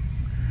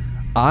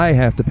 I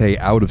have to pay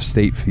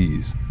out-of-state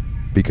fees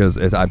because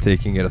as I'm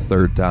taking it a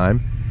third time,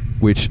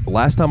 which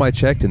last time I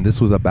checked, and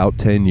this was about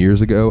 10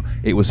 years ago,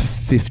 it was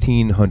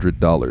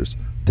 $1,500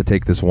 to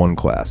take this one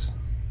class.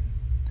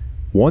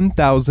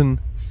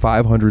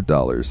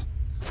 $1,500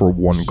 for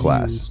one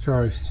class. Jesus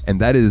Christ.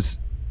 And that is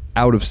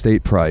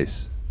out-of-state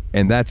price.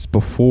 And that's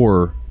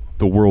before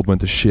the world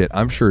went to shit.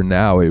 I'm sure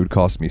now it would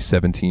cost me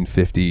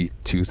 $1,750,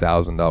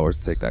 $2,000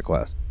 to take that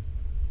class.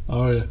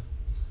 Oh, yeah.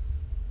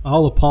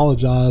 I'll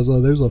apologize.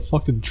 There's a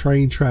fucking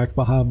train track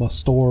behind my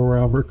store where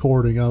I'm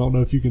recording. I don't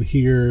know if you can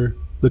hear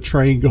the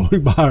train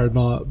going by or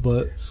not,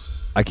 but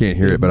I can't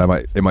hear it,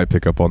 but it might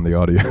pick up on the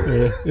audio.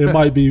 Yeah, it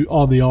might be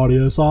on the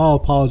audio, so I'll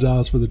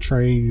apologize for the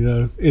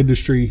train,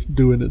 industry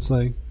doing its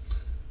thing.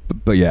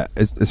 But yeah,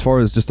 as far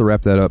as just to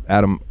wrap that up,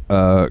 Adam,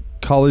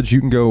 college, you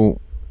can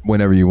go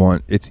whenever you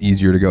want. It's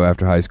easier to go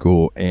after high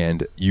school,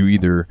 and you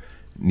either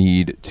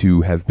need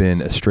to have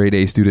been a straight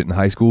A student in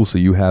high school, so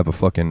you have a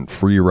fucking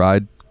free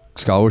ride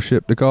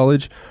scholarship to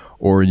college,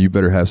 or you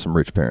better have some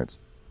rich parents.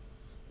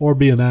 Or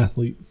be an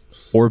athlete.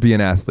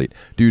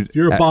 Dude, if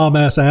you're a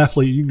bomb-ass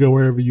athlete, you can go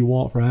wherever you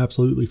want for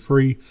absolutely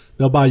free.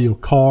 They'll buy you a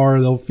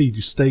car, they'll feed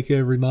you steak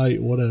every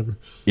night, whatever.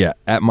 Yeah,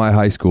 at my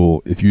high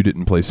school, if you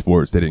didn't play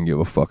sports, they didn't give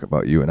a fuck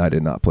about you, and I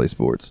did not play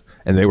sports,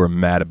 and they were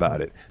mad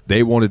about it.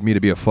 They wanted me to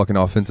be a fucking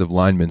offensive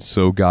lineman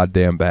so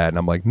goddamn bad, and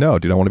I'm like, no,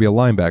 dude, I want to be a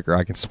linebacker.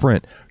 I can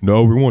sprint.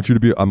 No, we want you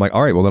to be. I'm like,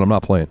 all right, well then I'm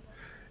not playing.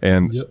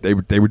 And they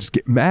would just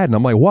get mad, and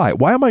I'm like, why?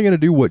 Why am I going to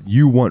do what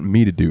you want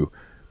me to do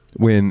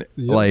when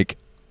like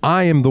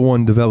I am the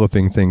one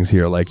developing things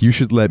here? Like, you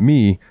should let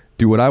me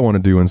do what I want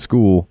to do in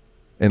school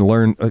and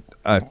learn.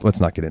 Let's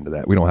not get into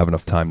that. We don't have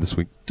enough time this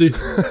week. Dude,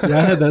 yeah,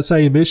 I had that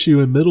same issue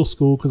in middle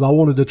school because I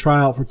wanted to try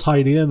out for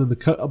tight end, and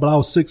but I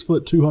was 6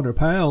 foot 200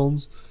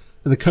 pounds,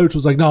 and the coach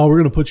was like, "No, we're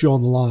going to put you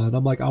on the line."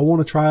 I'm like, "I want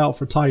to try out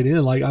for tight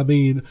end." Like, I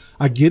mean,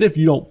 I get if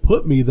you don't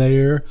put me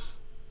there,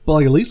 but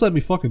like at least let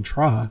me fucking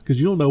try because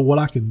you don't know what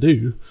I can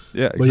do.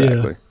 Yeah,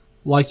 exactly. Yeah,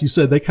 like you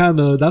said, they kind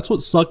of, that's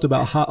what sucked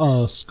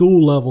about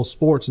school level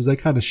sports is they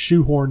kind of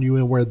shoehorn you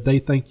in where they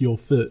think you'll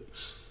fit.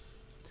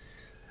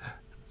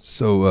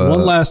 So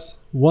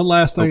one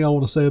last thing I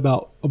want to say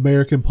about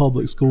American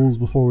public schools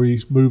before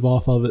we move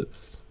off of it.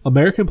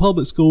 American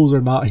public schools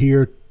are not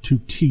here to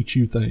teach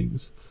you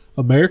things.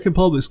 American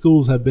public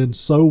schools have been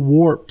so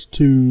warped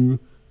to,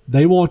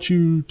 they want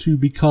you to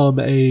become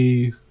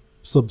a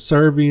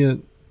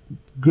subservient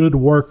good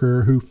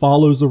worker who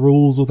follows the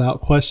rules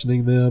without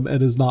questioning them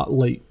and is not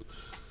late.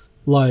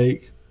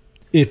 Like,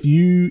 if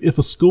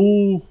a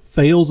school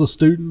fails a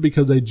student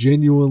because they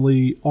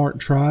genuinely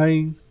aren't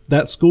trying,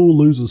 that school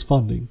loses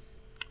funding.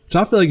 Which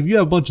I feel like if you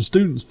have a bunch of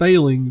students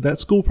failing, that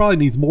school probably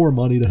needs more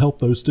money to help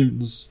those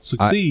students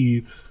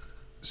succeed.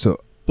 Go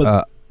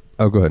ahead.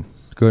 Go ahead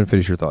and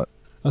finish your thought.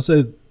 I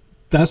said,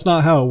 that's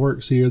not how it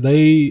works here.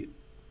 They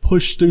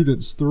push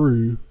students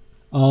through.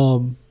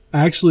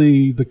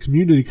 Actually, the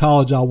community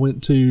college I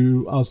went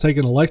to, I was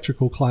taking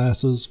electrical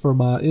classes for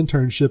my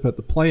internship at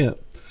the plant.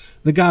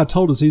 The guy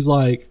told us, he's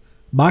like,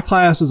 my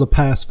class is a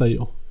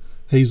pass-fail.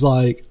 He's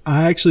like,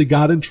 I actually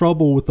got in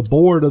trouble with the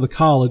board of the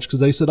college because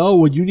they said, oh,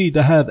 well, you need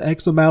to have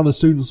X amount of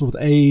students with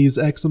A's,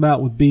 X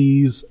amount with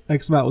B's,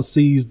 X amount with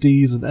C's,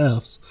 D's, and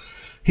F's.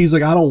 He's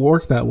like, I don't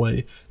work that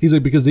way. He's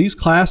like, because these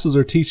classes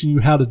are teaching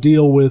you how to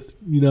deal with,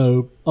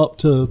 up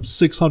to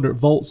 600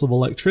 volts of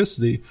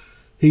electricity.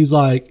 He's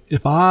like,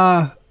 if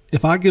I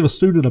give a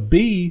student a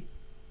B,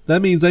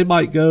 that means they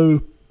might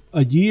go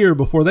a year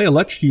before they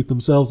electrocute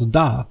themselves and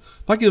die.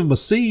 If I give them a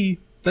C,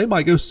 they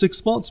might go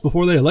 6 months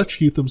before they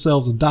electrocute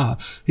themselves and die.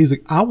 He's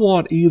like, I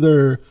want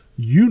either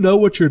you know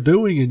what you're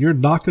doing and you're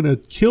not going to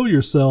kill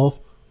yourself,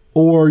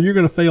 or you're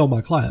going to fail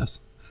my class.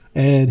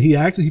 And he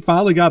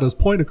finally got his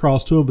point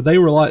across to him, but they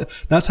were like,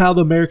 that's how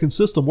the American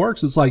system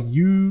works. It's like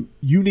you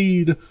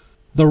need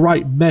the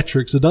right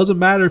metrics. It doesn't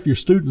matter if your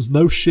students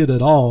know shit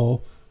at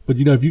all. But,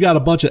 if you got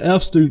a bunch of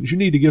F students, you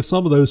need to give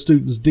some of those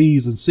students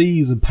D's and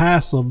C's and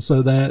pass them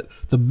so that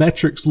the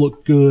metrics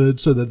look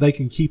good so that they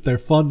can keep their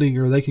funding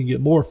or they can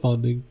get more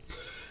funding.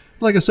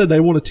 Like I said,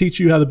 they want to teach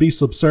you how to be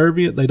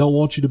subservient. They don't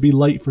want you to be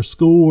late for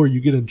school or you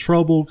get in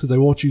trouble because they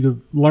want you to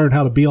learn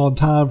how to be on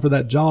time for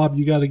that job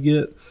you got to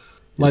get.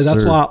 Like,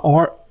 that's why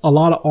a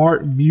lot of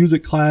art and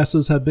music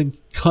classes have been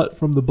cut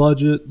from the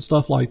budget and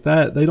stuff like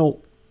that. They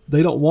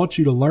don't want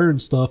you to learn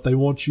stuff. They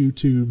want you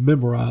to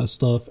memorize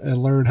stuff and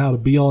learn how to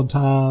be on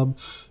time,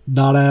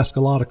 not ask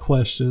a lot of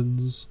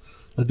questions.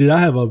 Dude, I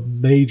have a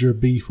major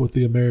beef with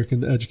the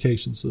American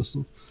education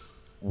system.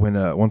 When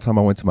one time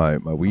I went to my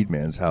weed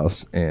man's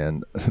house,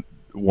 and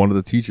one of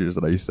the teachers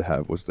that I used to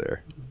have was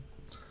there.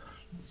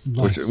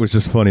 Nice. Which was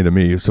just funny to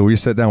me. So we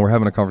sat down, we're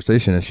having a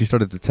conversation, and she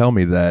started to tell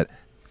me that,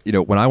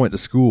 when I went to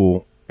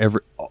school,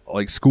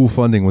 school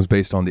funding was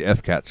based on the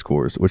FCAT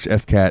scores, which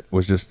FCAT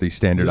was just the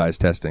standardized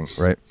testing,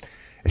 right?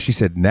 And she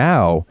said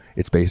now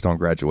it's based on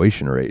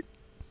graduation rate.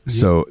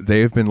 So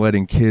they have been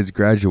letting kids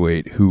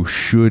graduate who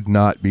should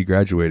not be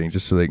graduating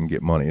just so they can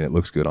get money, and it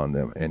looks good on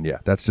them. And yeah,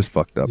 that's just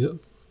fucked up. Yep.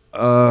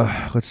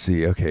 Let's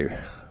see. Okay,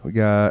 we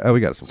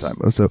got some time.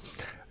 So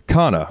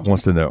Kana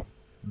wants to know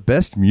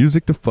best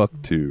music to fuck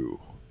to.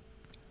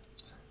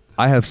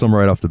 I have some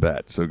right off the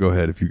bat, so go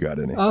ahead if you got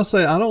any. I'll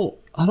say I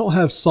don't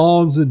have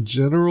songs in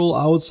general.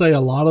 I would say a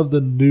lot of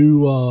the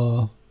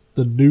new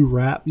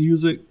rap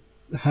music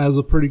has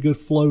a pretty good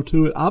flow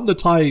to it. I'm the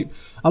type,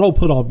 I don't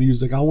put on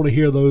music. I want to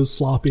hear those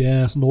sloppy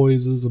ass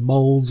noises and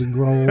moans and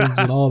groans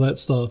and all that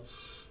stuff.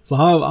 So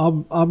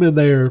I'm in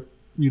there,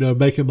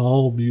 making my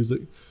own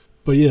music.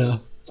 But yeah,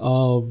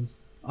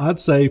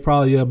 I'd say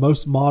probably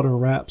most modern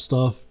rap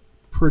stuff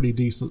pretty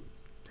decent.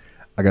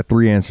 I got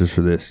 3 answers for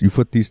this. You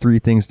put these 3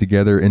 things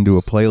together into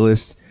a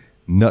playlist,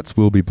 nuts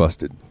will be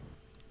busted.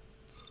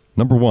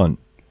 Number 1,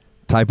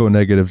 Typo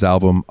Negative's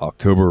album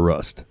October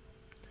Rust.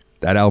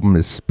 That album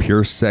is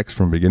pure sex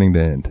from beginning to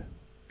end.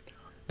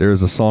 There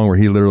is a song where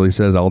he literally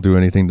says, "I'll do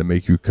anything to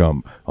make you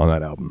come" on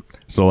that album.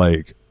 So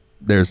like,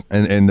 there's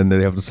and then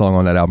they have the song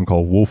on that album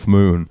called Wolf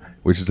Moon,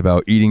 which is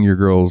about eating your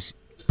girl's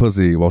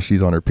pussy while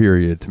she's on her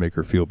period to make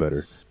her feel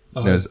better.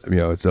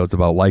 It's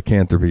about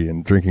lycanthropy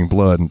and drinking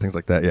blood and things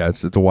like that. Yeah,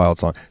 it's a wild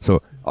song.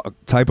 So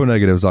Typo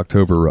Negative's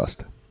October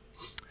Rust.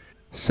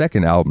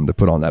 Second album to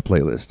put on that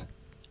playlist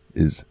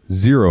is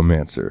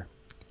Zeromancer.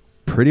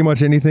 Pretty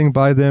much anything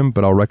by them,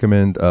 but I'll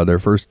recommend their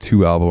first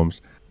 2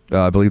 albums.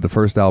 I believe the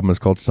first album is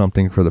called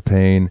Something for the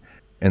Pain,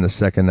 and the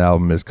second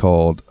album is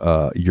called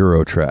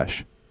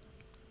Eurotrash.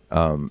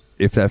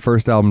 If that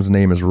first album's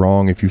name is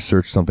wrong, if you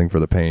search Something for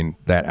the Pain,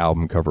 that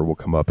album cover will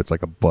come up. It's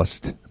like a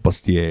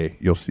bustier.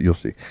 You'll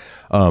see.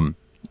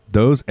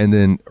 Those, and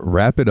then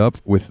wrap it up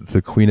with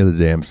the Queen of the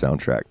Damned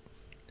soundtrack.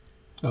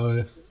 Oh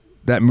yeah,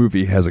 that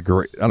movie has a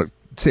great.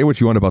 Say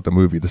what you want about the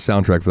movie. The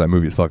soundtrack for that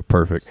movie is fucking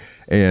perfect,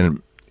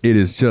 and it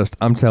is just,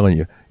 I'm telling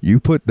you, you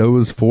put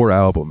those 4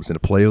 albums in a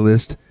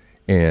playlist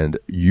and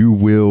you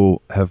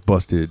will have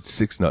busted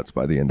 6 nuts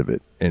by the end of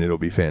it, and it'll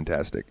be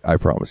fantastic. I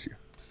promise you.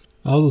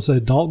 I was going to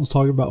say, Dalton's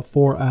talking about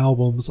 4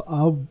 albums.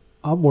 I'm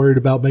worried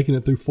about making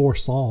it through 4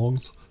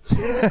 songs.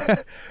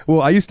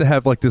 Well, I used to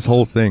have like this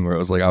whole thing where it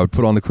was like I would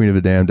put on the Queen of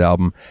the Damned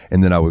album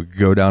and then I would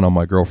go down on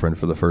my girlfriend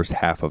for the first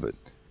half of it.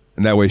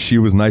 And that way she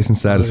was nice and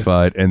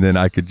satisfied, and then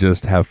I could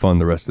just have fun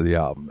the rest of the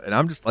album. And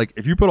I'm just like,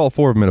 if you put all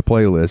 4 of them in a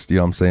playlist, you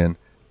know what I'm saying?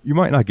 You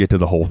might not get to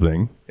the whole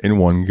thing in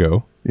one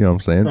go, you know what I'm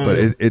saying? Right. But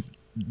it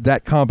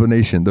that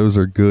combination, those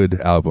are good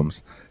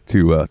albums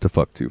to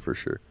fuck to for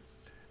sure.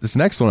 This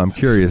next one I'm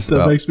curious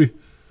about. Makes me.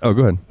 Oh,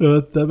 go ahead.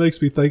 That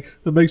makes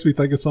me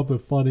think of something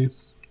funny.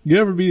 You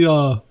ever be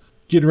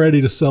getting ready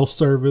to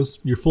self-service?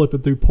 You're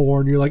flipping through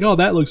porn. You're like, oh,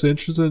 that looks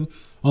interesting.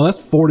 Oh, that's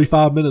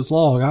 45 minutes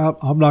long.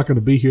 I'm not going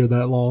to be here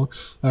that long.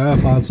 I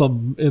gotta find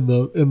something in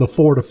the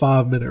 4 to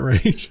 5 minute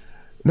range.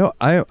 No,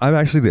 I'm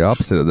actually the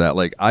opposite of that.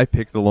 Like, I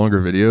pick the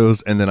longer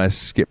videos and then I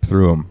skip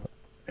through them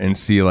and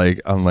see, like,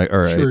 I'm like, all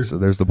right, sure. So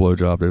there's the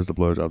blowjob, there's the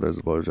blowjob, there's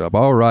the blowjob.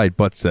 All right,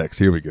 butt sex.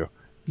 Here we go.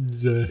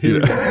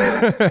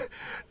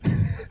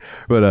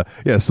 But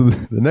yeah, so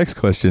the next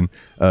question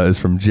is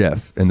from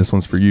Jeff, and this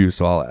one's for you,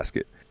 so I'll ask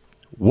it.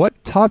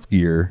 What Top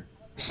Gear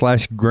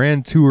 /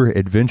 Grand Tour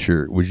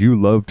adventure would you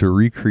love to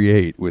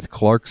recreate with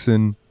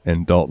Clarkson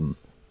and Dalton?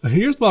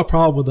 Here's my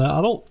problem with that.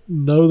 I don't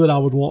know that I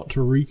would want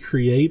to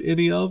recreate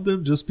any of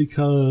them just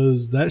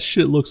because that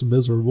shit looks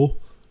miserable.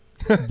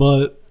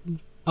 But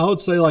I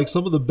would say like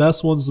some of the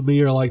best ones to me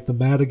are like the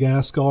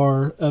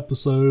Madagascar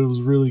episode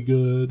was really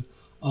good.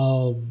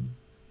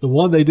 The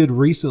one they did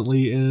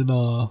recently in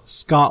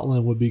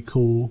Scotland would be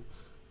cool.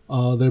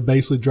 They're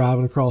basically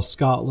driving across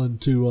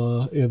Scotland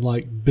to in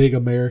like big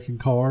American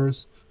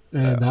cars.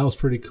 And that was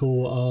pretty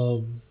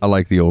cool. I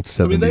like the old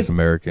 70s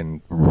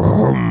American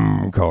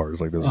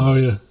cars like those. Oh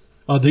yeah.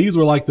 These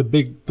were like the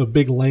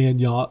big land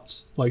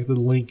yachts, like the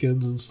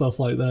Lincolns and stuff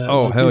like that.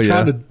 Oh, like, hell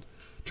yeah.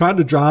 Trying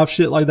to drive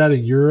shit like that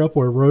in Europe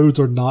where roads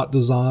are not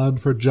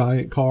designed for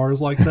giant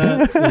cars like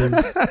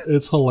that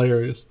it's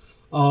hilarious.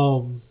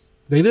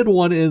 They did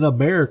one in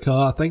America.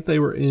 I think they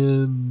were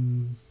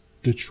in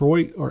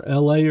Detroit or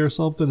LA or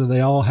something, and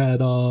they all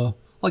had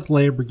like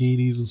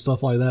Lamborghinis and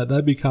stuff like that.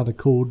 That'd be kind of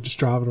cool, just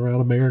driving around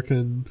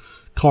American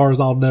cars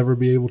I'll never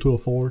be able to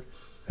afford.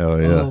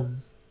 Hell yeah.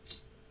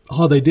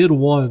 They did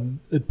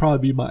one. It'd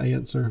probably be my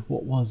answer.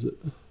 What was it?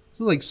 It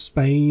was like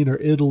Spain or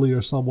Italy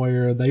or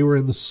somewhere, and they were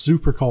in the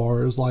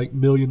supercars, like $1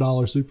 million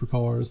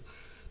supercars.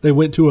 They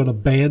went to an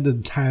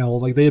abandoned town.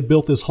 Like they had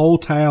built this whole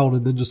town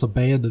and then just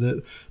abandoned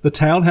it. The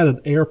town had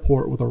an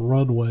airport with a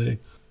runway,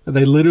 and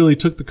they literally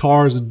took the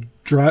cars and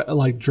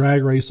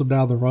drag raced them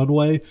down the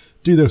runway.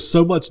 Dude, there's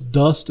so much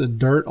dust and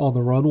dirt on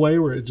the runway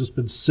where it had just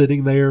been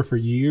sitting there for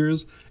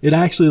years. It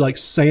actually like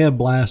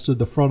sandblasted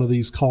the front of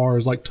these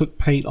cars, like took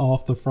paint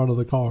off the front of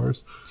the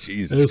cars.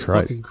 Jesus it was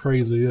Christ. Fucking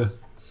crazy, yeah.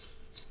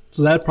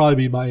 So that'd probably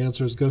be my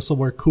answer, is go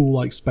somewhere cool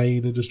like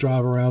Spain and just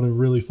drive around in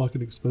really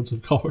fucking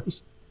expensive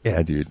cars.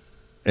 Yeah, dude.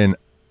 And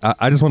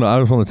I just want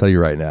to tell you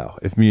right now,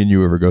 if me and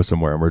you ever go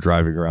somewhere and we're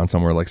driving around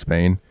somewhere like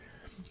Spain,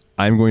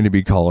 I'm going to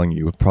be calling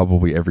you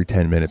probably every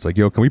 10 minutes. Like,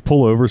 yo, can we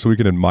pull over so we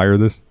can admire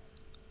this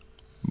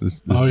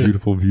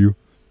beautiful view?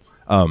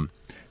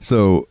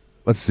 So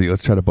let's see.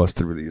 Let's try to bust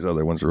through these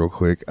other ones real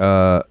quick.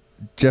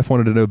 Jeff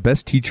wanted to know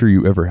best teacher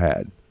you ever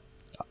had.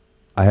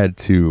 I had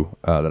two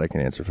that I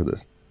can answer for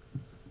this.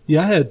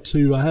 Yeah, I had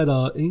two. I had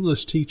an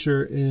English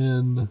teacher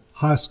in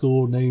high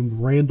school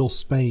named Randall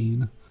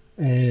Spain,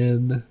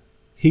 and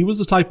he was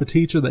the type of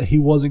teacher that he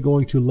wasn't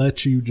going to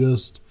let you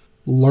just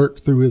lurk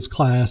through his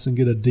class and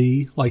get a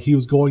D. Like, he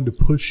was going to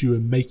push you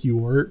and make you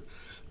work.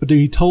 But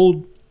dude,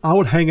 I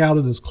would hang out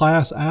in his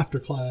class after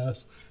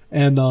class,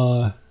 and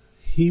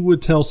he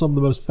would tell some of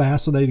the most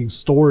fascinating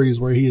stories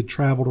where he had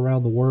traveled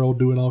around the world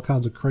doing all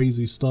kinds of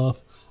crazy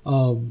stuff.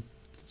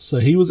 So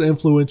he was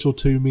influential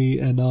to me,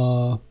 and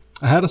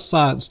I had a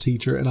science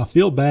teacher, and I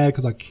feel bad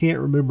because I can't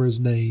remember his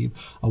name.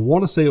 I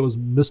want to say it was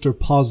Mr.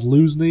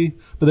 Pozluzny,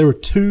 but there were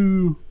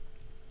two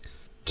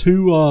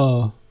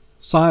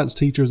science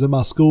teachers in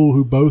my school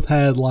who both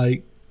had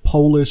like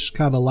Polish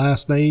kind of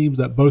last names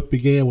that both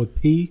began with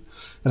P,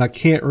 and I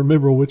can't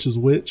remember which is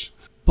which.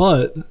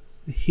 But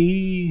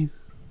he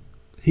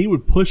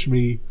would push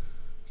me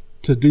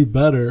to do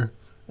better,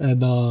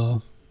 and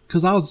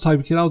because I was the type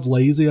of kid, I was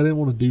lazy. I didn't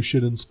want to do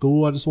shit in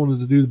school. I just wanted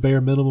to do the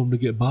bare minimum to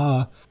get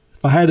by.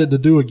 If I had it to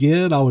do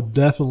again, I would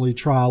definitely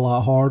try a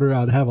lot harder.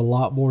 I'd have a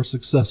lot more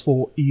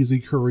successful, easy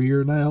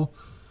career now.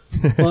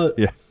 But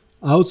yeah.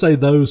 I would say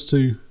those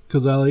two,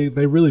 because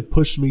they really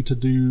pushed me to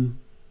do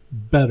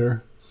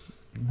better.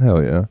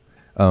 Hell yeah.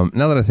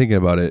 Now that I'm thinking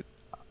about it,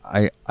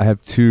 I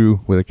have two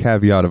with a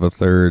caveat of a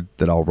third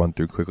that I'll run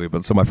through quickly.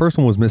 But so my first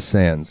one was Miss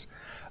Sands.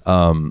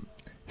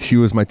 She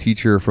was my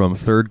teacher from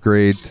 3rd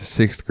grade to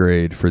 6th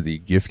grade for the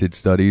gifted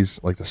studies,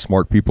 like the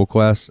smart people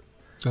class.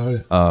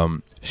 Oh yeah.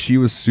 She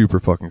was super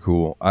fucking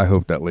cool. I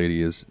hope that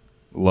lady is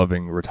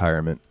loving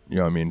retirement. You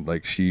know what I mean?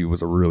 Like, she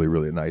was a really,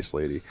 really nice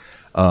lady.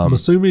 I'm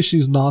assuming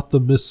she's not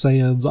the Miss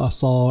Sands I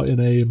saw in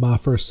a My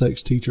First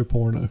Sex Teacher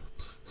porno.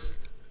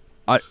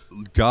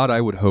 God, I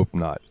would hope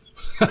not.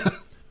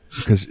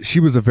 Because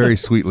she was a very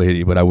sweet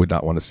lady, but I would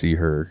not want to see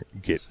her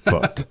get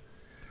fucked.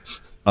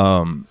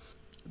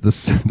 The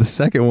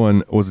second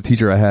one was a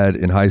teacher I had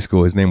in high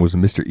school. His name was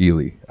Mr.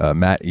 Ely,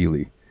 Matt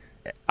Ely.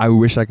 I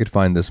wish I could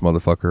find this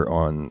motherfucker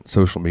on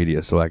social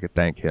media so I could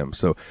thank him.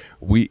 So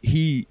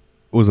he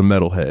was a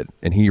metalhead,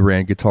 and he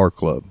ran Guitar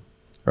Club,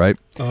 right?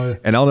 Oh, yeah.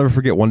 And I'll never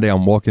forget, one day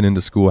I'm walking into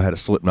school, I had a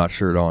Slipknot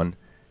shirt on,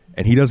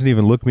 and he doesn't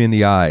even look me in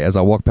the eye. As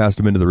I walk past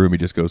him into the room, he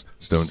just goes,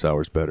 "Stone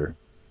Sour's better."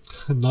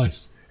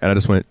 Nice. And I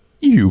just went,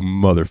 "You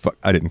motherfucker."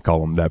 I didn't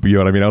call him that, but you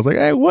know what I mean? I was like,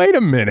 "Hey, wait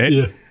a minute.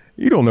 Yeah.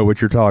 You don't know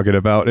what you're talking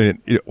about." And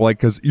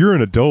because you're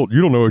an adult,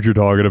 you don't know what you're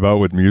talking about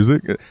with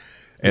music.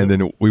 And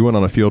then we went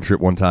on a field trip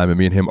one time, and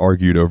me and him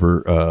argued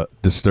over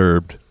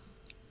Disturbed.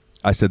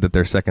 I said that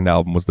their second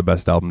album was the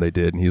best album they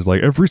did, and he's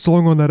like, "Every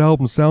song on that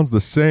album sounds the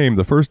same.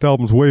 The first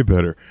album's way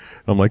better."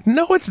 And I'm like,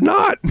 "No, it's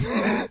not."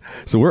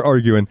 So we're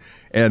arguing,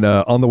 and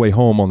on the way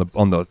home, on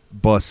the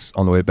bus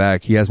on the way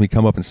back, he has me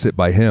come up and sit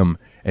by him,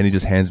 and he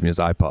just hands me his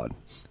iPod.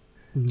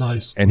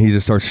 Nice. And he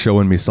just starts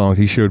showing me songs.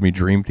 He showed me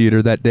Dream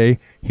Theater that day.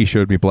 He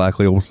showed me Black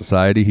Label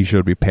Society. He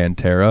showed me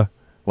Pantera.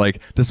 Like,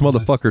 this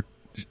motherfucker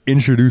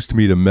introduced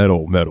me to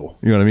metal. You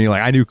know what I mean?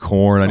 Like, I knew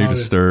Korn, I knew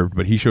Disturbed,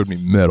 but he showed me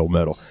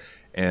metal.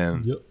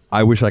 And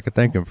I wish I could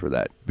thank him for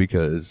that,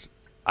 because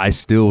I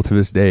still, to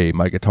this day,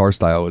 my guitar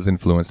style is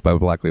influenced by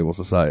Black Label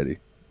Society.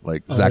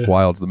 Like, Zakk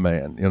Wylde's the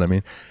man. You know what I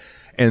mean?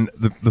 And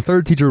the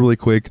third teacher, really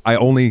quick, I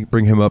only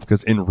bring him up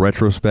because in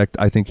retrospect,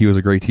 I think he was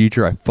a great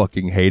teacher. I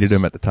fucking hated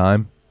him at the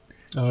time.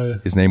 Oh, yeah.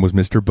 His name was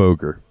Mr.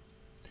 Boger.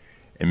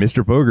 And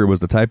Mr. Boger was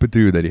the type of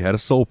dude that he had a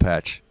soul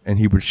patch, and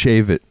he would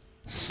shave it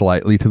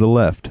slightly to the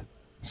left,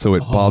 so it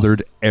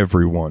bothered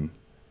everyone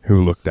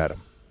who looked at him,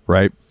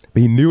 right?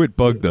 But he knew it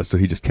bugged us, so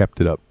he just kept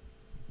it up.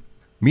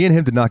 Me and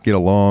him did not get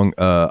along.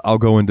 I'll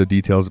go into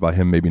details about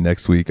him maybe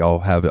next week.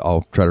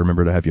 I'll try to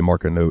remember to have you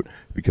mark a note,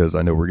 because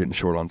I know we're getting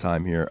short on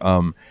time here.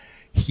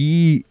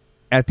 He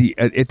at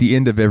the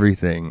end of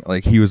everything,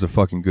 like, he was a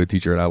fucking good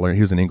teacher, and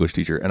he was an English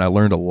teacher, and I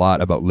learned a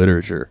lot about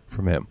literature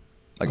from him,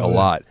 like a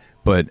lot.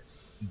 But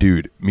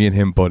dude, me and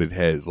him butted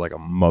heads like a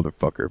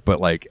motherfucker. But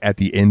like, at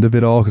the end of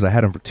it all, because I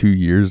had him for 2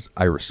 years,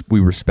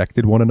 we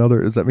respected one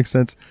another. Does that make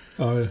sense?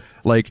 Oh, yeah.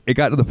 Like, it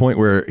got to the point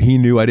where he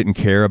knew I didn't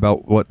care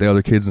about what the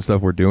other kids and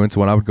stuff were doing. So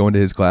when I would go into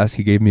his class,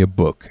 he gave me a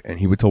book, and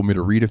he would tell me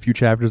to read a few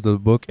chapters of the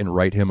book and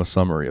write him a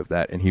summary of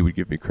that, and he would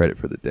give me credit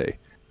for the day.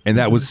 And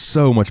that was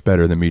so much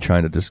better than me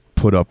trying to just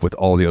put up with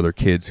all the other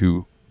kids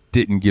who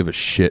didn't give a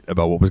shit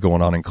about what was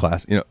going on in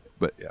class, you know.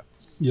 But yeah.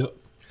 Yep.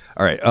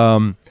 All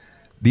right.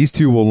 These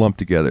two will lump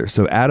together.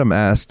 So Adam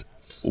asked,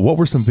 what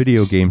were some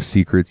video game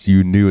secrets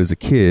you knew as a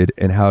kid,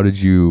 and how do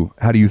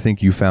you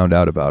think you found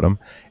out about them?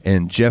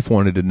 And Jeff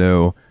wanted to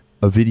know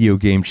a video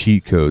game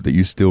cheat code that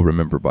you still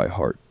remember by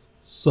heart.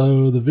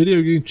 So the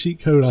video game cheat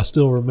code I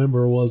still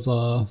remember was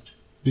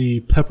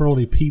the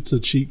pepperoni pizza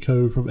cheat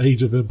code from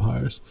Age of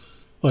Empires.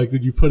 Like,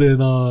 when you put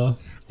in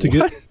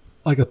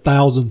like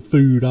 1,000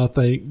 food, I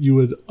think. You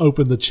would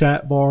open the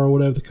chat bar or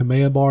whatever, the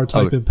command bar,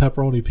 type in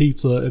pepperoni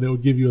pizza, and it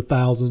would give you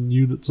 1,000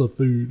 units of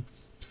food.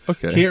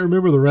 Okay. Can't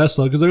remember the rest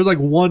of it because there's like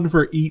one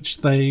for each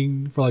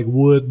thing for like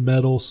wood,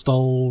 metal,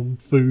 stone,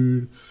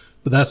 food.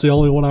 But that's the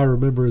only one I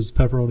remember is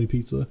pepperoni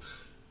pizza.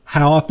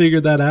 How I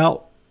figured that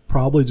out,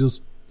 probably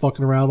just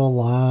fucking around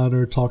online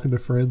or talking to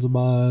friends of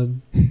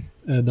mine.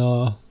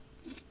 And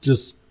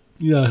just,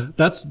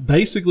 that's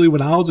basically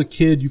when I was a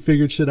kid, you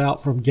figured shit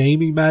out from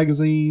gaming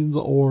magazines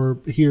or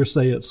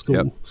hearsay at school.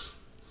 Yep.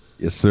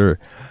 Yes, sir.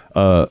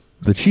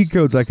 The cheat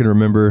codes I can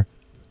remember,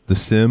 The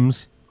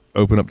Sims,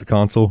 open up the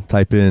console,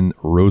 type in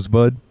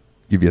Rosebud,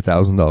 give you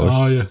 $1,000.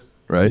 Oh, yeah.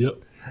 Right? Yep.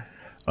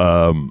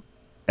 And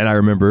I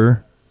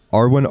remember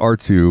R1,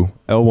 R2,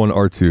 L1,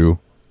 R2,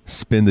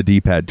 spin the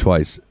D-pad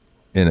twice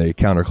in a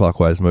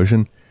counterclockwise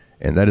motion,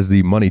 and that is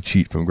the money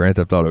cheat from Grand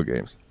Theft Auto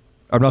games.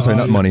 I'm not sorry,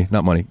 not money,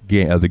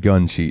 the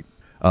gun cheat.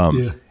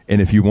 And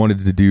if you wanted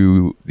to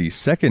do the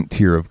second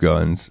tier of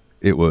guns,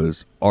 it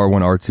was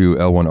R1, R2,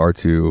 L1,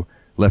 R2,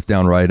 left,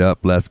 down, right,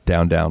 up, left,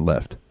 down, down,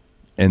 left.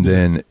 And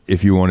then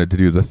if you wanted to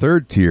do the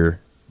third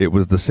tier, it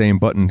was the same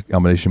button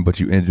combination,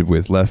 but you ended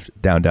with left,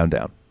 down, down,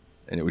 down.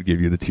 And it would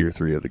give you the tier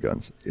 3 of the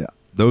guns. Yeah.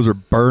 Those are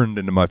burned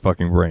into my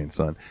fucking brain,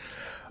 son.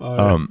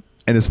 And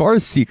as far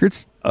as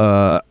secrets,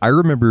 I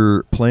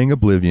remember playing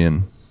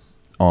Oblivion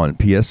on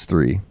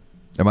PS3.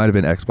 It might have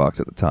been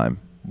Xbox at the time.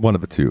 One of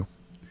the two.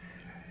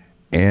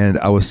 And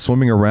I was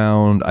swimming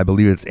around, I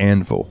believe it's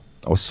Anvil.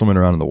 I was swimming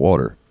around in the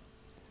water.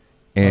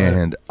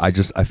 And I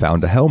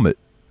found a helmet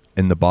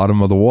in the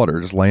bottom of the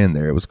water, just laying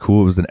there. It was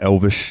cool. It was an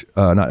elvish,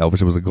 not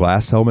elvish, it was a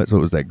glass helmet, so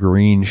it was that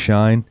green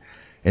shine.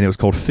 And it was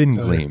called Fin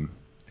Gleam.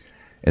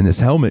 And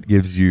this helmet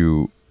gives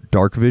you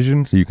dark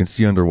vision, so you can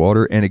see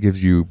underwater, and it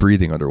gives you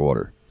breathing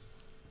underwater.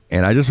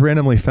 And I just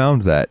randomly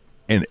found that.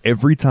 And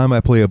every time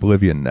I play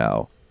Oblivion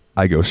now,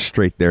 I go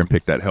straight there and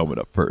pick that helmet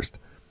up first.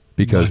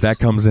 Because that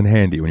comes in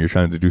handy when you're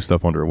trying to do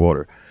stuff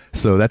underwater.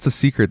 So that's a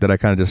secret that I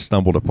kind of just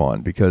stumbled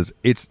upon, because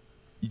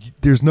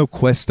there's no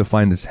quest to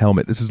find this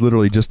helmet. This is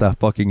literally just a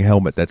fucking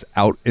helmet that's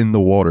out in the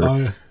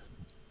water.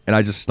 And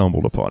I just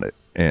stumbled upon it.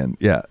 And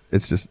yeah,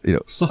 it's just,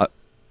 So,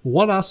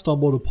 what I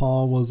stumbled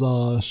upon was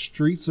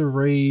Streets of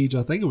Rage,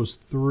 I think it was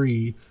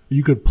 3.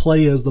 You could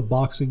play as the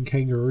boxing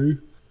kangaroo.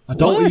 I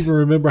don't even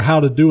remember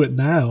how to do it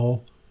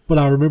now, but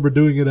I remember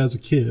doing it as a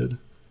kid.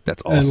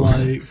 That's awesome.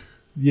 And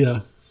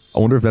yeah. I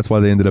wonder if that's why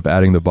they ended up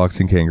adding the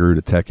boxing kangaroo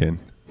to Tekken.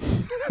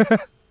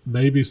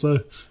 Maybe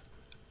so.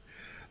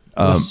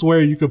 I swear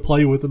you could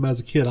play with them as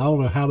a kid. I don't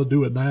know how to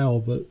do it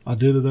now, but I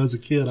did it as a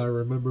kid. I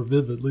remember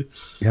vividly.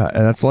 Yeah,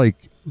 and that's like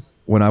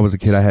when I was a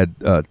kid, I had,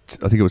 I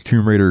think it was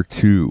Tomb Raider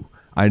 2.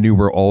 I knew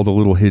where all the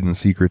little hidden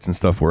secrets and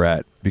stuff were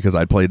at because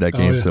I'd played that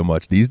game so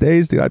much. These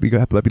days, dude, I'd be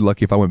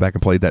lucky if I went back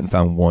and played that and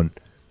found one.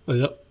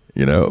 Yep.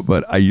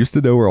 But I used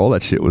to know where all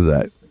that shit was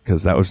at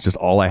because that was just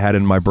all I had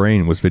in my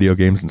brain was video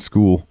games in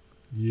school.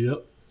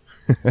 Yep.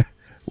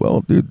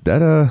 Well, dude,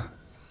 I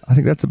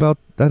think that about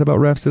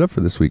wraps it up for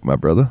this week, my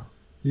brother.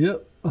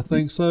 Yep, I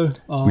think so.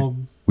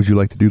 Would you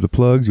like to do the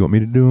plugs? You want me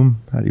to do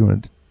them? How do you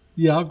want to?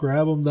 Yeah, I'll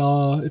grab them.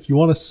 If you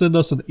want to send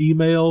us an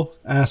email,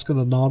 ask an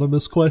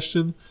anonymous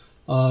question.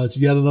 It's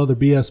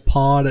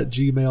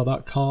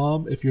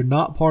yetanotherbspod@gmail.com. If you're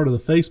not part of the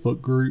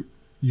Facebook group,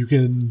 you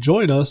can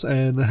join us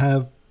and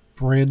have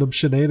random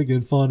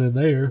shenanigan fun in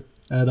there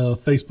at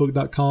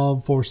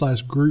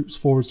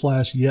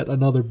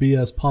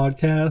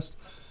facebook.com/groups/yetanotherbspodcast.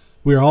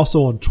 We are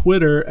also on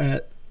Twitter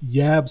at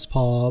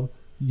YabsPod,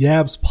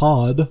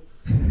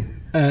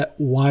 at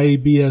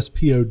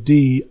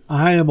YABSPOD.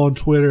 I am on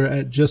Twitter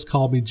at Just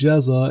Call Me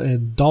Jezza,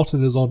 and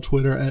Dalton is on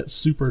Twitter at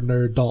Super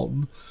Nerd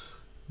Dalton.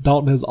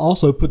 Dalton has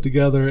also put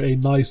together a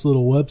nice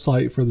little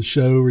website for the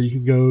show where you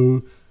can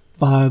go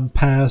find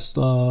past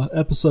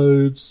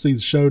episodes, see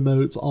the show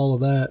notes, all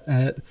of that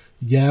at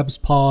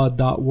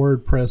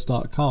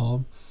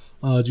yabspod.wordpress.com.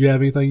 Do you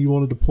have anything you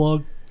wanted to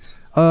plug?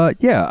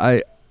 Yeah,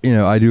 I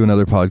do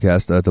another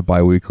podcast. It's a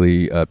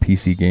bi-weekly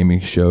PC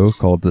gaming show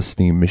called the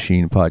Steam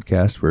Machine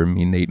Podcast, where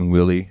me, Nate, and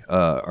Willie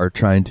are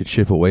trying to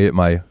chip away at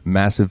my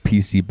massive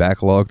PC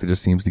backlog that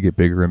just seems to get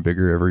bigger and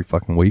bigger every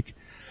fucking week.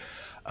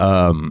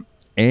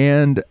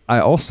 And I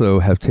also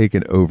have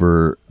taken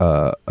over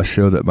a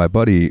show that my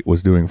buddy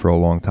was doing for a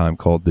long time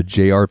called the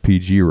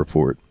JRPG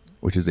Report,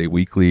 which is a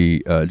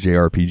weekly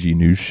JRPG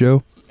news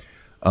show.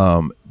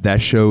 That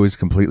show is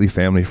completely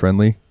family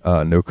friendly.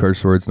 No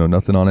curse words, no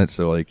nothing on it.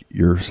 So like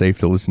you're safe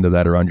to listen to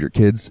that around your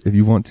kids if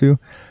you want to.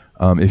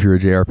 If you're a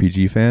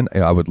JRPG fan,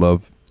 I would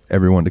love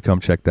everyone to come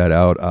check that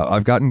out.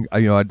 I've gotten,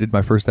 I did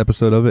my first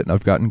episode of it and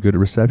I've gotten good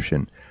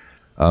reception.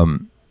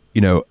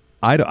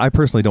 I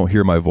personally don't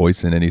hear my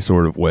voice in any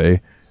sort of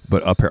way,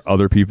 but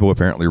other people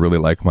apparently really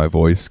like my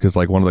voice. Cause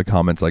like one of the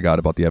comments I got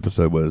about the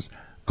episode was,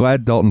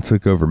 glad Dalton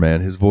took over,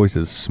 man. His voice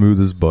is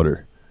smooth as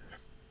butter.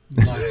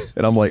 Nice.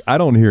 And I'm like, I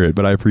don't hear it,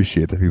 but I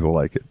appreciate that people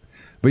like it.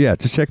 But yeah,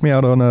 just check me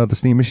out on the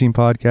Steam Machine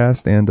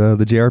Podcast and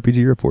the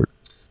JRPG Report.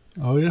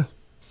 Oh, yeah.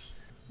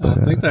 I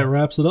think that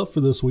wraps it up for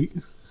this week.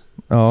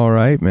 All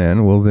right,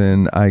 man. Well,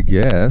 then I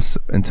guess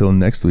until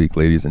next week,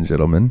 ladies and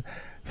gentlemen,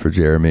 For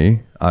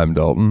Jeremy, I'm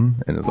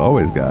Dalton, and as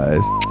always,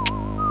 guys,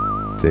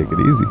 take it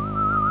easy.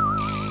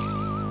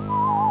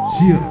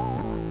 Yeah.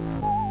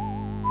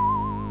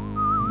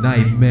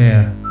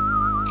 Nightmare.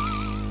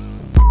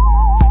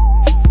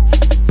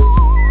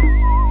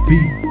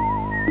 V-K-M.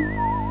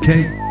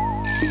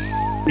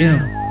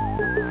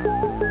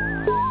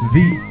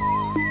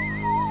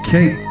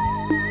 V-K-M.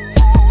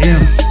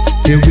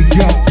 Here we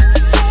go.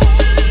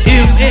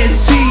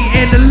 MSG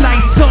and the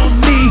lights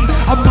on me.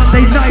 A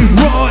Monday Night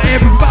Raw,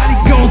 everybody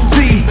gon'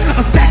 see.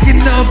 I'm stacking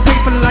up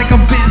paper like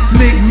I'm Vince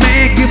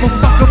McMahon. Give a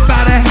fuck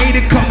about a hater,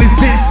 call me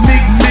Vince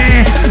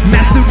McMahon.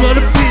 Master of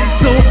the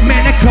pencil,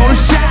 man, I call the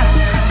shots.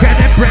 Grab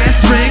that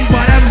brass ring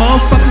while that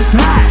motherfucker's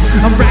hot.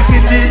 I'm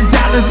racking in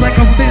dollars like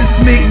I'm Vince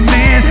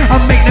McMahon.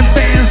 I'm making the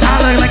fans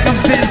holler like I'm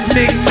Vince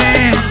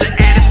McMahon. I'm the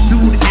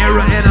attitude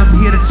era and I'm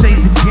here to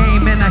change the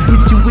game. And I hit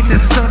you with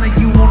that stunner,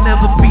 you won't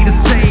never be the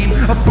same.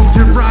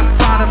 Approaching rock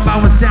bottom, I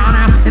was down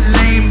out and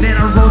lame. Then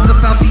I rose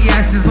up out the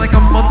ashes like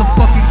a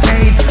motherfucking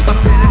Kane. My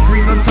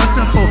pedigree's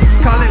untouchable,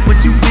 call it what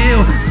you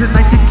will.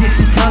 Tonight you're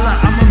getting color,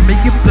 I'ma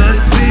make your blood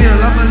spill.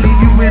 I'ma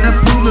leave you in a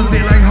pool of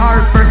it like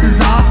Hart versus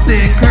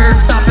Austin. Curb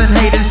stomping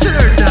haters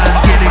sure does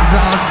get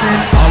exhausting.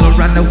 All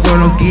around the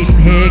world I'm getting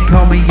head,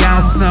 call me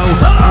Jon Snow.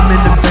 I'm in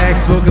the back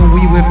smoking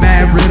weed with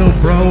Mad Riddle,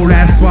 bro.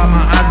 That's why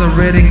my eyes are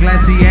red and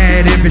glassy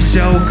at every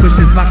show.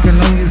 Cushions my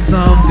cologne,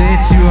 some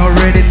bitch you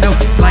already know.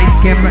 Lights,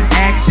 camera,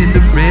 action,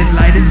 the red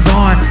light is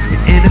on.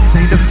 And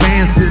entertain the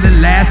fans till the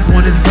last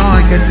one is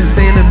gone. Catching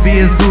sailing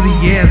beers through the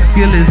air,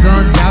 skill is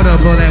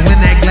undoubtable. And when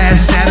that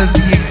glass shatters,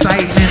 the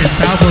excitement is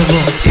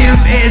palpable.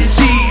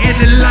 MSG and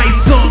the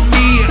lights on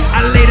me.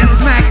 I lay the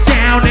smack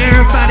down,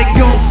 everybody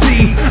gon'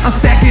 see. I'm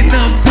stacking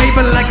up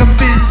paper like I'm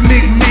Vince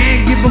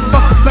McMahon. Give a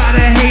fuck about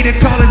a hater,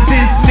 call it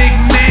Vince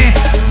McMahon.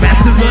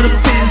 Master of the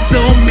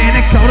pencil, man,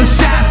 I call the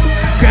shots.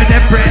 Grab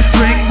that brass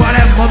ring while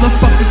that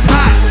motherfucker's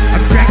hot.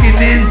 I'm cracking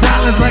in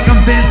dollars like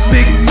I'm Vince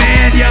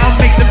McMahon. Y'all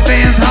make the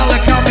fans holler,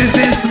 call me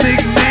Vince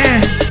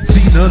McMahon.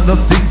 Seen enough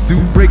things to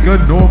break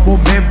a normal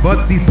man,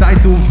 but these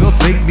title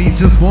belts make me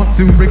just want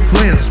to Ric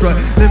Flair strut.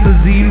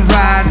 Limousine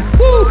ride,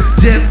 woo,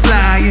 jet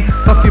flying.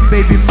 Fucking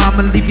baby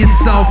mama, leave your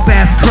soft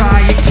ass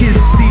crying. Kiss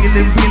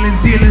stealing, wheeling,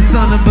 dealing,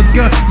 son of a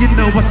gun. You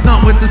know I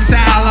stunt with the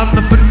style, I'm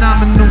the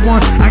phenomenal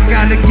one. I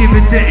gotta give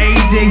it to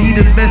AJ, he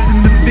the best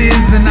in the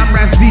biz. And I'm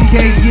Raps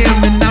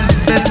VKM, and I'm the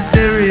best that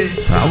there is.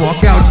 I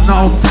walk out and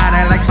all tight,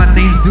 I like my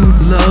name's Dude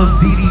Love.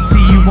 DDT,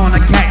 you want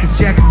a cactus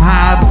jack, I'm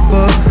high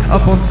above.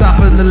 Up on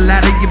top of the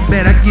ladder, you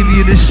bet I give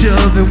you the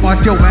shove. And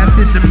watch your ass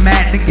hit the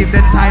mat to give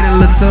that title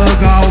a tug.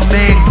 All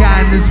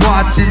mankind is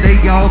watching, they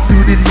all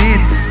tuning in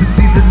to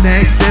see the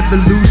next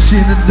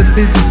evolution of the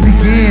business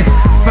begin.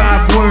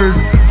 5 words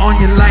on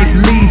your life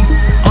lease,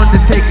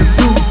 Undertaker's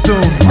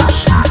tombstone.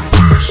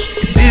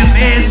 It's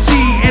MSG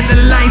and the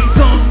lights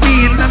on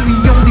me, and I'm the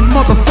only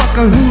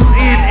motherfucker who's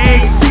in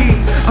NXT.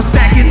 I'm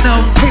stacking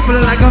up paper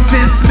like I'm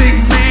Vince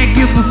McMahon.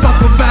 Give a fuck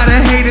about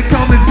a hater,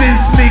 call me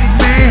Vince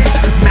McMahon.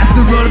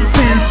 Master of the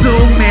pencil,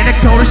 man, I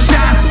call the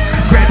shots.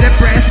 Grab that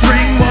brass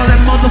ring while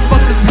that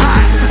motherfucker's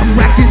hot. I'm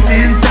racking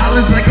in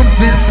dollars like I'm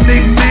Vince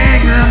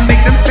McMahon. And I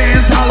make them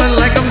fans holler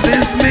like I'm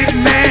Vince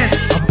McMahon.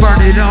 I burn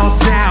it all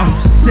down.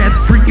 Seth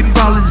freaking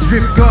Rollins,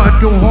 drip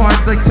guard, go hard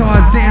like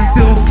Tarzan,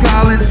 Phil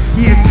Collins.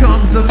 Here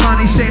comes the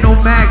money, Shane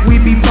O'Mac, we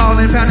be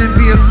ballin', pounding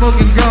beer,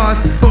 smoking gauze,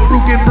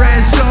 Farouk and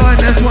Bradshaw, and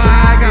that's why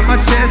I got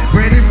my chest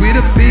branded with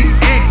a big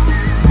X.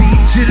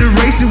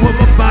 Degeneration, what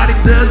my body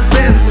does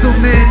best. So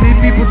many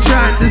people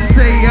tried to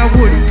say I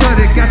wouldn't cut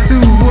it. Got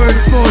 2 words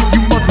for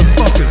you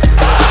motherfuckers.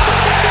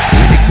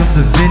 When it comes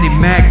to Vinnie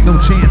Mac, no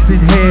chance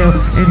in hell.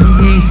 And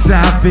he ain't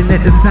stopping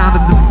at the sound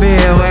of the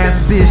bell.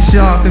 Ask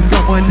Bischoff and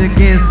going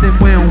against him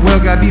when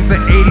well got beat for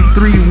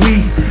 83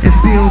 weeks and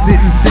still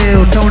didn't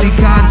sell. Tony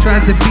Khan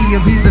tries to be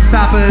him, he's the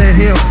top of the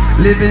hill.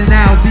 Living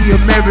out the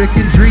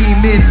American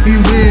dream, if he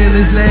will.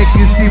 His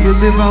legacy will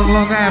live on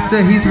long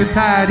after he's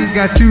retired. He's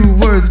got 2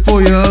 words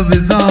for you of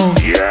his own.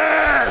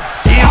 Yes!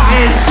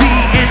 MSG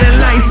and the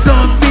lights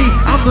on me.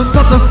 I'm the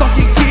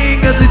motherfucking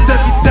king of the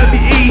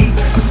WWE.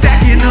 I'm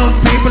stacking up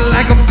paper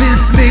like I'm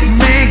Vince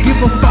McMahon. Give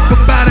a fuck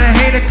about a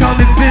hater, call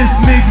me Vince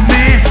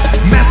McMahon.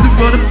 Master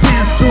of the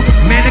pencil,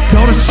 man, I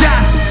call the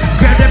shots.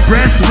 Grab that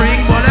brass ring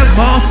while that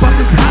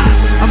motherfucker's hot.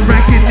 I'm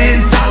racking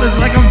in dollars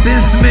like I'm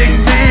Vince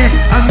McMahon.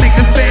 I make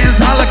the fans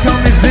holler, call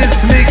me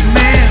Vince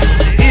McMahon.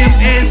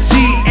 MSG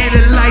and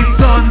the lights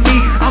on me.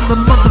 I'm the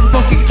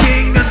motherfucking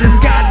king of this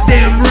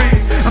goddamn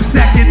ring. I'm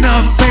stacking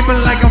up paper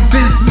like I'm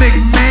Vince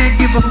McMahon.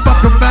 Give a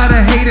fuck about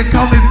a hater,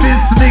 call me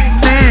Vince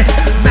McMahon.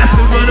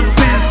 Master of the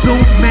pencil,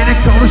 man, I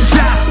call the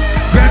shots.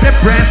 Grab that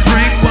brass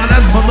ring while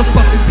that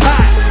motherfucker's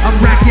hot. I'm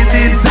racking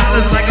in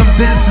dollars like I'm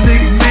Vince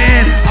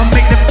McMahon. I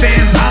make the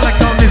fans holler,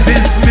 call me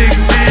Vince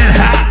McMahon.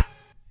 Ha!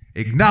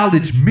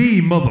 Acknowledge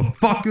me,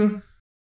 motherfucker.